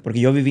abuelita. Porque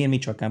yo viví en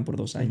Michoacán por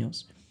 2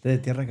 años. De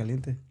Tierra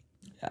Caliente.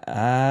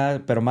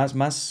 Pero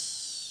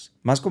más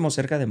como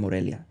cerca de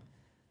Morelia.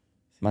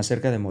 Más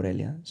cerca de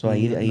Morelia. So,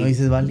 ahí, ¿No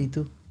dices Vali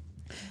tú?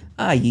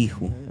 Ay,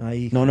 hijo.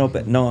 Ay,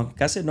 No,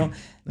 casi no.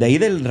 De ahí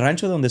del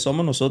rancho donde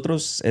somos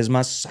nosotros es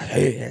más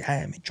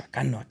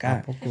michoacano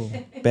acá. Tampoco.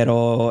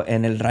 Pero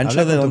en el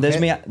rancho Habla de con donde tu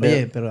es mi...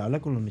 Oye, pero habla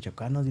con los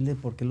michoacanos. Dile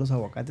por qué los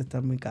aguacates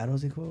están muy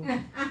caros, hijo.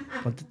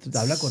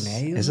 Habla con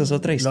ellos. Esa es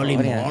otra historia.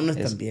 Los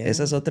limones también.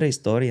 Esa es otra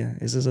historia.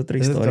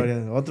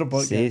 Otro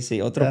podcast.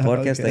 Sí, otro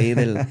podcast ahí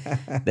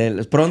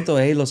del pronto,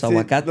 los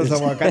aguacates.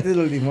 Los aguacates y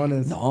los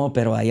limones. No,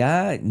 pero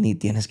allá ni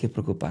tienes que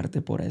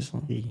preocuparte por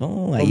eso. Sí.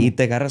 No, ahí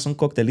te agarras un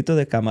coctelito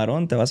de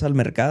camarón, te vas al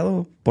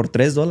mercado, por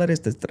 $3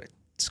 te traes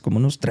como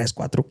unos 3,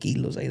 4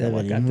 kilos ahí de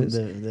aguacates.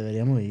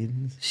 Deberíamos ir.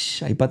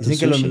 Ahí para tu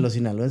Dicen que sushi. los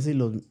sinaloenses y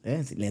los...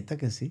 neta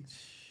que sí.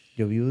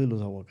 Yo vivo de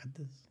los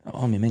aguacates. No,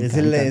 a mí me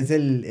encanta. Es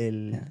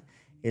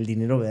el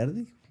dinero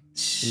verde.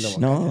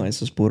 No,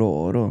 eso es puro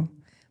oro.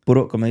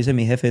 Puro, como dice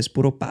mi jefe, es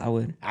puro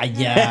power. ¡Ay,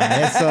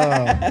 ya!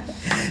 ¡Eso!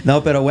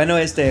 No, pero bueno,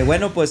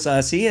 pues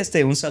así,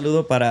 un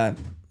saludo para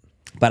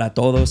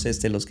todos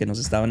los que nos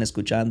estaban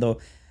escuchando,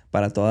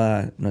 para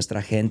toda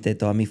nuestra gente,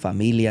 toda mi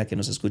familia que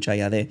nos escucha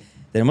allá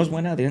tenemos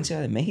buena audiencia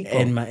de México.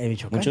 ¿En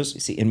Michoacán? Muchos,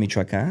 sí, en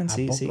Michoacán, ¿A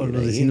sí, poco? sí.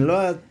 Los de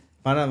Sinaloa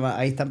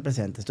ahí están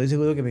presentes. Estoy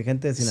seguro que mi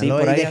gente de Sinaloa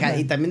por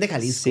ahí y también de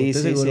Jalisco. Sí,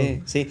 estoy seguro.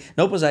 sí.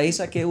 No, pues ahí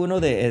saqué uno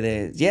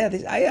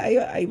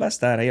ahí va a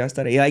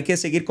estar. Y hay que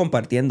seguir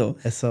compartiendo.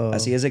 Eso.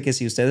 Así es de que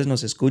si ustedes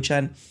nos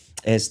escuchan,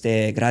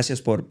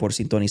 gracias por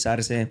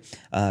sintonizarse.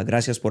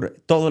 Gracias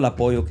por todo el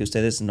apoyo que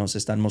ustedes nos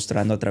están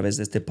mostrando a través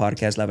de este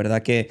podcast. La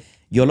verdad que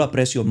yo lo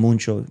aprecio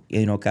mucho.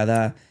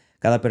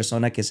 Cada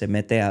persona que se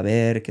mete a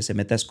ver, que se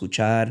mete a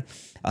escuchar,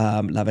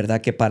 la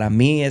verdad que para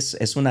mí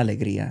es una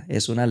alegría.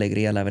 Es una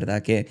alegría, la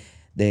verdad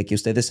de que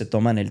ustedes se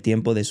toman el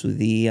tiempo de su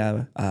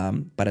día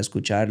para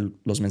escuchar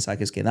los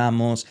mensajes que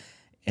damos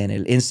en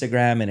el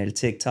Instagram, en el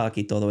TikTok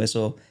y todo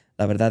eso.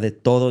 La verdad, de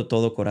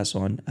todo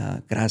corazón.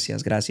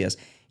 Gracias.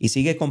 Y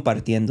sigue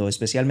compartiendo,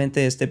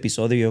 especialmente este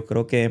episodio. Yo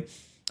creo que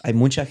hay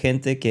mucha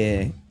gente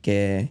que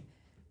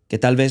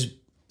tal vez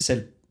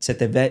se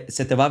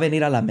te va a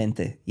venir a la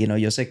mente.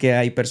 Yo sé que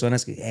hay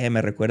personas que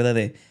me recuerda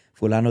de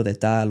fulano de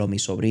tal, o mi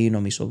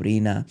sobrino, mi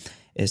sobrina,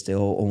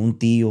 o un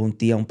tío, un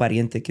tía, un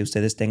pariente que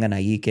ustedes tengan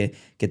ahí que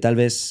tal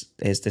vez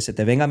se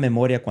te venga a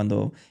memoria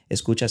cuando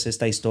escuchas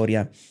esta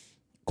historia.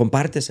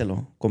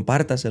 Compártaselo,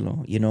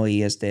 y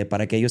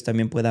para que ellos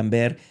también puedan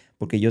ver,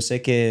 porque yo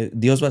sé que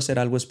Dios va a hacer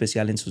algo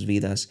especial en sus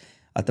vidas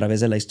a través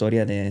de la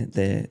historia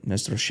de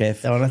nuestro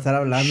chef. Te van a estar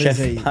hablando.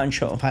 Chef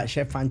Pancho.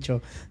 Chef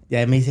Pancho.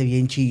 Ya me hice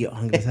bien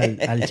chillón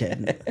gracias al chef.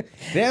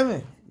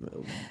 Créame,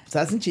 se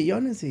hacen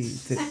chillones y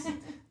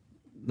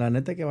la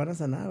neta que van a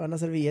sanar, van a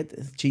hacer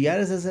billetes. Chillar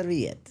es hacer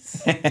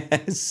billetes.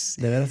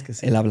 De veras que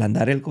sí. El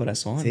ablandar el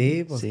corazón.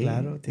 Sí, pues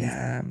claro.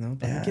 No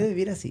quiere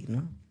vivir así,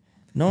 ¿no?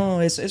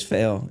 No, es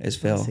feo, es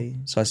feo. Sí.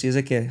 Así es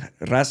de que,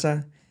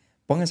 raza,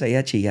 pónganse ahí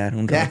a chillar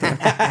un rato.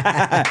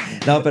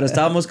 No, pero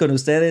estábamos con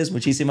ustedes.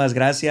 Muchísimas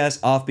gracias.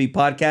 Offbeat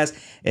Podcast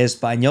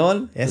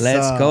Español. Eso.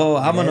 Let's go.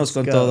 Vámonos Let's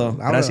con go. todo.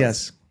 Vámonos.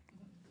 Gracias.